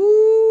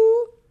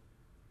 Ooh.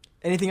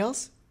 Anything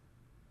else?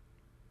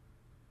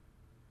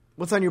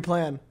 What's on your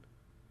plan?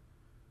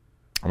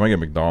 I might get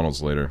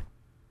McDonald's later.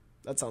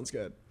 That sounds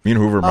good. Me and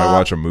Hoover might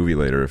watch a movie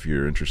later if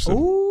you're interested.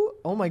 Ooh,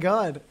 oh my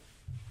god.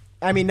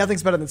 I mean,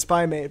 nothing's better than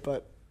Spy Mate,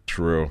 but...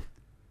 True.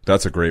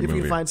 That's a great movie.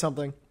 If you find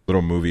something.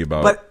 Little movie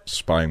about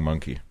spying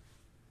monkey.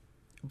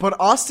 But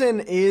Austin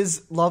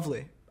is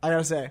lovely, I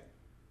gotta say.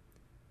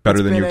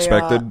 Better than you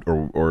expected?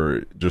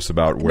 Or just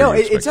about where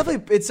you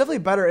expected? It's definitely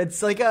better.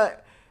 It's like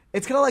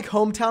it's kind of like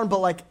hometown, but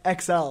like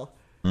XL.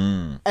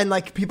 And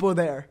like people are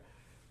there.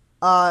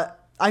 I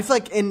feel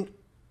like in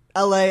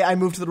LA, I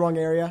moved to the wrong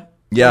area.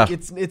 Yeah.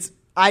 Like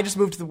I just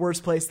moved to the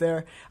worst place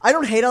there. I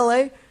don't hate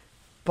LA,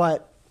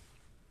 but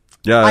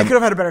yeah, I could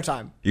have had a better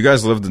time. You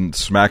guys lived in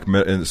smack in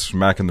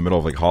the middle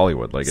of like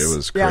Hollywood. Like it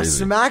was crazy. Yeah,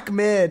 smack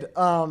mid,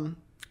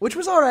 which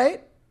was all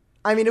right.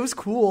 I mean, it was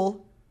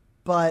cool,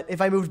 but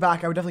if I moved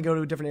back, I would definitely go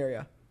to a different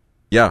area.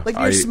 Yeah. Like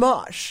near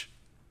Smosh.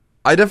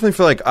 I definitely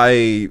feel like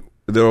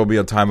there will be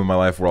a time in my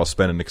life where I'll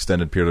spend an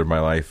extended period of my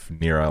life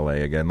near LA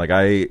again. Like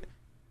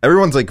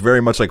everyone's like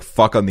very much like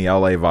fuck on the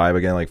LA vibe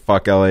again, like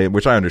fuck LA,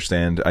 which I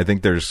understand. I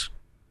think there's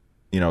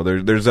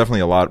definitely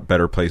a lot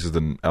better places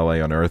than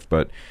LA on earth,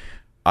 but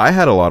I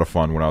had a lot of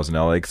fun when I was in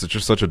LA because it's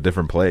just such a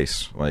different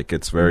place. Like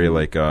it's very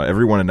like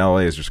everyone in LA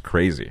is just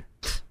crazy.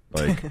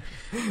 Like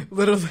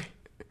literally,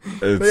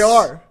 they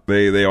are.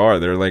 They are.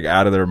 They're like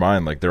out of their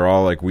mind. Like they're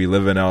all like, we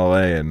live in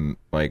LA, and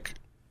like,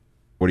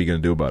 what are you gonna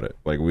do about it?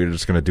 Like we're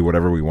just gonna do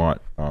whatever we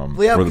want. For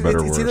the better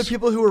or worse. It's either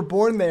people who were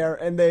born there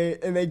and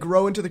they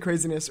grow into the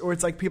craziness, or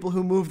it's like people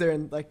who move there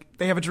and like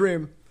they have a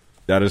dream.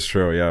 That is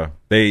true. Yeah,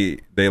 they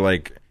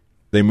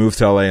move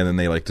to LA and then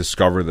they like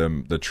discover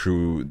the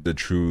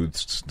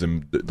truths,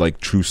 like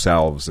true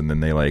selves, and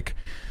then they like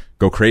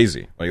go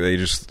crazy. Like they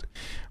just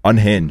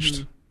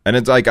unhinged. And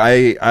it's like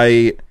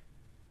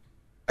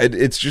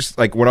it's just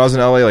like when I was in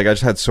LA, like I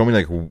just had so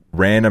many like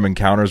random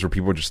encounters where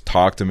people would just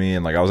talk to me,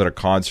 and like I was at a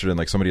concert and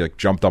like somebody like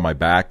jumped on my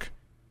back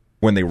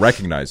when they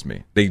recognized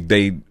me.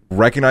 They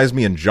recognized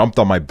me and jumped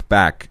on my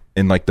back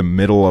in like the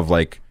middle of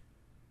like,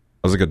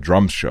 it was like a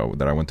drum show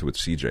that I went to with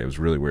CJ. It was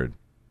really weird.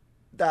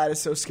 That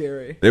is so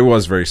scary. It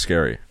was very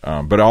scary,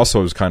 but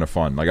also it was kind of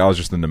fun. Like I was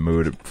just in the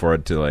mood for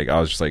it to like.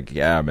 I was just like,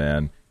 yeah,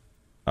 man.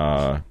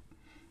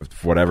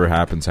 Whatever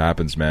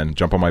happens, man.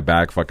 Jump on my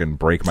back, fucking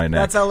break my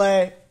neck. That's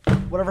LA.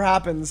 Whatever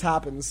happens,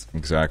 happens.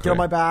 Exactly. Get on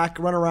my back,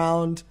 run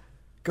around,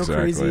 go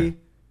crazy,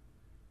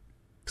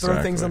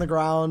 throw things on the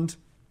ground.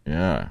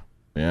 Yeah.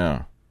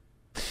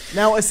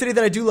 Now, a city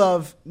that I do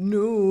love,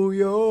 New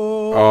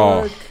York.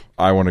 Oh,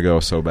 I want to go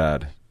so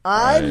bad.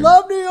 I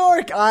love New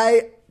York.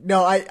 I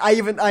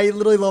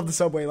literally love the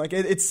subway. Like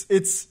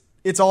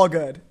it's all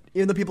good.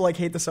 Even though people like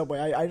hate the subway,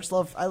 I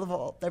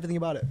love everything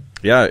about it.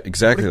 Yeah,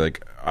 exactly.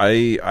 Like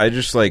I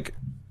just like,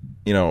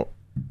 you know,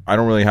 I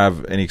don't really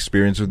have any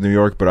experience with New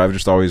York, but I've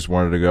just always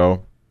wanted to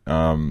go.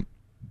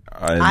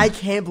 I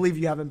can't believe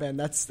you haven't been.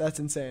 That's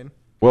insane.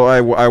 Well,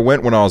 I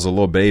went when I was a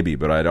little baby,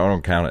 but I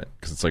don't count it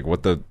because it's like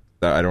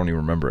I don't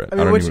even remember it. I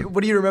mean,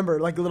 what do you remember?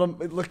 Like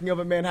looking up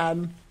at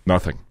Manhattan?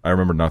 Nothing. I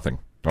remember nothing.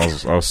 I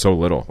was so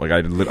little. Like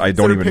I don't even know. Is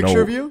there a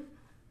picture of you?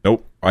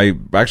 Nope. I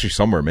actually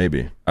somewhere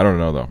maybe. I don't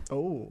know though.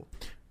 Oh.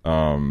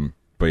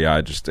 But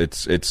yeah,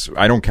 it's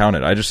I don't count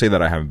it. I just say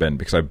that I haven't been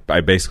because I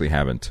basically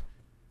haven't.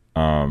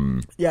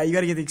 Yeah, you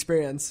got to get the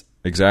experience.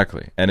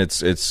 Exactly. And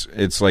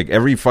it's like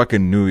every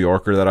fucking New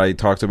Yorker that I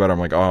talked about, I'm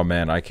like, oh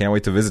man, I can't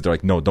wait to visit. They're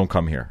like, no, don't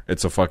come here.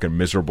 It's a fucking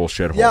miserable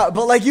shithole. Yeah,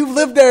 but like you've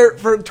lived there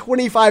for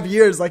 25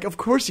 years. Like, of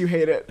course you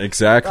hate it.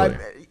 Exactly.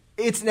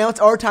 It's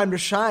our time to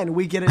shine.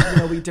 We get it. You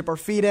know, we dip our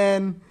feet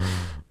in.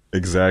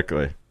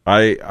 Exactly.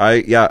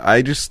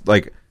 I just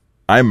like,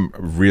 I'm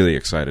really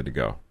excited to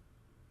go.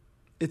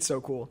 It's so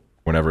cool.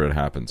 Whenever it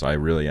happens, I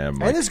really am.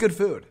 Like, and there's good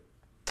food.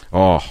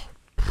 Oh,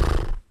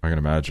 I can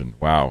imagine.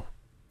 Wow.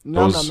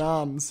 Noms.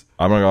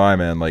 I'm not gonna lie,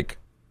 man. Like,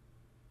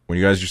 when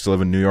you guys used to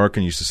live in New York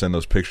and used to send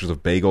those pictures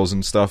of bagels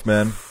and stuff,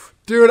 man.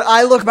 Dude,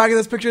 I look back at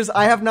those pictures.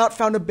 I have not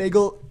found a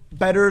bagel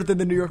better than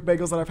the New York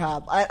bagels that I've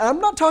had.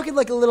 I'm not talking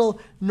like a little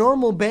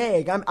normal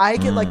bag. I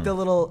get like the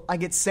little. I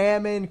get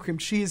salmon, cream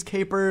cheese,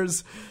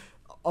 capers.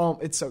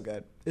 It's so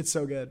good. It's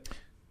so good.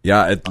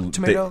 Yeah,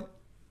 tomato.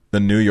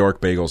 The New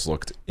York bagels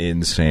looked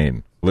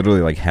insane.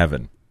 Literally like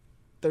heaven.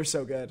 They're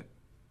so good.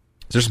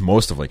 Just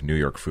most of like New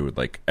York food,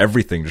 like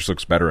everything just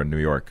looks better in New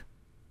York.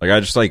 Like I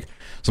just like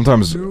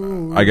sometimes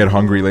I get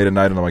hungry late at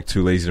night and I'm like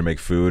too lazy to make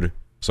food,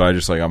 so I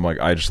just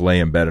lay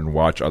in bed and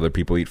watch other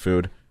people eat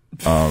food.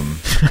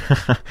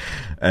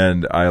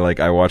 And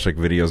I watch like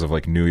videos of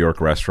like New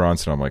York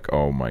restaurants and I'm like,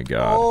 oh my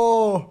god,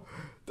 oh,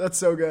 that's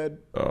so good.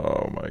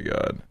 Oh my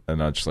god,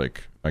 and I just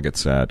like I get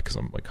sad because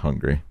I'm like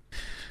hungry.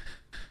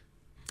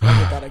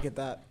 I get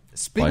that.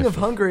 Speaking of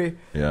hungry,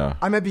 yeah,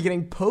 I might be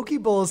getting poke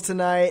bowls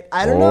tonight.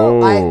 I don't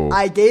know.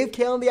 I gave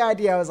Kaylin the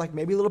idea. I was like,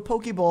 maybe a little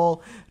poke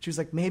bowl. She was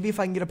like, maybe if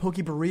I can get a poke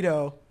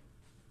burrito.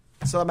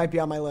 So that might be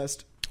on my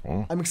list.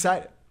 Oh. I'm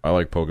excited. I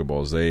like poke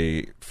bowls.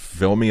 They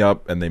fill me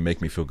up and they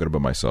make me feel good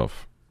about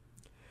myself.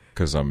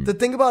 Because I'm the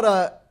thing about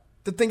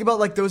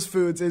like those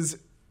foods is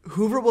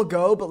Hoover will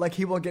go, but like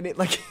he won't get it.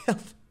 Like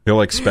he'll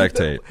like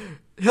spectate.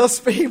 He will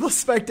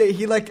spectate.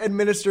 He like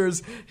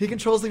administers. He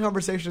controls the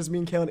conversation as me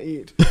and Kaylin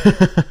eat.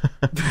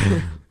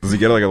 Does he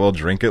get like a little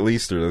drink at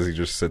least, or does he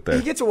just sit there?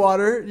 He gets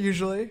water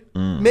usually.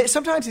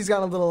 Sometimes he's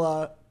got a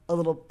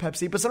little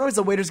Pepsi, but sometimes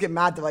the waiters get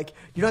mad. They're like,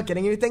 "You're not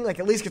getting anything. Like,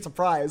 at least get some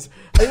fries."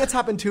 I think it's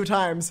happened 2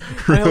 times.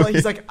 Really?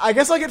 He's like, "I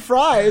guess I'll get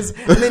fries,"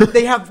 and then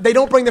they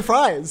don't bring the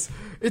fries.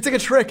 It's like a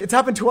trick. It's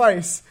happened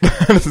twice.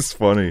 This is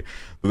funny.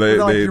 They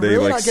really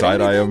like side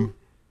eye him.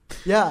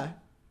 Yeah.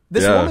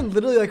 This woman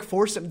literally like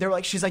forced him. They're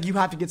like, she's like, you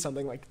have to get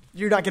something. Like,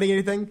 you're not getting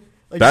anything.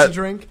 Like, just a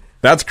drink.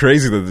 That's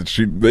crazy that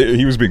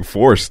he was being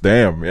forced.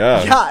 Damn,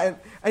 yeah. Yeah,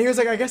 and he was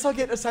like, I guess I'll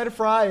get a side of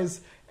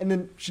fries. And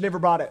then she never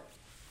brought it.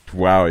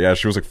 Wow, yeah.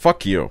 She was like,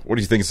 fuck you. What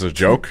do you think? It's a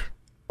joke?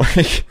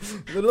 Like,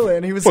 literally,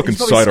 and he was fucking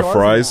side of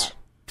fries.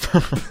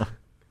 A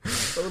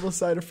little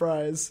side of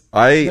fries.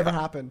 Never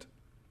happened.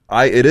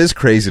 It is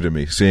crazy to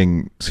me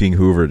seeing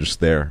Hoover just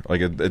there.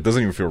 Like it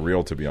doesn't even feel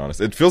real, to be honest.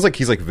 It feels like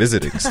he's like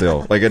visiting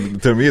still. Like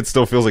to me, it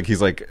still feels like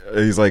he's like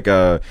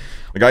I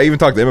even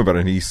talked to him about it,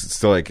 and he's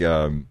still like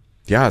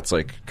it's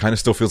like kind of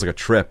still feels like a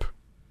trip.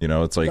 You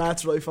know, it's like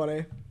that's really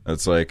funny.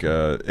 It's like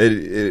it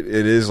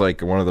is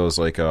like one of those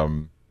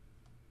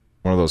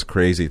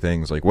crazy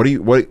things. Like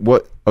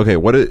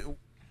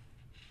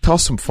tell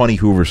us some funny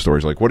Hoover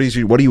stories. Like what do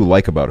you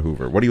like about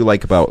Hoover? What do you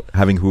like about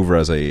having Hoover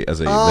as a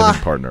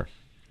living partner?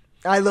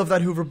 I love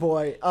that Hoover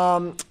boy.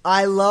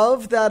 I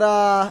love that.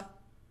 I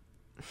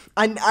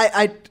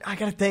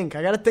gotta think.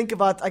 I gotta think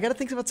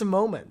about some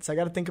moments. I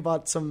gotta think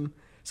about some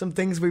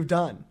things we've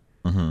done.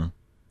 Mm-hmm. You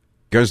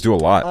guys do a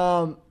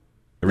lot.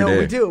 Every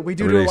day. We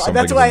do a lot.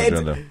 That's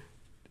why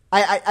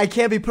I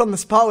can't be put on the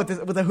spot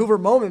with a Hoover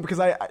moment because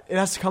it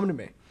has to come to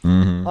me.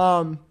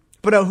 Mm-hmm.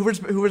 But no,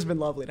 Hoover's been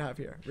lovely to have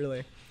here.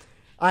 Really,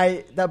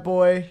 that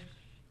boy,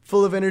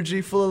 full of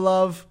energy, full of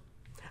love.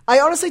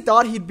 I honestly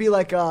thought he'd be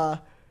like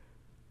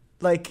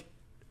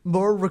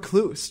more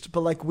reclused,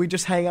 but like we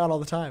just hang out all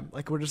the time.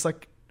 Like we just hang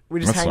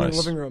in the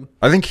living room.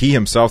 I think he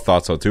himself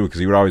thought so too, because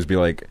he would always be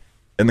like,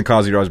 in the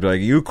cause he'd always be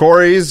like, "You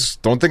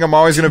Corys, don't think I'm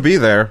always going to be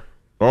there.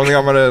 Don't think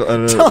I'm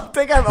going to." Don't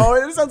think I'm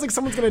always. It sounds like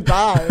someone's going to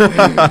die.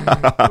 I'm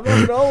not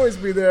going to always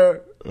be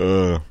there.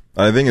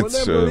 I think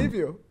it's. I believe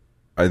you.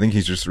 I think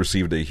he's just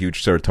received a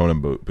huge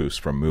serotonin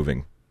boost from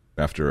moving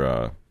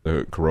after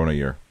the Corona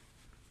year.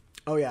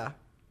 Oh yeah.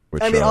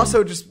 Which,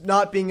 also just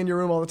not being in your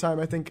room all the time,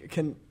 I think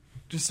can.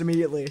 Just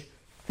immediately.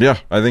 Yeah,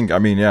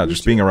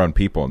 just being around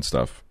people and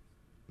stuff.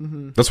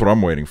 Mm-hmm. That's what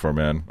I'm waiting for,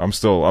 man. I'm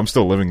still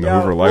living the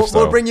Hoover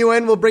lifestyle. We'll bring you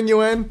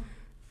in.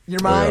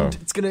 Your mind,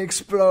 it's gonna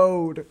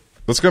explode.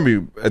 It's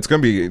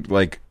gonna be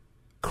like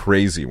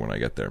crazy when I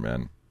get there,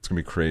 man. It's gonna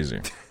be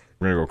crazy.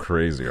 We're gonna go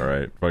crazy, all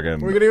right? We're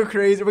gonna go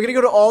crazy. We're gonna go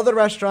to all the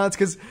restaurants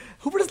because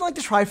Hoover doesn't like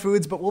to try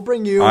foods, but we'll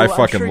bring you. I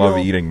fucking love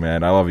eating,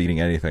 man. I love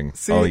eating anything.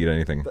 See, I'll eat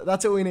anything.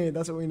 That's what we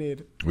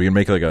need. We can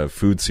make like a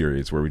food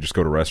series where we just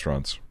go to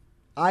restaurants.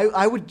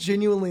 I would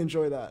genuinely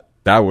enjoy that.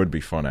 That would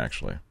be fun,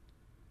 actually.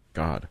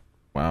 God.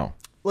 Wow.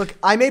 Look,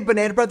 I made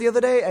banana bread the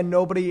other day, and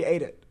nobody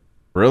ate it.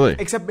 Really?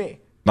 Except me.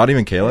 Not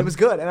even Kaylin? It was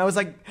good. And I was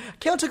like,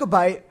 Kaylin took a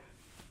bite,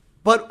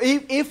 But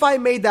if I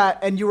made that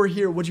and you were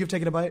here, would you have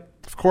taken a bite?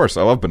 Of course,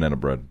 I love banana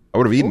bread. I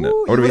would have eaten it.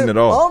 I would have eaten it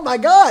all. Oh my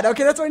god!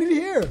 Okay, that's what I need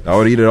to hear. I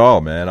would eat it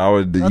all, man.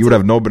 You would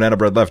have no banana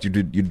bread left.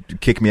 You'd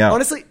kick me out.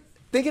 Honestly,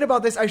 thinking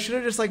about this, I should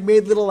have just like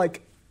made little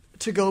like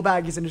to-go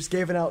baggies and just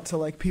gave it out to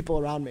like people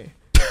around me.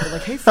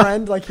 Like, hey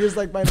friend, like here's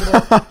like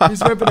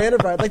here's my banana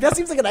bread. Like that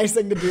seems like a nice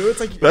thing to do. It's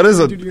like that is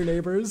do to your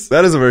neighbors.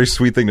 That is a very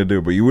sweet thing to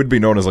do. But you would be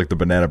known as like the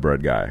banana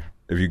bread guy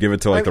if you give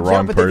it to like the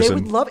wrong person.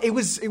 They would love it.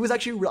 Was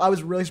actually I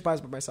was really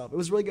surprised by myself. It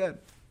was really good.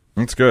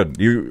 That's good.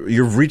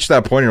 You've reached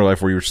that point in your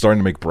life where you're starting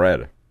to make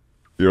bread.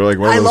 You're like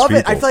one of those love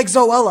people. it. I feel like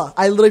Zoella.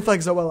 I literally feel like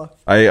Zoella.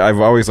 I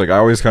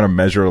always kind of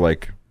measure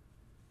like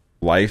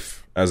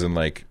life as in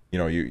like, you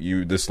know,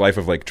 you this life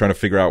of like trying to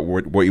figure out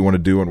what you want to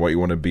do and what you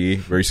want to be.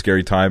 Very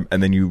scary time,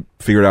 and then you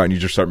figure it out and you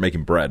just start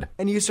making bread.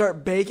 And you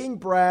start baking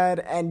bread,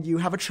 and you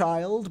have a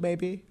child,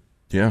 maybe.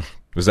 Yeah.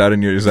 Is that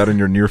in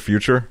your near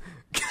future?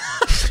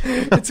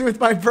 It's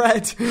with my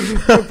bread.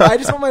 I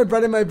just want my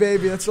bread and my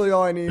baby. That's really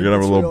all I need. You're gonna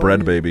have a little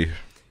bread baby.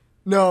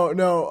 No,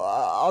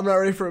 I'm not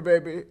ready for a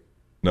baby.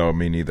 No,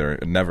 me neither.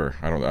 Never.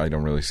 I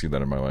don't really see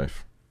that in my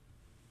life.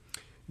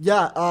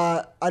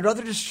 Yeah, I'd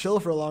rather just chill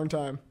for a long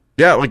time.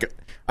 Yeah, like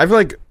I feel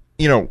like,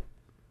 you know,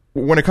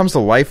 when it comes to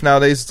life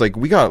nowadays, it's like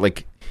we got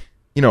like,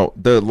 you know,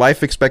 the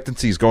life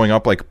expectancy is going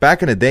up. Like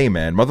back in the day,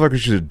 man, motherfuckers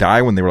used to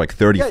die when they were like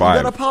 35. Yeah,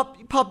 you gotta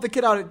pop the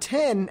kid out at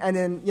 10 and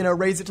then, you know,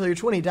 raise it till you're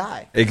 20,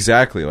 die.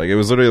 Exactly. Like it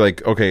was literally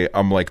like, okay,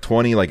 I'm like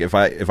 20. Like if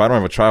I don't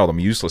have a child, I'm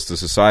useless to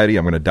society.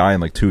 I'm gonna die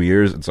in like 2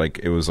 years. It's like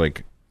it was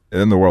like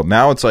in the world.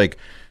 Now it's like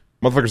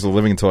motherfuckers are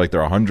living until like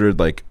they're 100.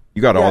 Like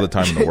you got all the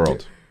time in the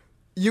world.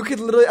 You could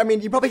literally, I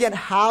mean, you probably can't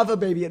have a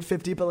baby at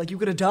 50, but like you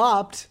could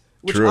adopt,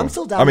 which True. I'm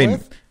still down with. I mean,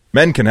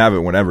 men can have it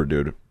whenever,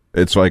 dude.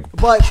 It's like,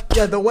 but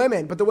yeah, the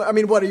women. But I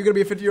mean, what are you gonna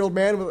be a 50-year-old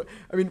man?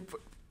 I mean,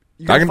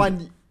 you gotta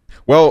find.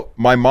 Well,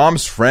 my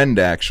mom's friend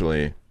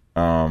actually,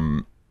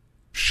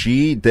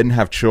 she didn't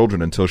have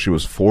children until she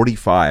was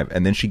 45,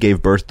 and then she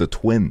gave birth to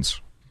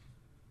twins.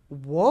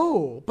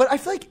 Whoa! But I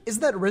feel like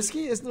isn't that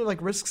risky? Isn't there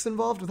like risks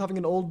involved with having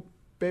an old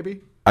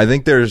baby? I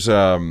think there's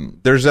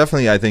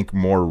definitely I think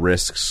more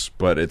risks,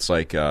 but it's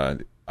like I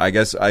think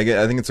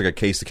it's like a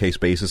case-to-case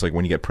basis. Like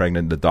when you get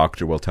pregnant, the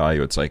doctor will tell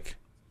you it's like.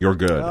 You're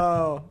good.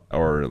 Oh.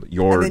 Or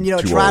you're and then,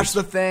 trash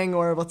old. The thing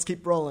or let's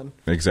keep rolling.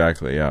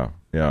 Exactly, yeah.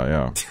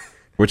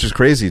 Which is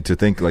crazy to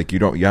think like you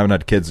haven't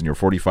had kids and you're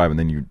 45 and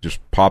then you just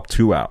pop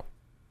 2 out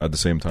at the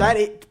same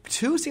time.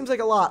 2 seems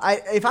like a lot.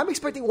 If I'm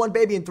expecting 1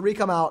 baby and 3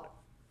 come out,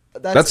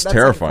 that's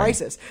terrifying. Like a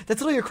crisis.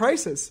 That's literally a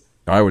crisis.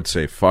 I would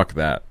say fuck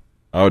that.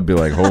 I would be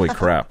like, holy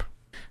crap.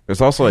 There's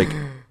also like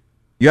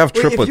you have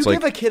triplets. If you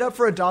give a kid up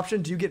for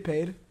adoption, do you get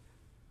paid?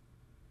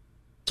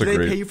 Do they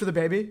pay you for the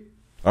baby?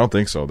 I don't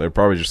think so. They're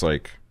probably just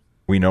like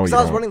we know you.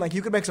 I was wondering, like,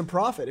 you could make some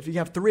profit if you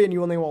have 3 and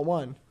you only want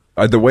 1.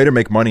 The way to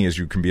make money is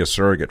you can be a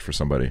surrogate for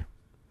somebody.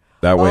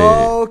 That way.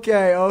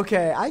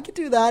 Okay. I could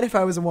do that if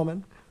I was a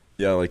woman.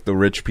 Yeah, like the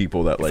rich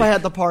people that if I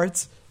had the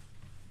parts.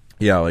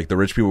 Yeah, like the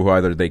rich people who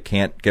either they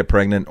can't get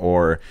pregnant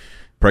or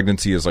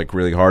pregnancy is like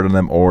really hard on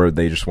them, or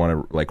they just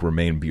want to like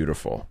remain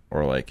beautiful,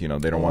 or like they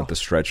don't want the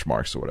stretch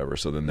marks or whatever.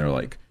 So then they're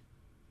like,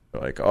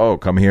 oh,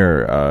 come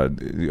here.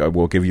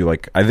 We'll give you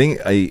like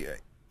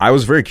I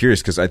was very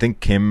curious because I think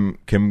Kim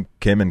and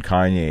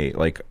Kanye,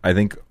 like I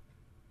think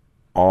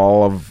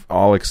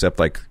all except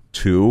like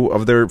 2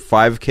 of their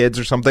 5 kids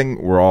or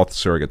something were all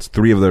surrogates.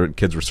 3 of their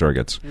kids were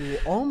surrogates.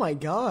 Oh my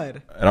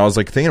god! And I was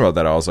like thinking about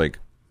that. I was like,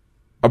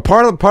 a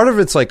part of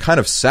it's like kind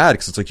of sad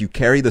because it's like you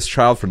carry this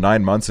child for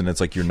 9 months and it's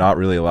like you're not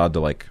really allowed to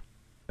like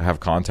have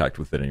contact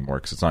with it anymore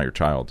because it's not your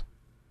child.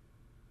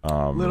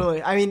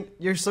 Literally, I mean,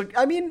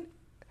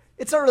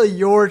 it's not really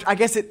yours. I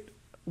guess it.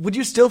 Would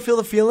you still feel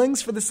the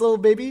feelings for this little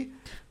baby?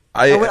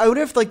 I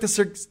wonder if like the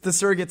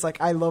surrogate's like,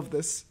 I love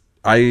this.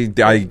 I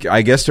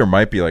guess there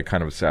might be like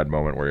kind of a sad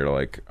moment where you're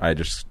like,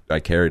 I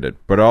carried it,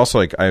 but also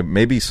like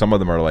maybe some of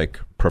them are like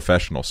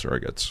professional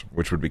surrogates,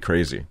 which would be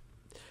crazy.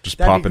 Just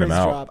popping them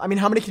out. Job. I mean,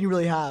 how many can you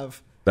really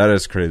have? That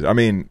is crazy. I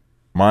mean,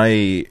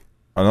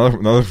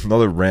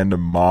 another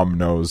random mom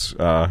knows.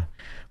 My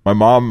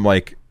mom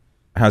like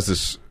has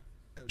this.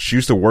 She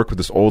used to work with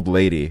this old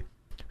lady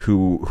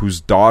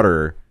whose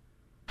daughter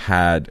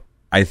had.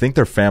 I think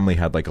their family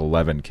had like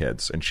 11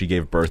 kids, and she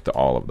gave birth to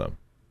all of them.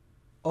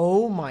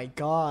 Oh my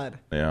god!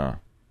 Yeah,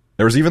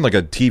 there was even like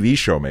a TV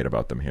show made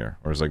about them here,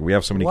 where it's like we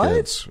have so many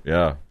kids.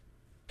 Yeah.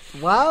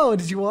 Wow!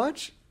 Did you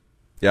watch?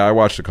 Yeah, I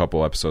watched a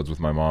couple episodes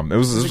with my mom. It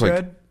was like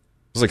good? It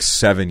was like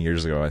 7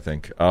 years ago, I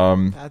think.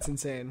 That's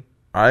insane.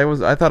 I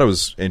thought it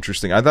was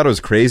interesting. I thought it was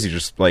crazy,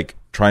 just like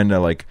trying to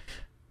like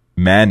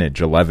manage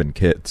 11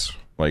 kids.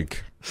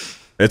 Like,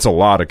 it's a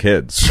lot of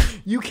kids.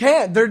 You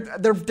can't. They're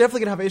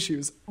definitely gonna have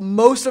issues.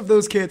 Most of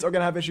those kids are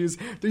gonna have issues.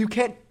 You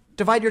can't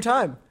divide your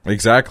time.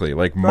 Exactly.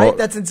 Like, right?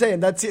 That's insane.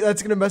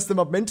 That's gonna mess them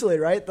up mentally,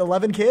 right? The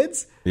 11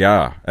 kids.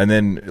 Yeah, and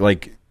then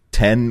like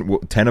 10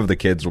 of the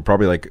kids will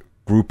probably like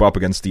group up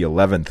against the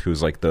 11th,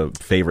 who's like the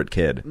favorite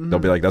kid. Mm-hmm. They'll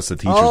be like, that's the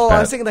teacher's pet. I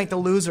was thinking like the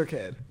loser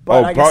kid.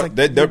 But I guess, like,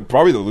 they're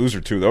probably the loser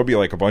too. There'll be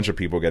like a bunch of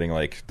people getting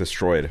like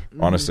destroyed,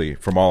 honestly,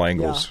 from all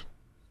angles. Yeah.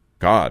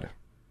 God.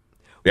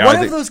 Yeah,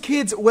 One of those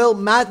kids will,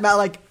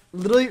 like,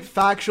 literally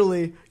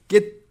factually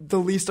get the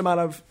least amount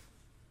of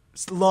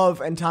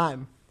love and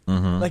time.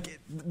 Like,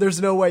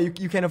 there's no way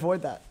you can't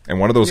avoid that. And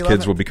one of those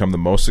kids will become the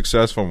most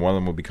successful, and one of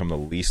them will become the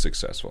least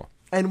successful.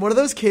 And one of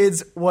those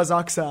kids was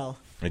Axel.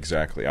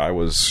 Exactly. I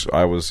was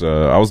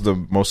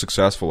the most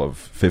successful of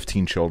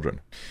 15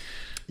 children.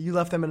 You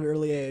left them at an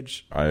early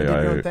age. I did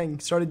your own thing.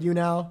 Started You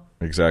Now.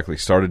 Exactly.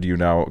 Started You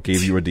Now.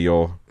 Gave you a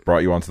deal.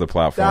 Brought you onto the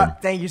platform.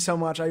 Thank you so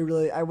much. I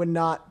would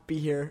not be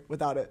here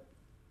without it.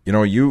 You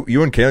know, you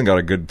and Kaylin got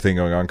a good thing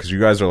going on because you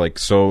guys are like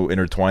so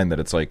intertwined that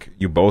it's like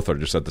you both are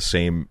just at the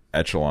same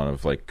echelon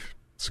of like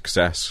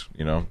success.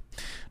 You know,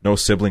 no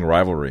sibling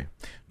rivalry.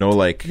 No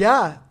like.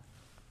 Yeah.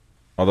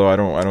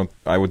 Although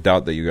I would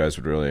doubt that you guys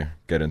would really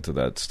get into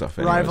that stuff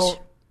anyways.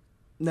 Rival.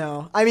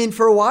 No. I mean,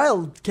 for a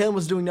while, Kaylin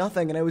was doing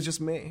nothing, and it was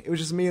just me. It was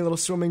just me, a little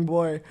swimming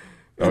boy,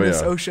 in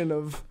this ocean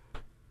of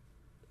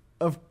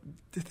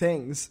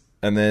things.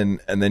 And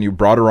then you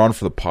brought her on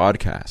for the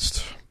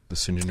podcast, the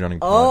St. John Drowning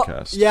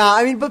podcast. Yeah,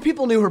 I mean, but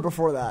people knew her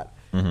before that.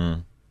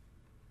 Mm-hmm.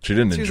 She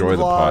didn't enjoy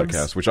the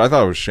podcast, which I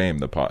thought was a shame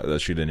that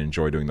she didn't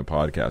enjoy doing the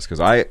podcast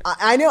because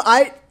I know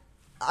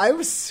I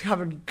was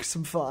having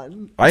some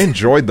fun. I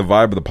enjoyed the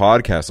vibe of the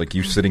podcast, like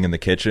you sitting in the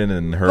kitchen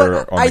and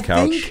her on the couch.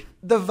 I think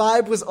the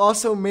vibe was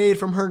also made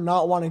from her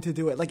not wanting to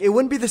do it. Like, it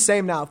wouldn't be the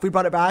same now if we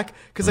brought it back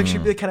because like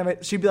she'd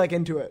be like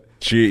into it.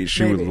 She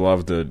would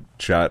love to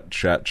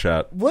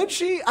chat. Would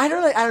she? I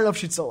don't know if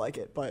she'd still like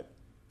it, but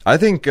I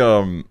think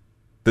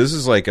this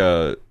is like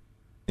a,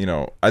 you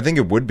know, I think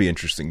it would be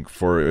interesting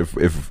for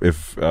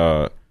if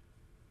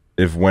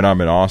when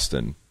I'm in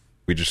Austin,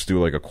 we just do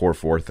like a Core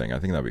 4 thing. I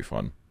think that'd be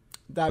fun.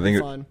 That'd be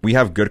fun. We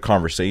have good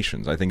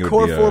conversations. I think it would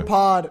Core be 4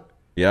 pod.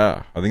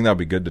 Yeah, I think that'd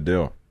be good to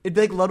do. It'd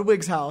be like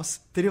Ludwig's house.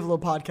 They'd have a little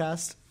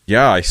podcast.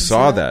 Yeah, I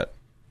saw that.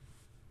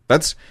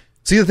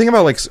 See the thing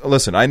about like,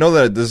 listen, I know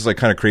that this is like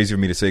kind of crazy for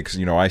me to say because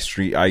you know I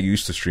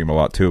used to stream a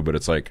lot too, but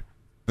it's like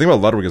the thing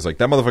about Ludwig is like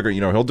that motherfucker. You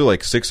know, he'll do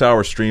like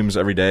 6-hour streams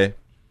every day.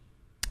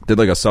 Did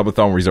like a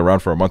subathon where he's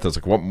around for a month. It's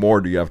like, what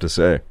more do you have to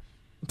say?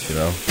 You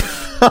know.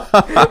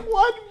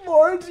 What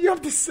more do you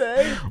have to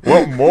say?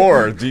 What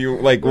more do you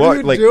like? What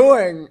are you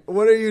doing?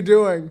 What are you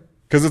doing?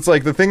 Because it's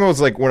like the thing was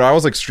like when I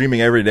was like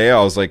streaming every day,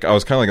 I was kind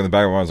of like in the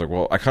back of my mind, I was like,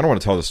 well, I kind of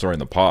want to tell the story in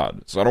the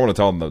pod, so I don't want to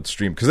tell them the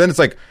stream. Because then it's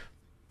like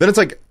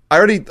it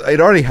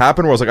already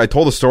happened. Where I was like, I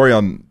told the story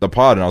on the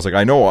pod, and I was like,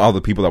 I know all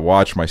the people that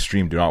watch my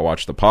stream do not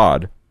watch the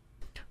pod,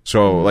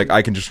 so like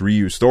I can just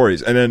reuse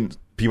stories. And then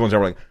people in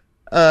general were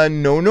like,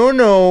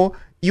 no,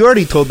 you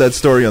already told that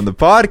story on the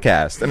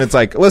podcast, and it's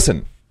like,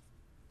 listen,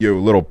 you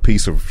little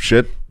piece of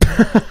shit.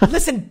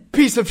 Listen,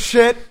 piece of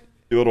shit.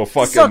 You little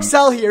fucking... Suck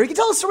Sell here. He can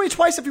tell the story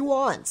twice if he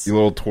wants. You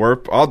little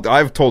twerp.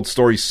 I've told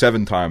stories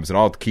 7 times, and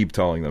I'll keep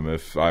telling them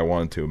if I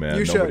want to,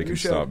 man. Nobody can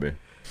stop me.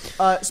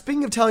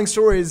 Speaking of telling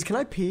stories, can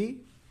I pee?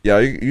 Yeah,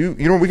 you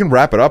know, we can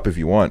wrap it up if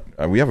you want.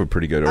 We have a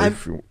pretty good...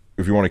 If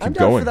you want to keep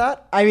going. For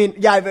that. I mean,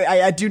 yeah,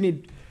 I do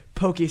need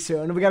pokey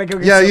soon. We got to go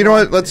get Yeah, you know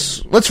what?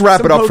 Let's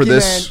wrap it up for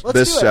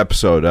this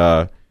episode.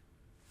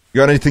 You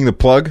got anything to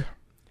plug?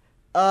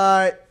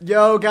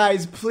 Yo,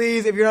 guys,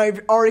 please, if you're not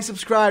already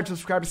subscribed to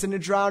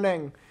St.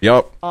 Drowning.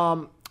 Yep.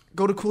 Go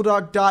to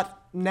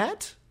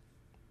cooldog.net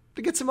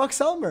to get some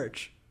Axel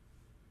merch.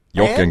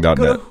 Yolking.net. And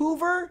go to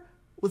Hoover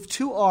with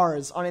 2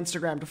 R's on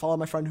Instagram to follow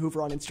my friend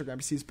Hoover on Instagram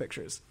to see his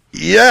pictures.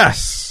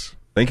 Yes!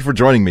 Thank you for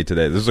joining me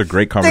today. This is a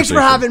great conversation.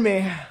 Thanks for having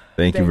me.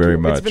 Thank you very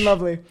much. It's been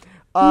lovely.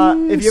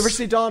 If you ever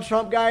see Donald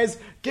Trump, guys,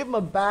 give him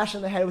a bash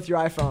in the head with your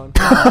iPhone.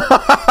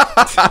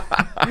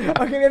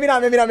 Okay, maybe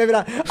not.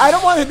 I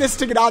don't want this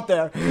to get out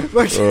there.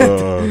 Like,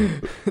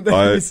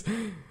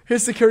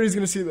 his security's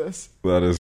going to see this. That is